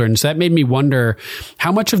my children. So that made me wonder,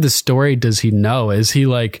 how much of the story does he know? Is he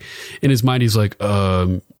like, in his mind, he's like,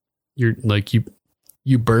 you're like, you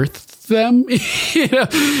birthed them, you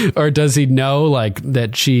know? Or does he know like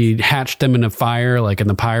that she hatched them in a fire, like in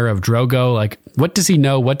the pyre of Drogo? Like, what does he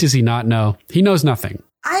know? What does he not know? He knows nothing.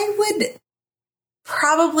 I would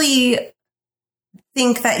probably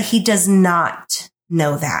think that he does not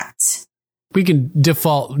know that. We can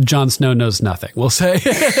default Jon Snow knows nothing, we'll say.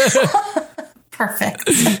 Perfect.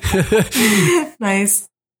 Nice.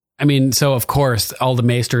 I mean, so of course, all the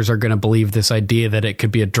Maesters are going to believe this idea that it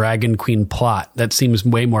could be a Dragon Queen plot. That seems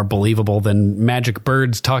way more believable than magic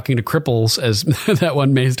birds talking to cripples, as that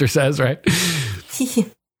one Maester says, right?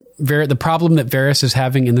 The problem that Varys is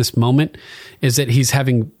having in this moment is that he's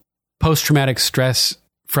having post-traumatic stress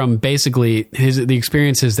from basically the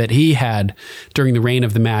experiences that he had during the reign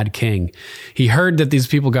of the Mad King. He heard that these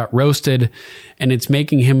people got roasted, and it's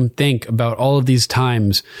making him think about all of these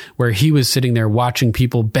times where he was sitting there watching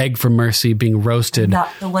people beg for mercy, being roasted. Not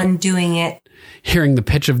the one doing it. Hearing the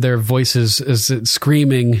pitch of their voices as it's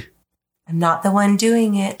screaming. I'm not the one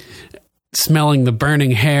doing it. Smelling the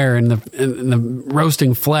burning hair and the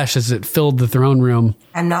roasting flesh as it filled the throne room.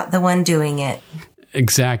 I'm not the one doing it.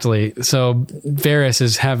 Exactly. So Varys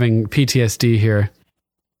is having PTSD here.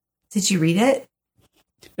 Did you read it?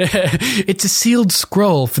 It's a sealed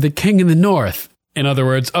scroll for the king in the north. In other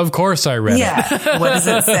words, of course I read it. Yeah. What does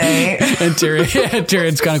it say? And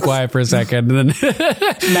Tyrion's kind of quiet for a second. And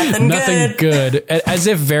then nothing good. As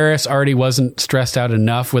if Varys already wasn't stressed out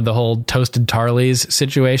enough with the whole toasted Tarleys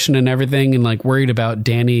situation and everything, and like worried about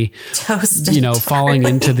Dany, falling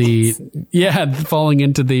into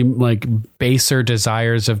the like baser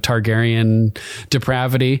desires of Targaryen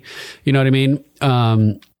depravity. You know what I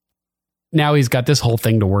mean? Now he's got this whole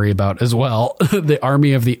thing to worry about as well. The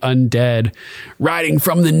army of the undead riding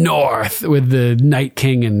from the north with the Night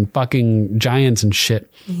King and fucking giants and shit.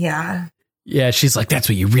 Yeah. Yeah, she's like, that's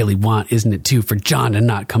what you really want, isn't it, too, for Jon to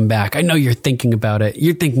not come back? I know you're thinking about it.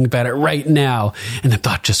 You're thinking about it right now. And the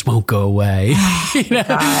thought just won't go away. You know?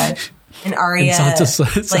 God. And Arya. And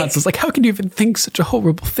Sansa's like, how can you even think such a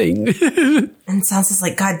horrible thing? And Sansa's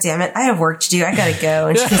like, God damn it, I have work to do. I gotta go.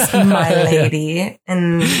 And she goes, my lady.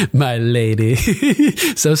 And my lady.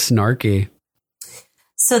 So snarky.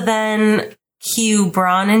 So then cue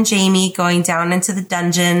Bronn and Jaime going down into the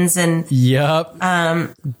dungeons and yep.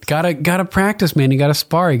 Gotta practice, man. You gotta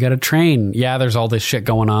spar, you gotta train. Yeah, there's all this shit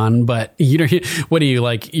going on, but what are you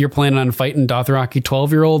like? You're planning on fighting Dothraki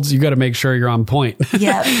 12-year-olds? You gotta make sure you're on point.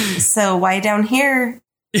 Yep. So why down here?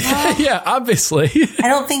 Well, yeah, obviously. I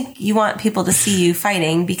don't think you want people to see you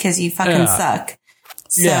fighting because you fucking suck.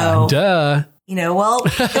 So, yeah, duh. Well,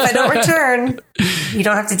 if I don't return, you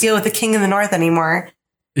don't have to deal with the King in the North anymore.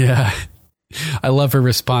 Yeah. I love her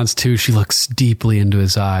response too. She looks deeply into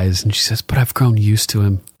his eyes and she says, but I've grown used to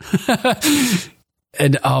him.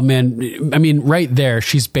 And oh man, I mean, right there,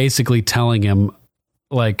 she's basically telling him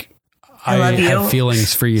like, I have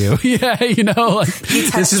feelings for you. Yeah. Like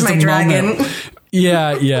you touched my dragon. Moment.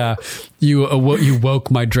 Yeah. You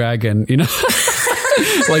woke my dragon,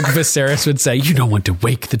 like Viserys would say, you don't want to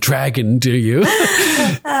wake the dragon, do you?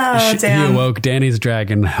 Oh, damn. He awoke Dany's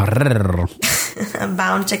dragon.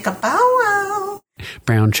 Bound chicka bow wow.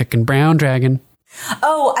 Brown chicken, brown dragon.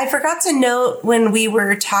 Oh, I forgot to note when we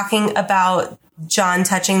were talking about Jon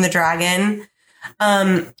touching the dragon.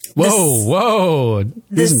 Whoa.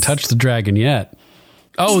 He hasn't touched the dragon yet.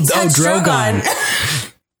 Drogon.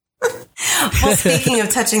 Well, speaking of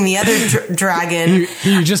touching the other dragon.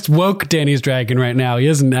 He just woke Dany's dragon right now. He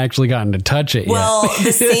hasn't actually gotten to touch it yet. Well,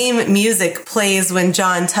 the same music plays when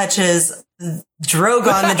Jon touches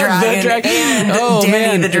Drogon the dragon and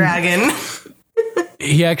Dany the dragon.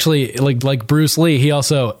 He actually, like Bruce Lee, he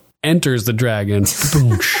also enters the dragon.